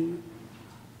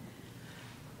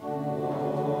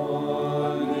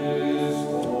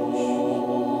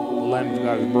 The Lamb of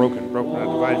God is broken, not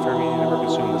divided for me, never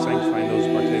consumed, but sanctifying those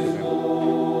who partake of him.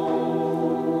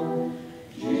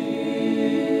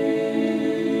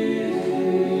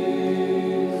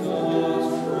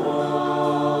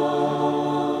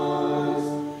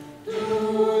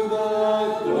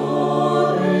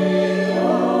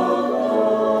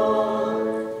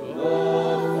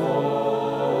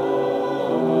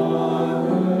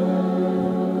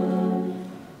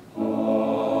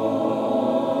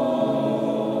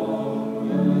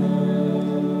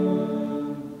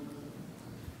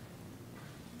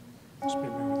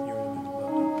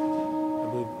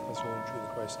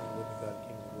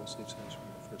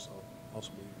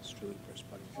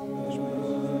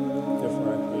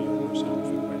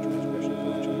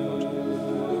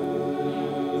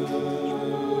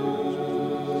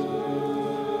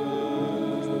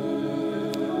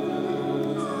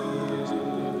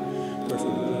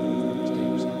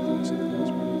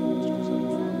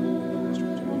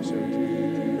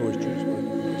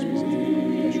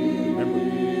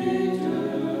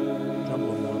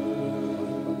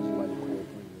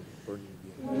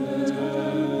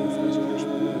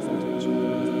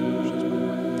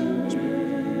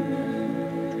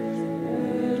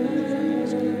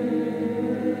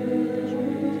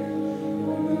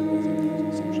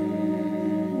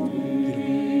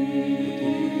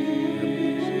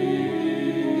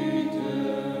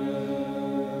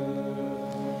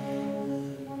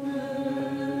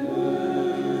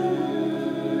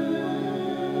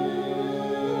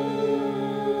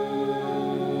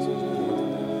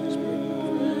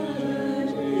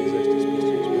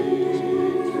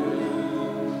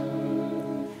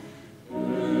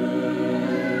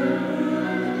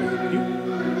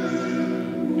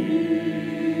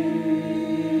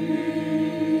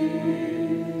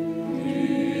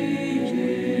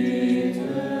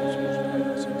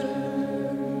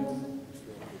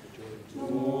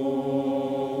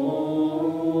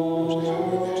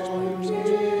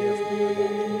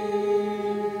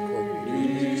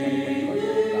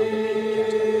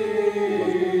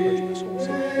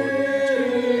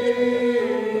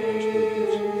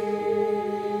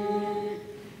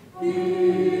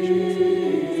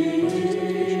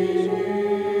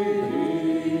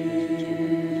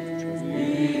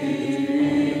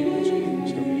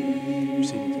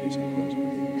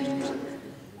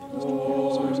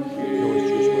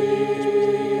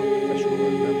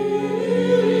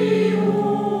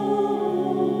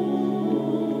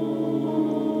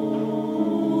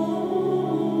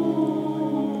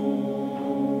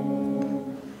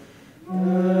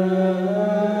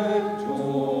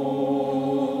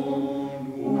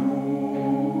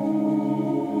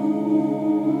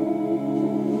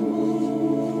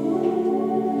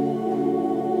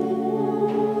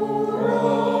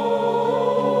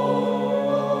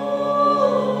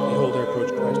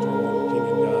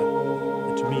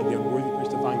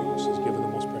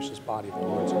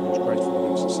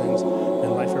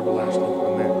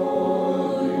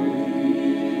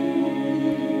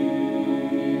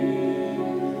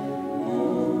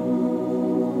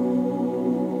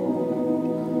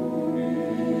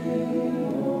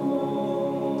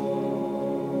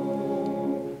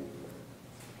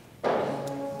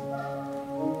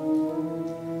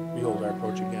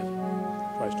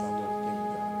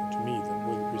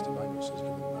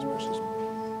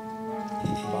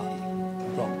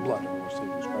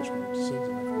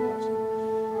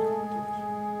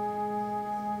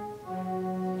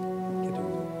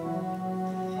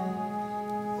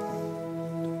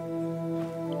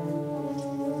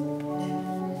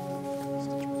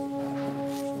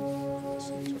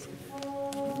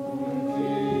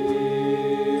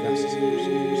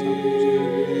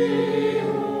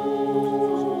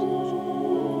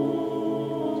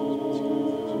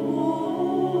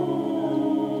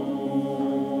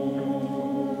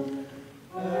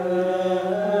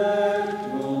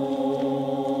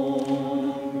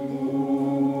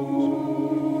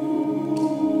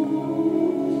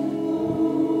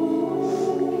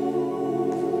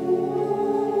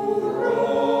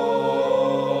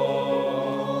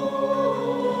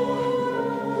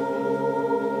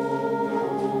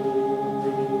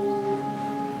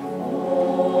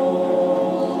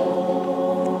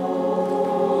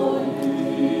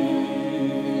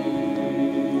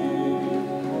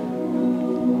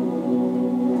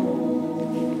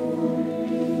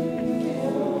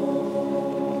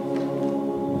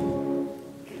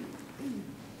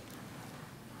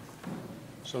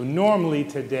 So normally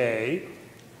today,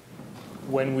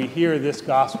 when we hear this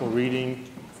gospel reading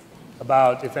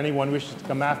about if anyone wishes to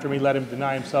come after me, let him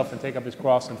deny himself and take up his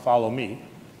cross and follow me,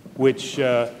 which,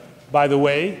 by the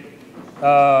way,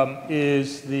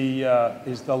 is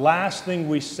the last thing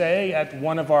we say at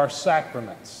one of our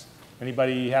sacraments.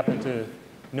 Anybody happen to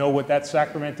know what that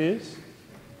sacrament is?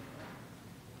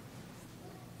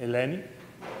 Eleni?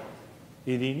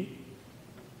 Irini? You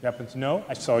happen to know?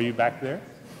 I saw you back there.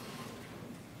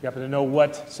 You happen to know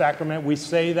what sacrament we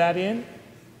say that in?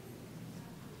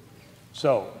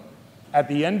 So, at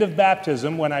the end of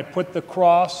baptism, when I put the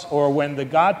cross, or when the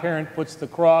godparent puts the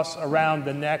cross around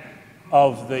the neck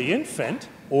of the infant,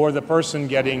 or the person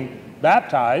getting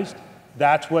baptized,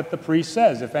 that's what the priest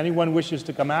says. If anyone wishes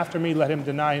to come after me, let him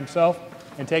deny himself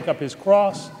and take up his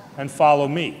cross and follow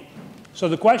me. So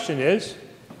the question is,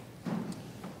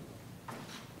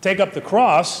 take up the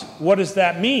cross, what does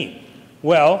that mean?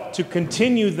 Well, to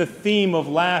continue the theme of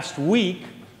last week,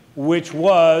 which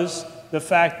was the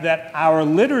fact that our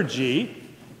liturgy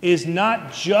is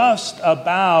not just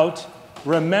about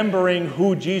remembering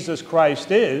who Jesus Christ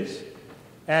is,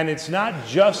 and it's not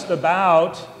just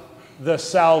about the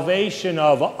salvation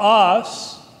of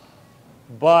us,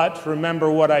 but remember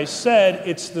what I said,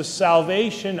 it's the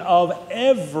salvation of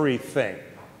everything,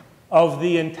 of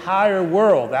the entire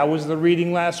world. That was the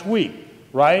reading last week,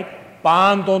 right?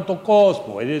 Pan ton to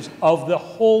cosmo. It is of the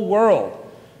whole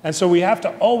world. And so we have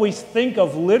to always think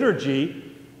of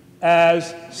liturgy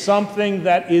as something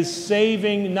that is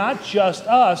saving not just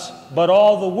us, but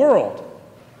all the world.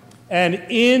 And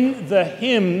in the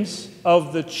hymns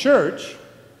of the church,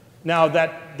 now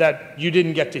that you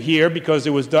didn't get to hear because it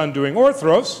was done during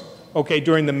Orthros, okay,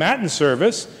 during the Matin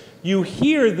service, you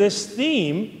hear this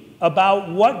theme about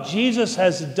what Jesus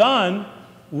has done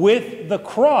with the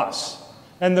cross.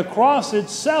 And the cross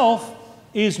itself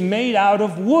is made out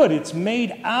of wood. It's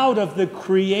made out of the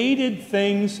created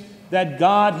things that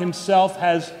God himself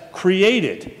has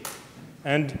created.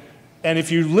 And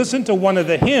if you listen to one of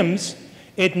the hymns,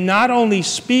 it not only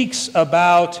speaks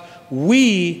about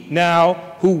we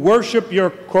now who worship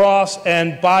your cross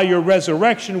and by your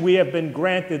resurrection we have been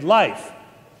granted life.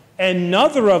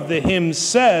 Another of the hymns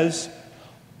says,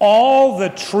 all the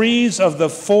trees of the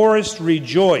forest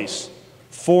rejoice,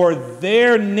 for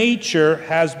their nature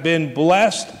has been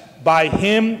blessed by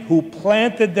him who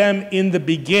planted them in the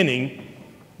beginning,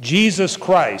 Jesus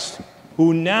Christ,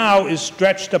 who now is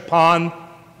stretched upon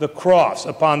the cross,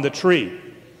 upon the tree.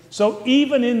 So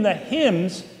even in the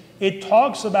hymns, it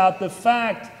talks about the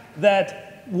fact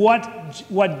that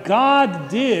what God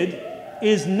did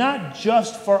is not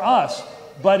just for us,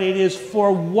 but it is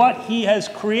for what he has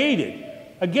created.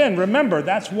 Again, remember,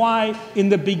 that's why in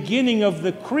the beginning of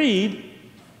the creed,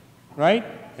 right?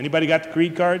 Anybody got the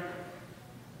creed card?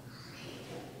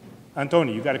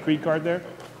 Antoni, you got a creed card there?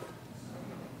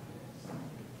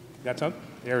 Got some?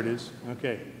 There it is.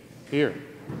 Okay. Here.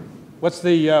 What's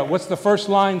the first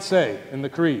line say in the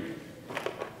creed?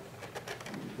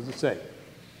 What does it say?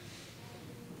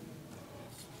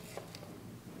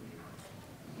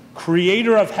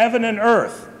 Creator of heaven and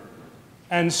earth.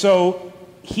 And so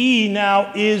he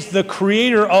now is the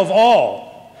creator of all.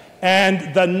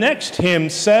 And the next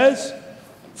hymn says,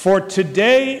 for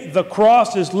today the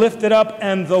cross is lifted up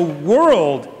and the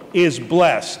world is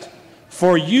blessed.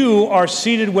 For you are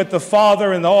seated with the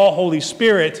Father and the All-Holy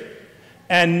Spirit,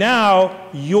 and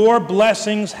now your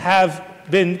blessings have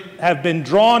been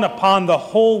drawn upon the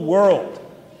whole world.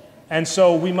 And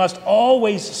so we must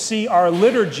always see our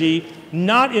liturgy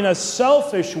not in a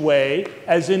selfish way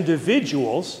as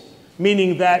individuals,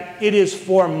 meaning that it is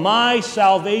for my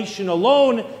salvation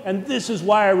alone, and this is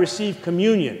why I receive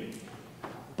communion.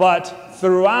 But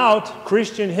throughout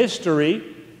Christian history,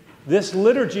 this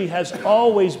liturgy has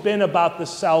always been about the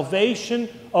salvation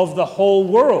of the whole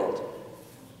world.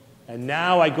 And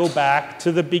now I go back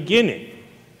to the beginning.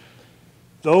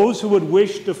 Those who would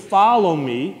wish to follow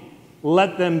me,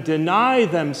 let them deny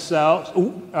themselves,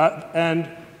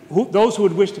 those who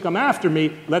would wish to come after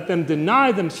me, let them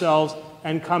deny themselves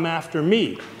and come after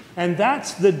me. And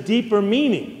that's the deeper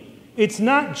meaning. It's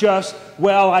not just,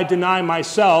 well, I deny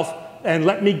myself and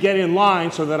let me get in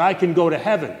line so that I can go to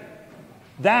heaven.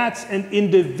 That's an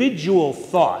individual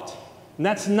thought. And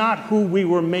that's not who we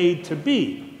were made to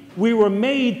be. We were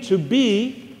made to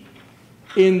be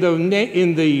in the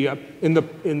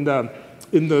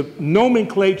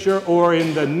nomenclature or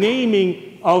in the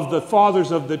naming of the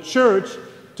fathers of the church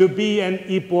to be an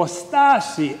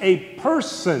hypostasi, a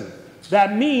person.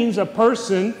 That means a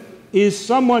person is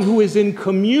someone who is in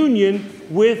communion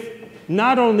with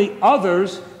not only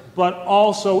others, but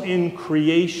also in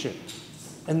creation.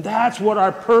 And that's what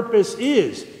our purpose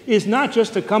is not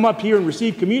just to come up here and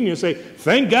receive communion and say,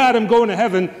 thank God I'm going to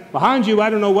heaven. Behind you, I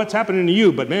don't know what's happening to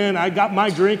you, but man, I got my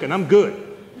drink and I'm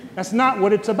good. That's not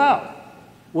what it's about.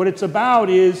 What it's about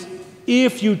is,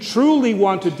 if you truly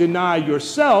want to deny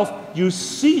yourself, you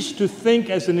cease to think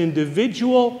as an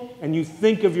individual and you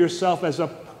think of yourself as a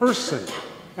person.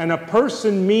 And a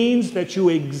person means that you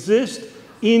exist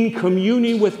in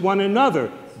communion with one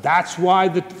another. That's why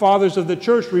the fathers of the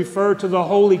church refer to the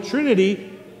Holy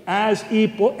Trinity as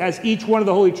each one of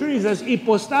the Holy Trinities as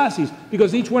hypostases,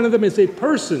 because each one of them is a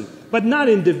person, but not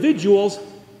individuals,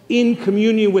 in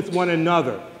communion with one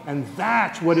another. And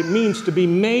that's what it means to be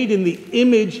made in the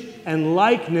image and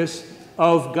likeness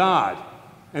of God.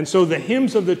 And so the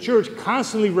hymns of the church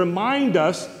constantly remind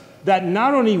us that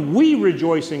not only we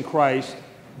rejoice in Christ,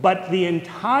 but the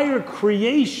entire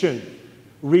creation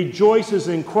rejoices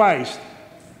in Christ.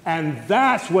 And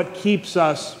that's what keeps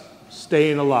us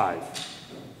staying alive.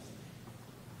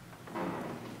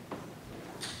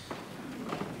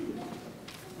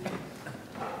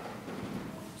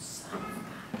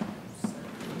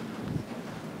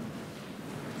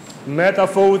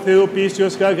 Metaphor theo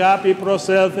pistios kagapi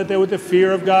proselthete, with the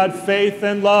fear of God, faith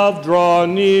and love draw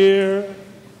near.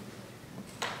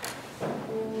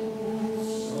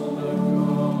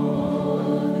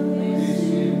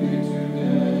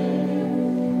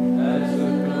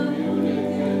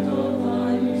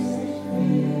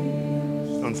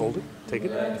 Unfold it, take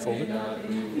it, unfold it.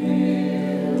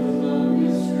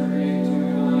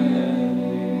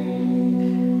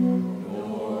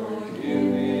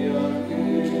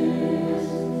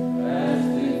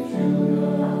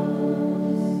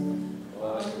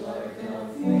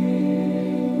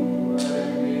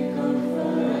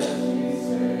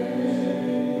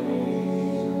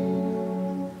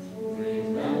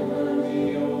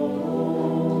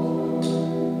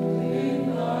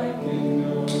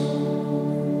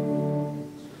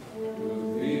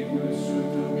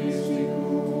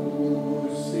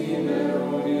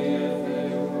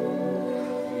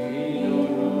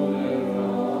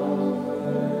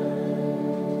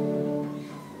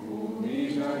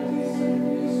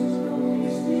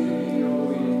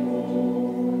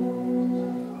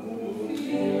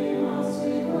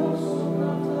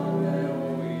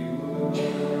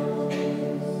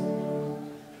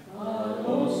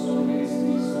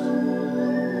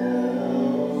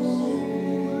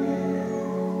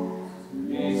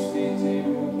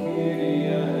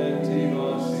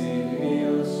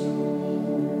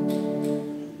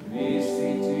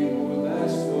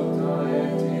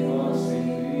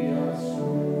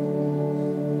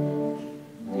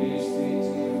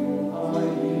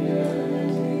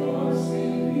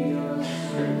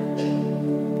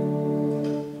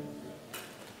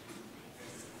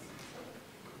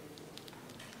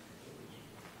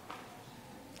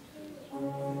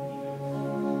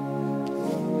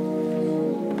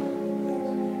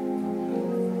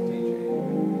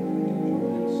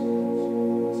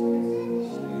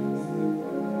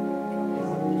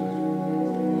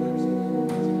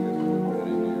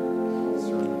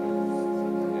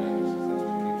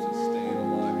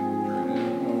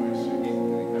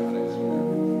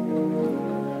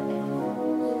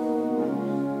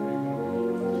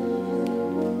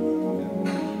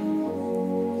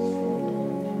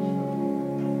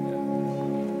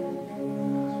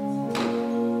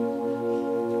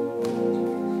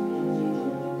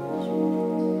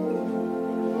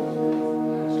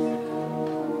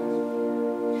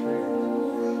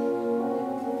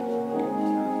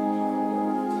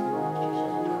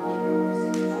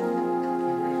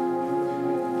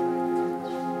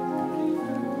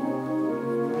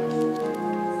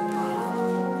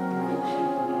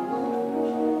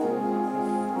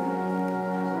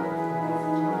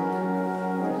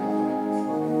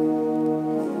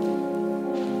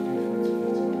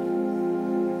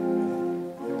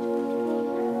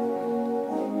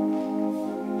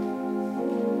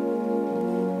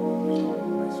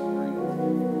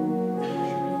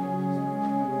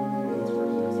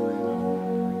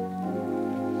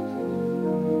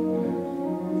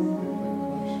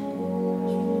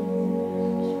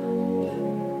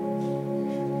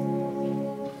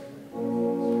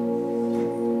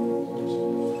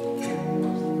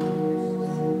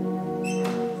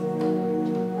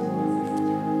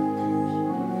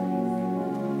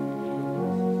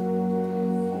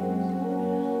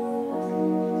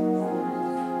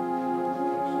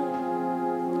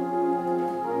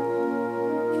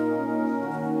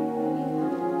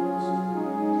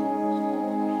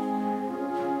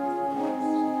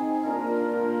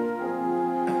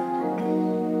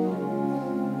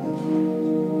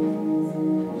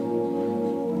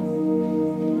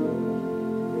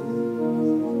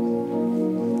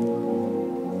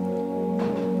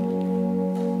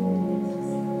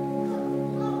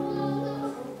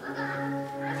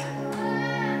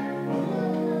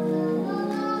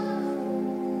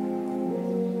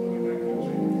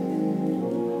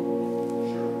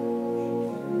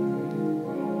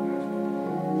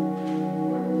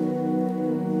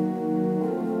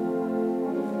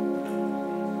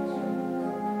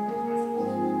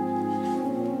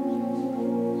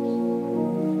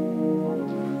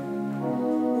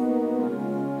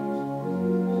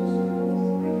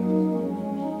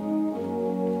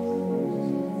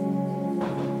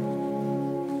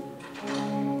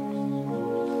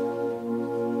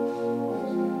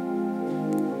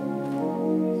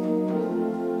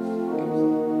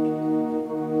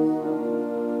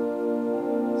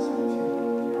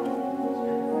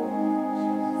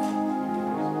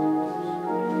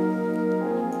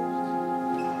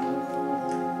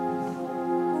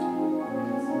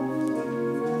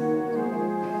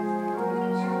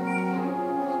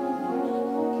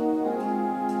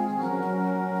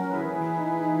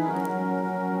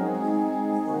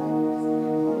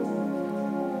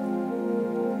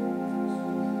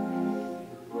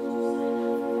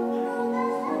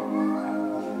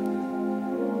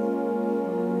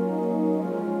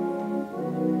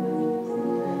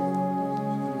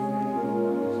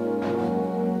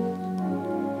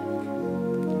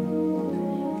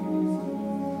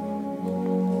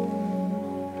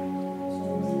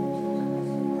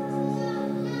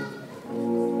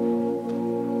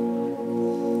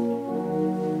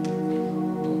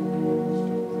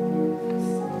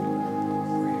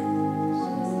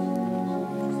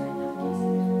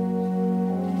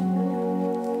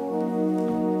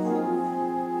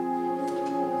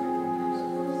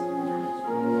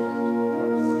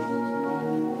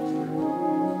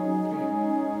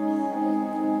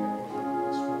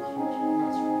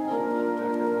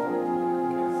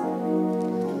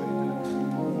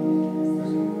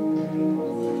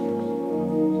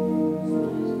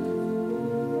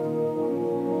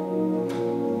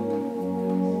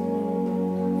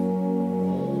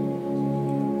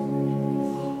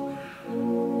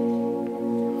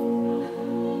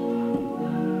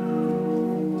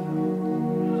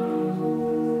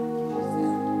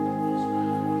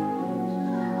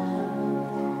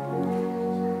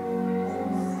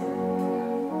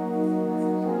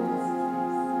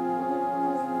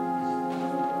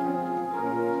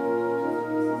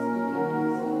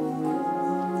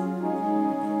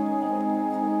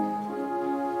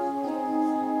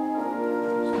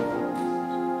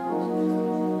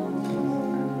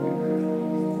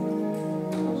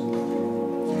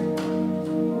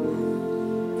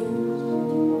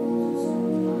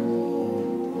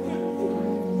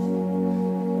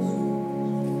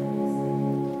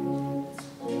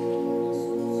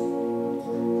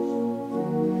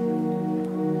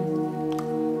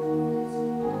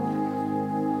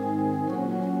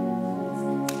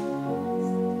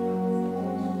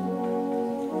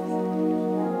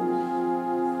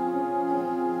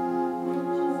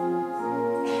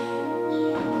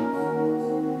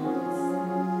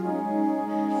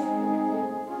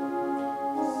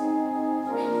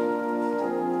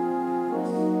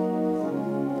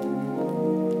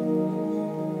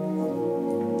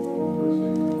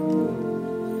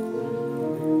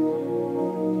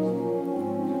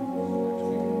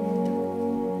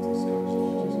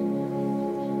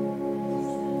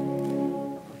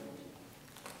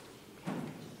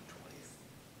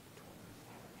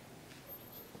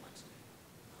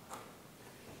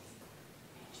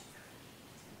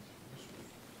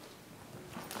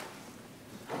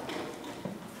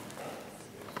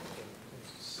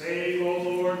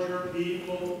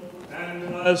 people and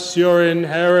bless your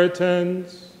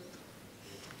inheritance.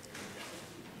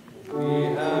 We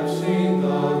have seen the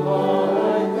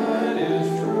light that is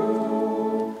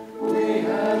true. We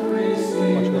have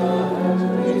received the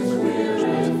heavenly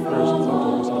Spirit from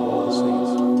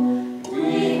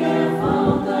We have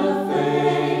found the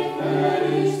faith that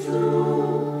is true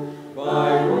by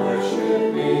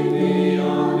worshiping the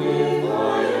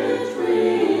undivided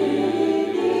Trinity.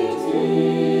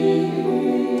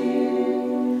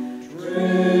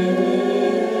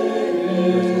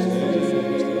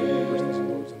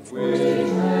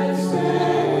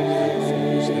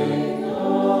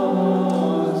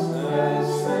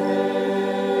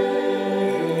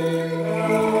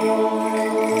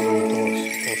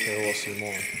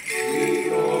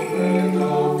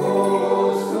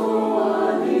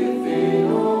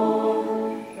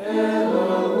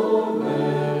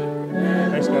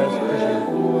 Thanks, guys. Appreciate it.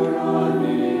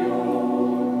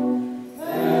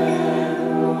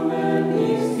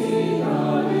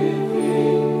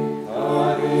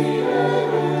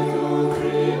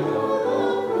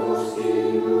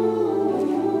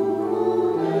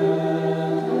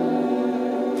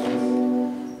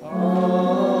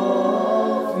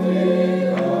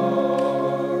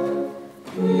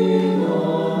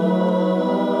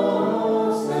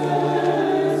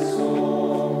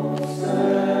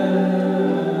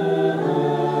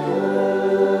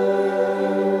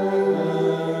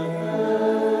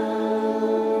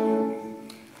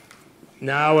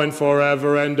 Now and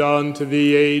forever and unto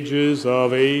the ages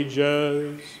of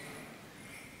ages.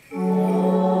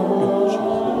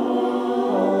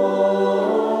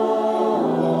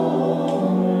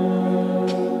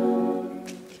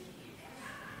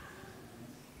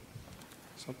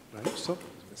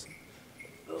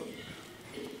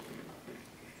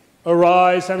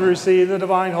 Arise and receive the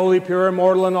divine, holy, pure,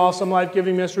 immortal, and awesome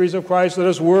life-giving mysteries of Christ. Let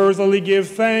us worthily give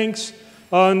thanks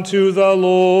unto the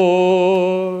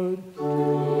Lord.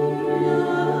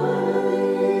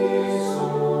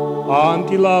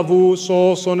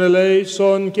 Antilavouson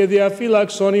eleison και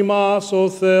διαφύλαξον ημάς ο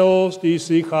Θεός της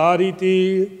η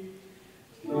χάρητη.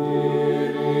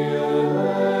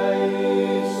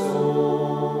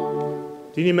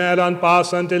 Την ημέραν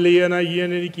πάσαν τελείαν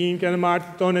Αγίαν Ερικήν και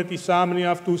αναμάρτητον ετισάμενοι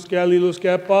αυτούς και αλλήλους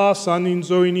και πάσαν ειν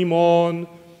ζωήν ημών.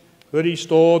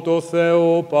 Χριστό το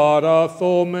Θεό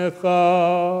παραθόμεθα.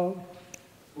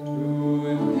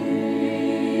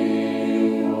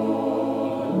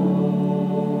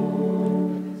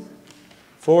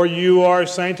 For you are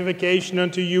sanctification,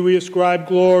 unto you we ascribe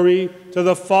glory, to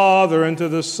the Father, and to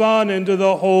the Son, and to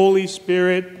the Holy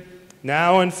Spirit,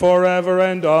 now and forever,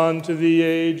 and unto the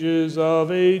ages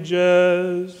of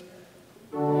ages.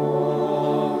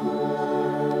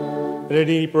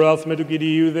 Redini per althme tu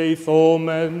Kyriou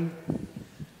δεηθόμεν.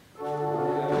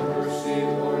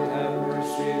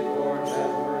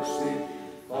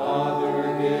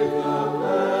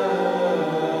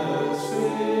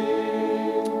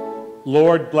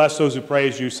 Lord, bless those who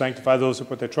praise you, sanctify those who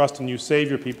put their trust in you, save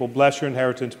your people, bless your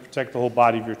inheritance, protect the whole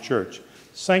body of your church.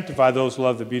 Sanctify those who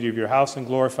love the beauty of your house and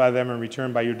glorify them in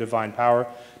return by your divine power.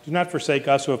 Do not forsake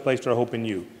us who have placed our hope in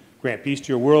you. Grant peace to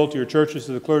your world, to your churches,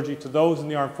 to the clergy, to those in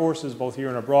the armed forces, both here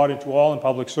and abroad, and to all in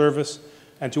public service,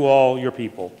 and to all your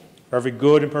people. For every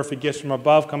good and perfect gift from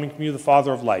above, coming from you, the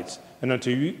Father of lights. And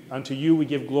unto you we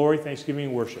give glory, thanksgiving,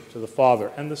 and worship, to the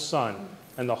Father, and the Son,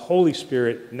 and the Holy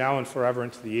Spirit, now and forever,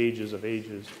 into the ages of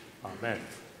ages. Amen.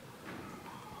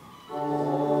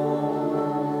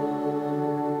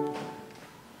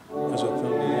 As a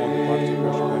film on the body of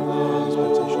pressure and the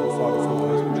dispensation of the Father from the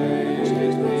husband and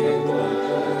stays there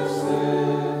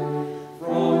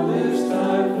From this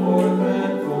time forth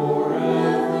and forevermore.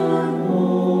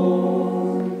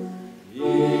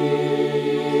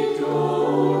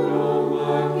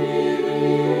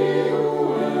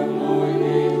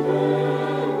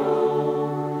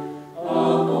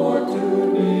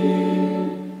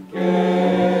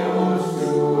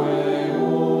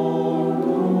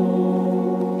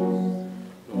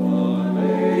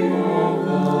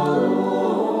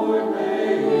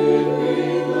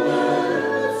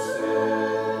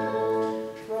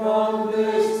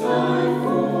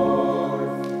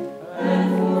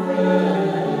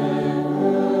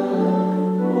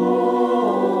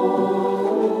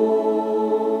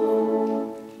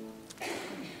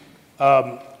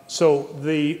 So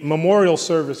the memorial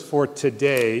service for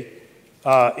today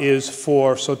is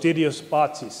for Sotirios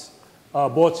Botsis,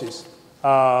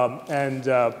 and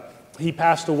he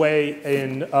passed away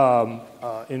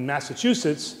in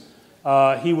Massachusetts.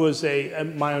 He was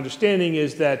my understanding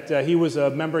is that he was a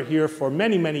member here for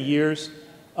many, many years,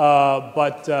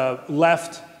 but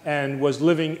left and was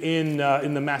living in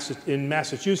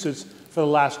Massachusetts for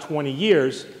the last 20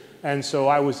 years. And so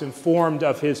I was informed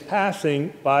of his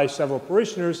passing by several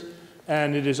parishioners,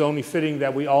 and it is only fitting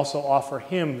that we also offer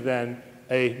him then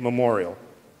a memorial.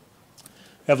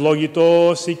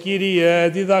 Ευλογητός η Κύριε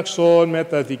διδαξών με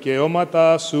τα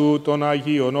δικαιώματα σου, των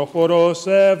Αγίων ο χορός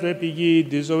έβρε πηγή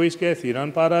της ζωής και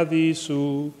θύραν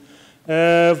παραδείσου.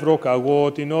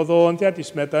 Ευρωκαγώ την οδόν δια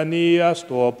της μετανοίας,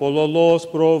 το απολολός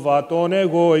προβατών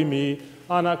εγώ ημί,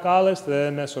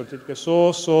 ανακάλεστε με σωτήρ και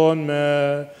σώσον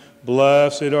με.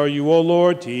 Blessed are you, O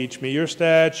Lord, teach me your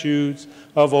statutes.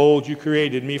 Of old you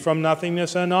created me from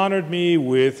nothingness and honored me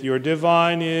with your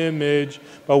divine image.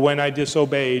 But when I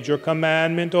disobeyed your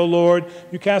commandment, O Lord,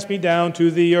 you cast me down to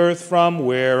the earth from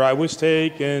where I was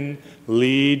taken.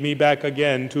 Lead me back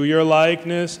again to your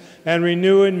likeness and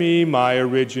renew in me my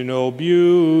original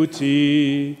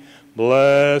beauty.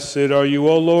 Blessed are you,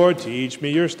 O Lord, teach me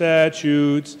your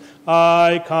statutes.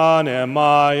 Icon am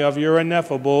I of your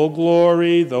ineffable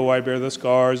glory, though I bear the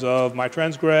scars of my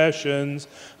transgressions.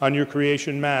 On your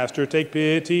creation, Master, take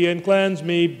pity and cleanse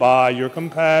me by your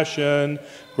compassion.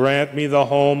 Grant me the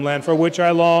homeland for which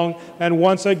I long, and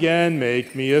once again make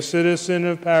me a citizen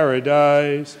of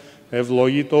paradise.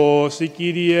 Ευλογητός η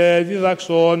Κύριε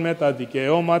διδαξών με τα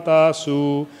δικαιώματα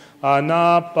σου,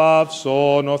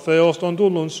 ανάπαυσον ο Θεός των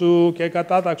δούλων σου και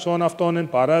κατάταξον αυτόν εν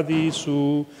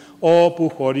παραδείσου,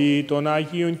 όπου χωρεί των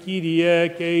Αγίων Κύριε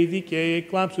και οι δικαίοι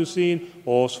εκλάμψουσιν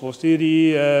ως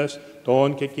φωστηρίες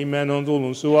των κεκειμένων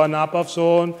δούλων σου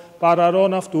ανάπαυσον,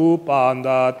 παραρών αυτού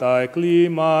πάντα τα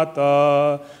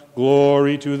εκκλήματα.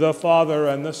 Glory to the Father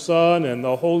and the Son and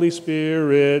the Holy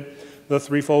Spirit, the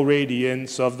threefold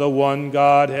radiance of the one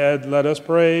Godhead. Let us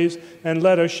praise and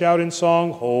let us shout in song,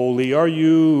 Holy are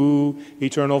you,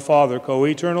 eternal Father,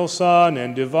 co-eternal Son,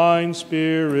 and divine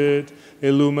Spirit.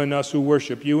 Illumine us who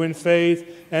worship you in faith,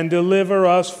 and deliver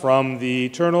us from the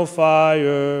eternal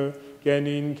fire.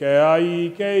 Genin ke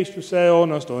ai ke εις τους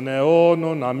αιώνας των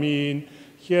αιώνων. Αμήν.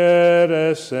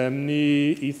 Χαίρες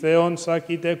εμνή, η Θεόν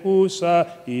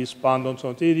σακητεκούσα, εις πάντων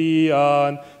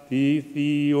σωτηρίαν, τη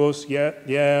Θείος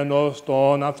γένος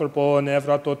των άνθρωπων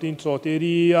εύρατο την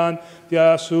σωτηρίαν,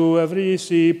 δια σου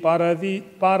ευρύσει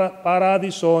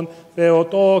παράδεισον,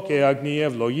 Θεοτό και αγνή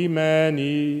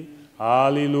ευλογημένη.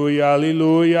 Αλληλούια,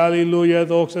 αλληλούια, αλληλούια,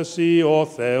 δόξα σοι ο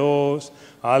Θεός.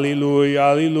 Αλληλούια,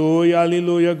 αλληλούια,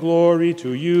 αλληλούια, glory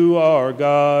to you, our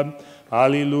God.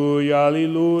 Αλληλούια,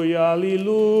 αλληλούια,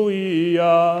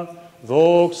 αλληλούια,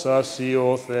 δόξα σοι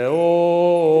ο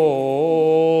Θεός.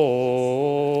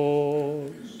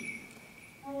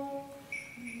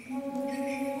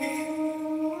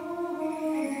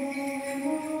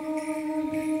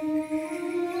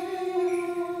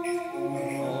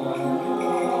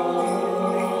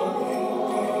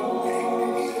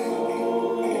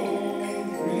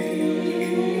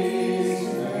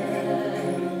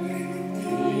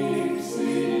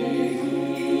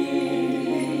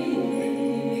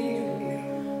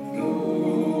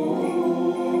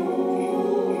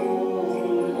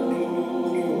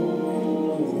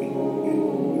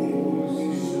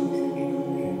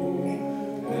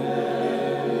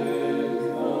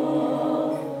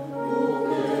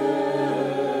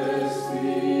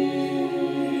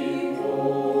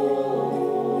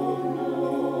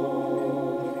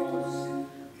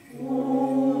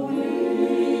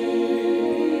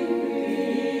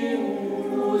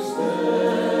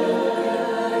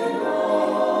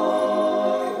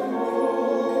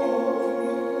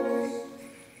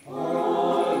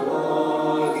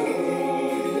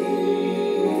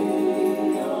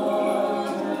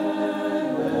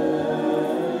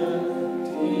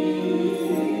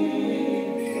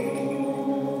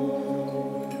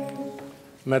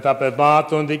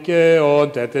 Μεταπαιμάτων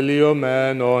δικαίων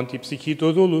τετελειωμένων, τη ψυχή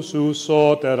του δούλου σου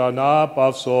σώτερα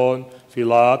ανάπαυσον,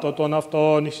 φυλάτω των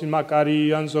αυτών εις την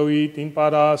μακαρίαν ζωή την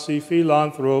παράση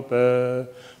φιλάνθρωπε.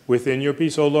 Within your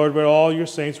peace, O Lord, where all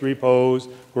your saints repose,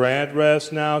 grant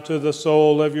rest now to the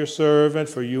soul of your servant,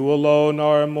 for you alone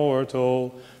are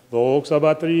immortal. Δόξα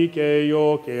Πατρί και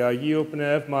Υιό και Αγίου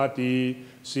Πνεύματι,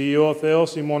 Συ ο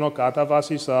Θεός ημών κατά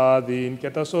βάσης άδειν και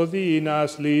τα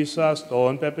σωδίνας λύσας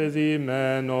των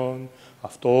πεπαιδημένων.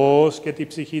 Αυτός και τη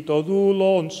ψυχή των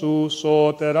δούλων σου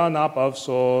σώτερα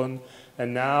ανάπαυσον,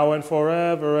 and now and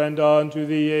forever and unto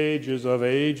the ages of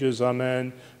ages. Amen.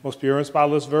 Most pure and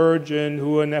spotless Virgin,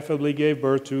 who ineffably gave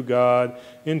birth to God,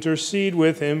 intercede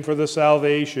with him for the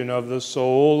salvation of the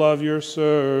soul of your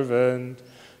servant.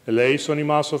 Ελέησον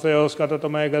ημάς ο Θεός κατά το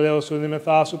μεγαλείο σου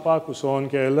δημεθά σου πάκουσον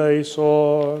και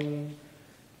ελέησον.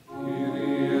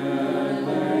 Kyrie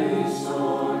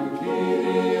eleison,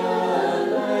 Kyrie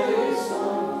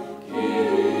eleison,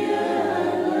 Kyrie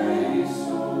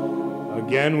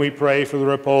Again, we pray for the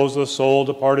repose of the soul,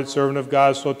 departed servant of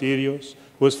God, Sotirios,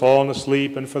 who has fallen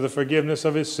asleep, and for the forgiveness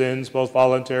of his sins, both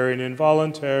voluntary and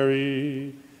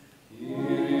involuntary.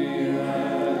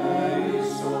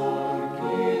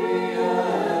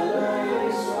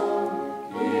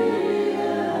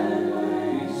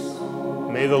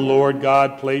 May the Lord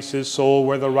God place his soul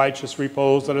where the righteous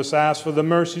repose. Let us ask for the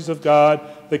mercies of God,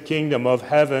 the kingdom of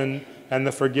heaven, and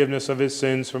the forgiveness of his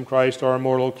sins from Christ our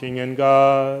immortal King and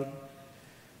God.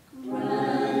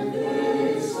 Grant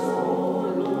this, O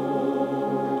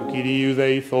Lord. To Kyrie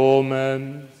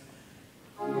eleison.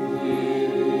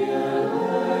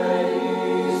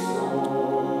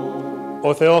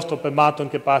 Ο Θεός των πεμάτων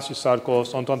και πάσης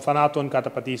σαρκός, ον των θανάτων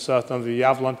καταπατήσας, των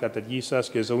διάβλων καταργήσας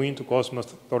και ζωήν του κόσμου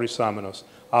θωρησάμενος.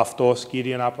 Αυτός,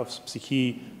 Κύριε, ανάπαυση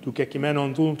ψυχή του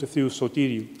κεκειμένων δούλου του Θεού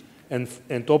Σωτήριου,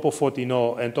 εν τόπο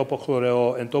φωτεινό, εν τόπο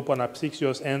χλωρεό, εν τόπο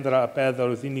αναψύξιος ένδρα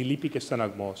απέδαρο δίνει λύπη και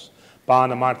στεναγμός.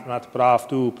 Πάνε αμάρτηνα του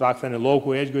πράφτου, πράχθενε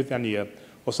λόγου έργο διανία,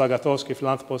 ως αγαθός και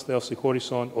φιλάνθρωπος Θεός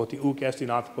συγχώρησον, ότι ούκ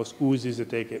έστιν άνθρωπος ου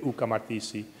ζήσεται και ούκ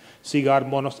αμαρτήσει. Σίγαρ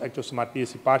μόνος εκτός της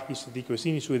αμαρτίας υπάρχει στη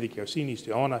δικαιοσύνη σου η δικαιοσύνη, στη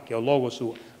αιώνα και ο λόγος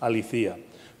σου αληθεία.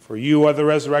 For you are the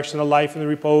resurrection, the life, and the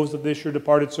repose of this your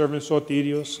departed servant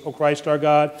Sotirios, O Christ our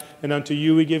God, and unto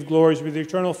you we give glories with the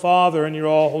eternal Father and your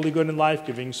all holy, good, and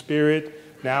life-giving Spirit,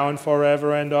 now and forever,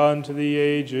 and unto the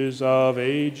ages of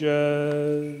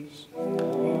ages.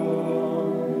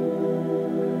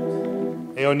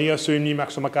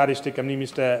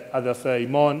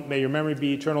 May your memory be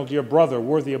eternal, dear brother,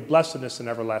 worthy of blessedness and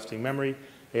everlasting memory.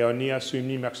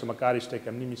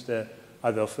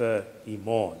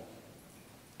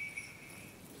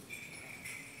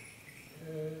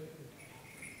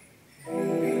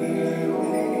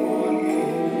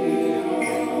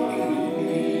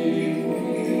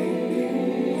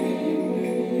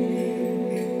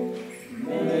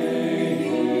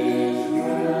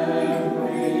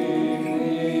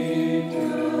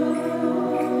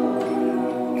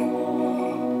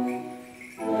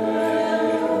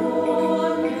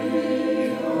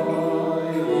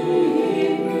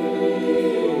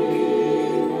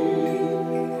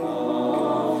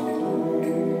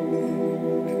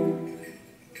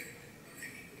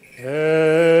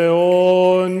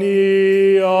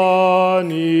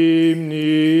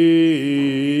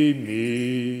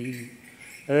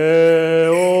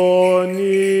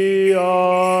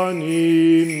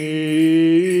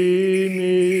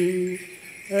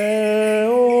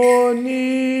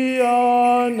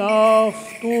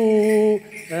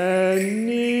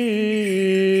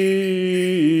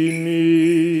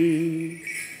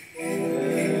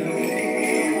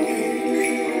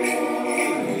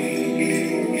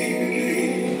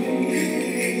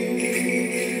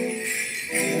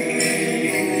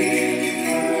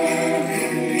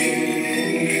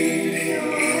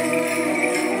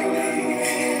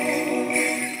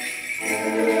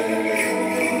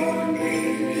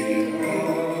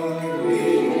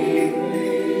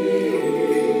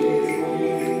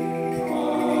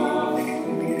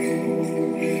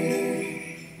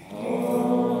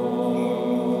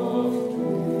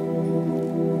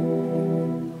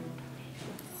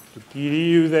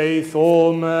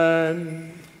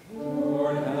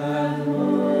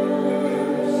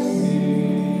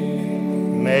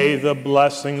 May the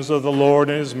blessings of the Lord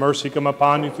and his mercy come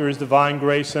upon you through his divine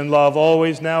grace and love,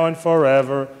 always, now, and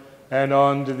forever, and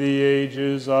unto the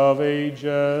ages of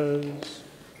ages.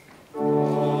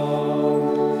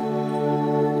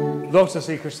 Δόξα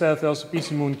σοι, Χριστέ, Θεός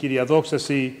επίσημον, Kyrie, δόξα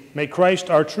σοι. May Christ,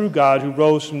 our true God, who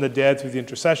rose from the dead through the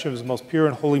intercession of his most pure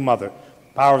and holy mother,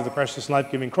 the power of the precious and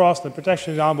life-giving cross, and the protection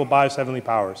of the honorable by his heavenly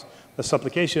powers, the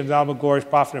supplication of the honorable glorious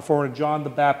prophet and forerunner John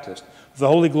the Baptist, of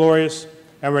the holy glorious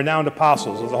and renowned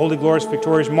apostles, of the holy glorious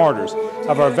victorious martyrs,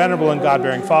 of our venerable and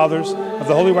God-bearing fathers, of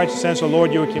the holy righteous saints, of Lord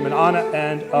Joachim and Anna,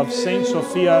 and of Saint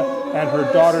Sophia and her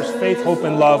daughters, Faith, Hope,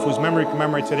 and Love, whose memory we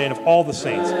commemorate today, and of all the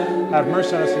saints. Have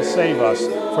mercy on us and save us,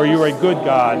 for you are a good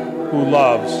God who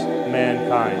loves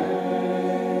mankind.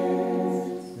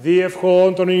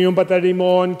 Διευχών των Ιων Πατέρ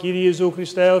ημών, Kyrie Ιησού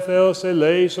Χριστέ ο Θεός,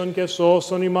 ελέησον και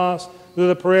σώσον ημάς, through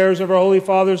the prayers of our holy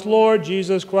fathers, Lord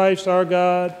Jesus Christ our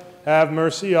God, have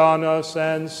mercy on us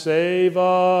and save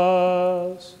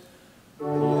us.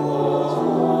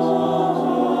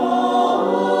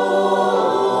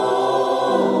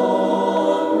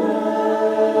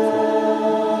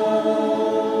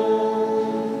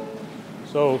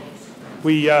 So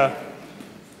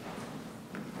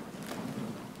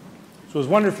it was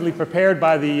wonderfully prepared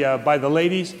by the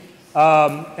ladies,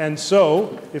 and so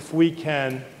if we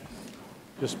can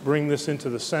just bring this into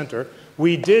the center.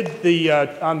 We did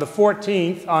on the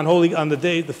 14th, on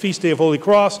the feast day of Holy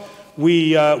Cross,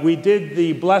 we did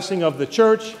the blessing of the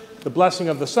church, the blessing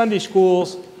of the Sunday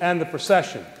schools, and the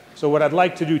procession. So what I'd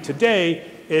like to do today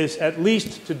is at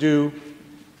least to do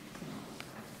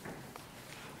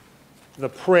the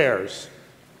prayers.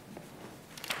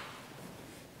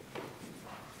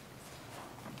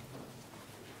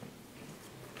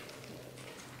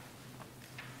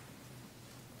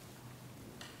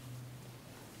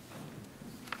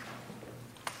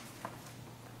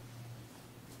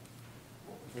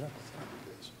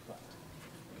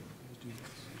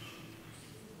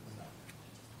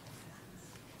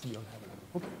 You don't have it.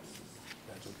 Okay.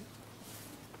 That's okay.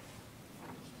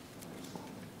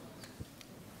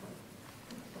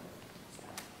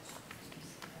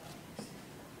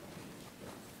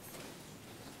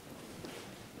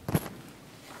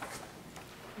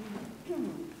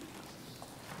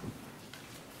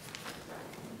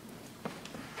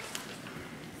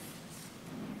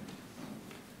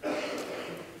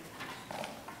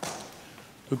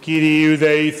 Tu Kyriou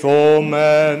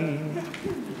deithomen.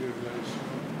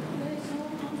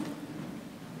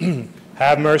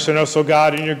 Have mercy on us, O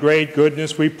God, in your great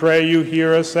goodness. We pray you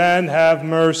hear us and have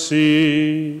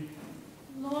mercy.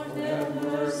 Lord, have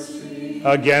mercy.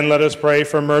 Again, let us pray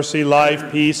for mercy,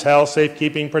 life, peace, health,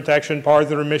 safekeeping, protection,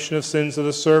 pardon, remission of sins of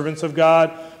the servants of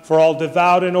God, for all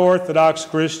devout and Orthodox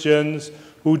Christians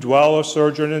who dwell or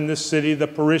sojourn in this city, the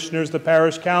parishioners, the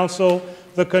parish council,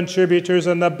 the contributors,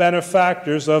 and the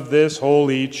benefactors of this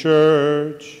holy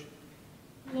church.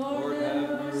 Lord,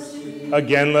 have mercy.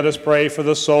 Again, let us pray for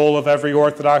the soul of every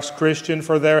Orthodox Christian,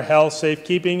 for their health,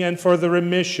 safekeeping, and for the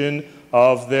remission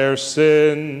of their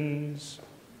sins.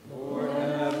 Lord,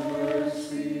 have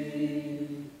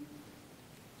mercy.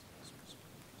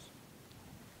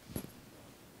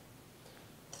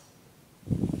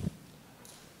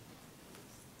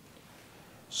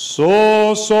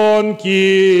 Soson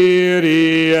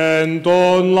Kyrie en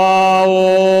ton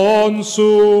laon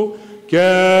su,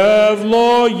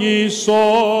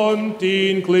 Kevlogison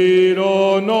tin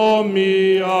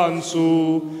klironomian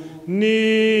su,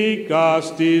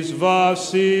 Nikastis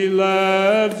Vasilevsi,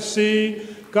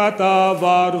 kata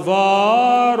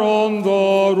varvaron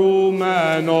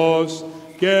dorumenos,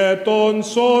 και τον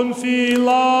σον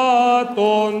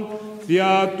φυλάτων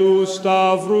δια του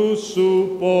σταυρού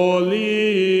σου πολίτευμα.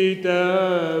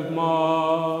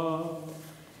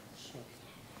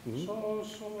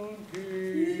 Σώσον,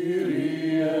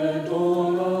 Κύριε,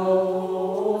 τον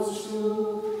λαό σου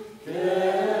και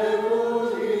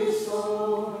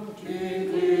ευλογήσον την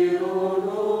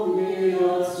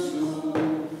κληρονομία σου.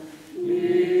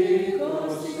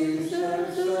 Νίκας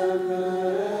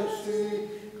εξερσευεύσει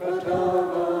κατά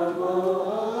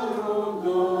βαρβάρων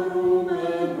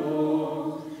δωρουμένων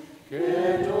και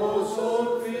τόσων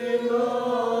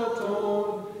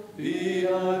φυλάτων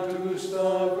δια του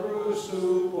σταυρού σου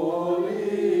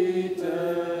πολίτευμα.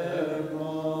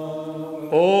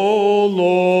 O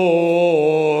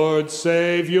Lord,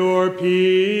 save your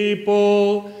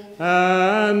people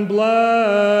and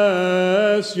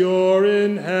bless your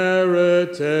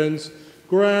inheritance.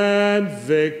 Grant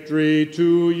victory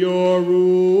to your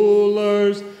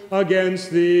rulers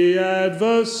against the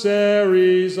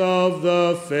adversaries of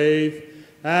the faith,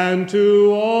 and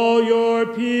to all your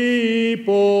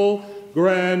people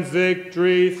grant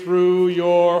victory through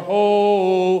your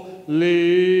holy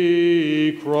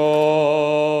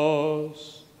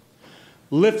cross.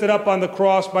 Lifted up on the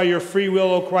cross by your free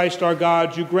will, O Christ our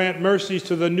God, you grant mercies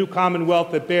to the new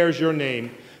commonwealth that bears your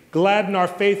name. Gladden our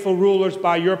faithful rulers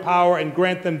by your power and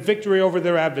grant them victory over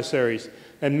their adversaries.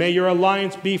 And may your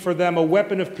alliance be for them a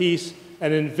weapon of peace,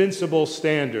 an invincible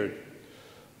standard.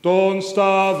 Ton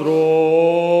stavron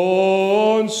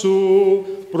su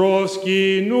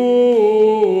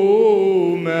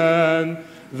προσκυνούμεν,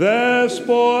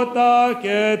 δέσποτα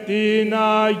και την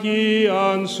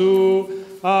Αγίαν σου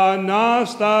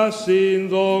Ανάστασιν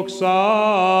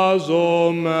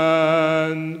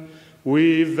δοξάζομεν.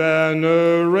 We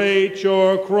venerate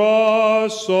your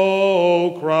cross,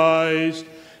 O Christ,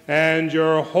 and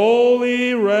your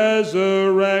holy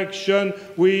resurrection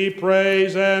we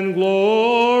praise and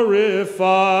glorify.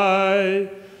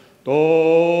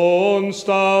 Τον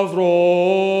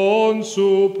σταυρόν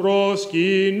σου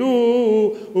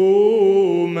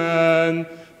προσκυνούμεν,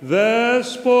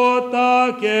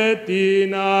 δέσποτα και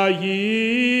την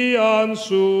Αγίαν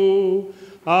σου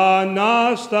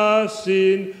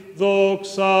Ανάστασιν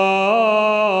δοξάσμεν.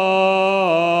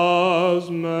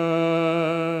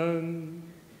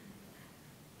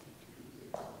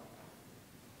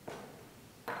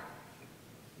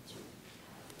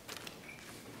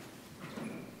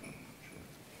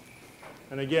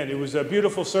 And again, it was a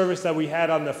beautiful service that we had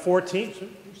on the 14th.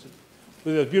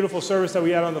 the beautiful service that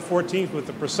we had on the 14th with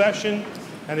the procession.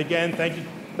 And again, thank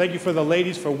you for the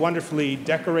ladies for wonderfully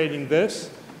decorating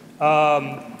this.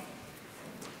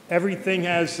 Everything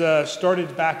has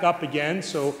started back up again,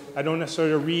 so I don't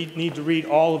necessarily need to read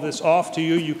all of this off to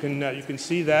you. You can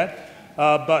see that.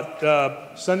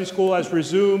 But Sunday school has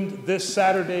resumed this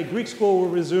Saturday. Greek school will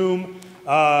resume.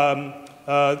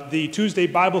 The Tuesday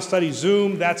Bible study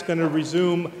Zoom, that's going to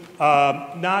resume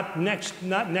not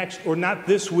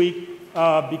this week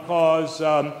because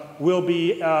we'll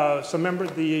be some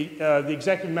members, the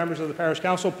executive members of the parish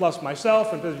council plus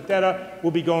myself and President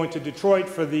will be going to Detroit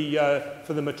for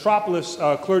the Metropolis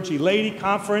Clergy Lady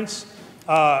Conference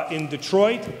in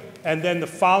Detroit, and then the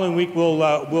following week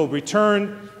we'll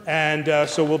return. And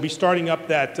so we'll be starting up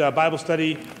that Bible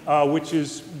study, which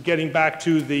is getting back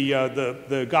to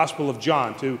the Gospel of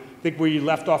John. I think we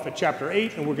left off at chapter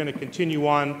 8, and we're going to continue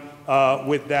on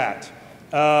with that.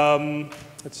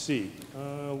 Let's see.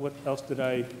 What else did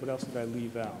I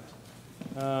leave out?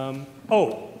 And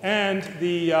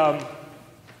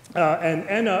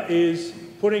Enna is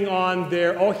putting on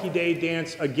their Orchidee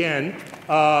dance again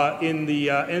in the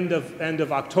end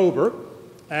of October.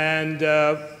 And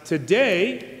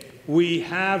today we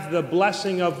have the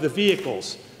blessing of the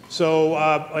vehicles. So,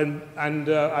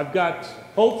 I've got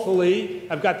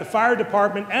the fire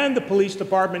department and the police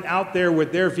department out there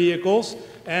with their vehicles.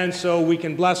 And so we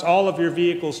can bless all of your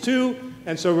vehicles too.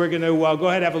 And so we're going to go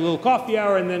ahead and have a little coffee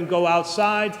hour and then go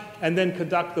outside and then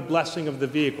conduct the blessing of the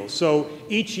vehicles. So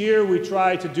each year we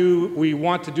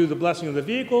want to do the blessing of the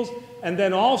vehicles. And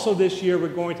then also this year we're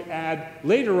going to add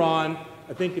later on,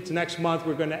 I think it's next month,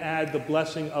 we're going to add the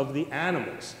blessing of the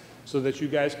animals so that you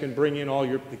guys can bring in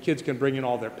the kids can bring in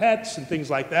all their pets and things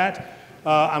like that.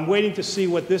 I'm waiting to see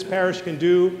what this parish can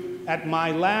do. At my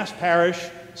last parish,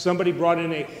 somebody brought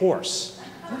in a horse.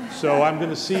 So I'm going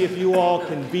to see if you all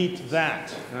can beat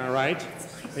that, all right?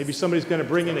 Maybe somebody's going to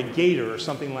bring in a gator or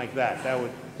something like that. That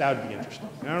would be interesting,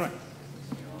 all right?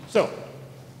 So,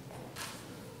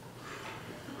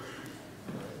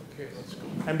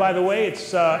 and by the way,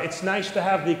 it's nice to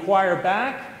have the choir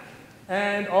back.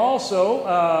 And also,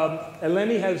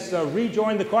 Eleni has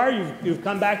rejoined the choir. You've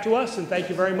come back to us, and thank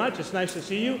you very much. It's nice to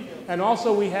see you. And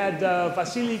also, we had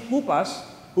Vasily Koupas,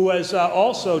 who has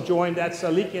also joined. That's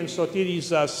Liki and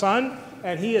Sotiri's son,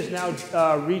 and he has now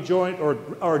rejoined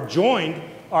or joined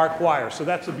our choir. So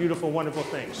that's a beautiful, wonderful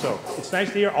thing. So it's nice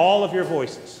to hear all of your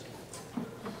voices.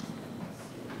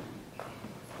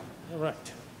 All right.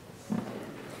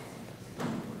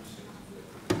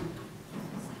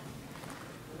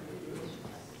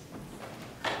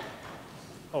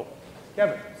 Oh,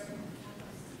 Kevin.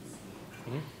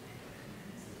 Mm-hmm.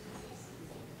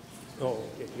 Oh,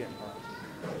 okay, yeah. All right.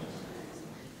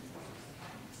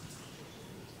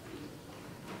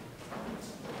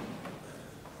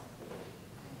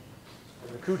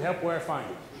 Recruit help where I find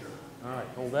it. All right,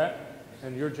 hold that.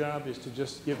 And your job is to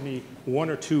just give me one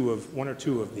or two of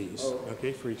these,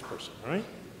 okay, for each person, all right?